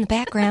plays in the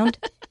background.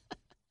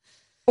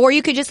 Or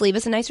you could just leave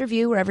us a nice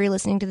review wherever you're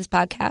listening to this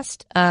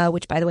podcast,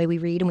 which, by the way, we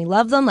read and we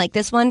love them. Like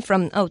this one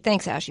from, oh,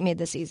 thanks, Ash. You made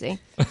this easy.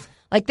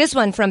 Like this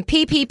one from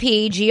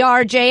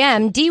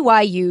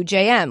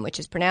PPPGRJMDYUJM, which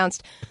is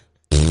pronounced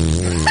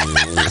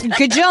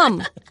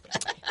Gajum,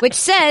 which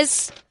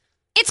says,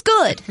 it's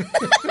good.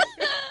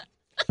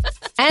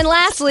 And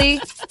lastly,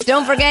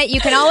 don't forget,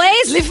 you can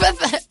always...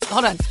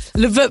 Hold on.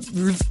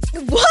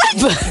 What?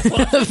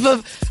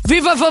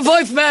 Viva for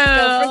voicemail.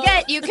 Don't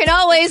forget, you can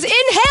always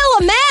inhale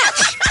a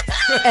match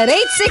at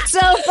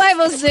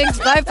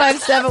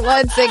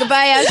 860-506-5571. Say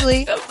goodbye,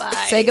 Ashley.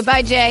 Goodbye. Say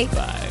goodbye, Jay.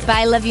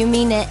 Bye. Love you.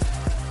 Mean it.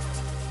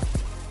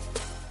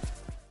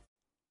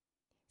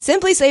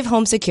 Simply Safe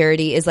Home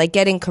Security is like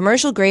getting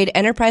commercial-grade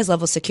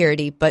enterprise-level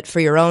security, but for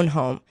your own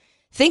home.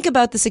 Think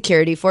about the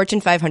security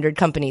Fortune 500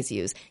 companies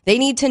use. They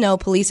need to know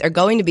police are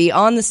going to be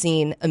on the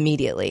scene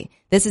immediately.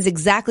 This is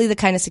exactly the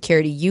kind of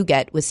security you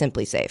get with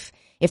Simply Safe.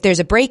 If there's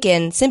a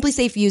break-in, Simply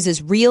Safe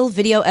uses real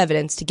video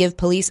evidence to give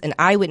police an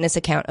eyewitness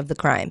account of the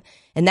crime.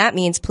 And that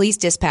means police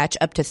dispatch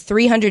up to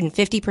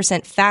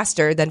 350%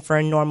 faster than for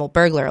a normal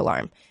burglar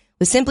alarm.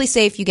 With Simply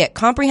Safe, you get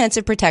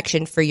comprehensive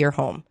protection for your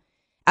home.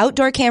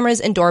 Outdoor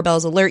cameras and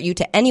doorbells alert you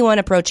to anyone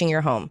approaching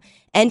your home.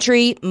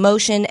 Entry,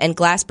 motion, and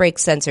glass break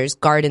sensors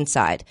guard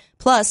inside.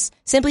 Plus,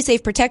 Simply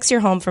Safe protects your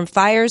home from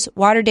fires,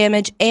 water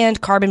damage, and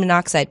carbon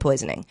monoxide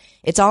poisoning.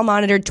 It's all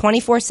monitored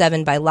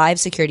 24/7 by live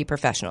security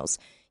professionals.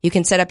 You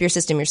can set up your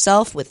system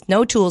yourself with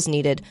no tools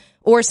needed,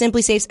 or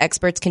Simply Safe's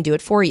experts can do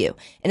it for you.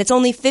 And it's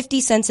only 50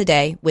 cents a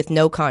day with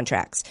no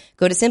contracts.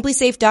 Go to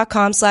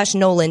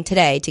simplysafe.com/Nolan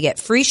today to get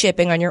free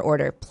shipping on your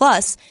order,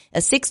 plus a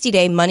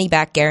 60-day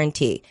money-back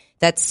guarantee.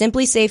 That's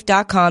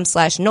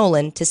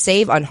simplysafe.com/Nolan to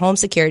save on home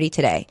security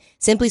today.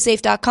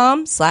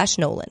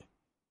 Simplysafe.com/Nolan.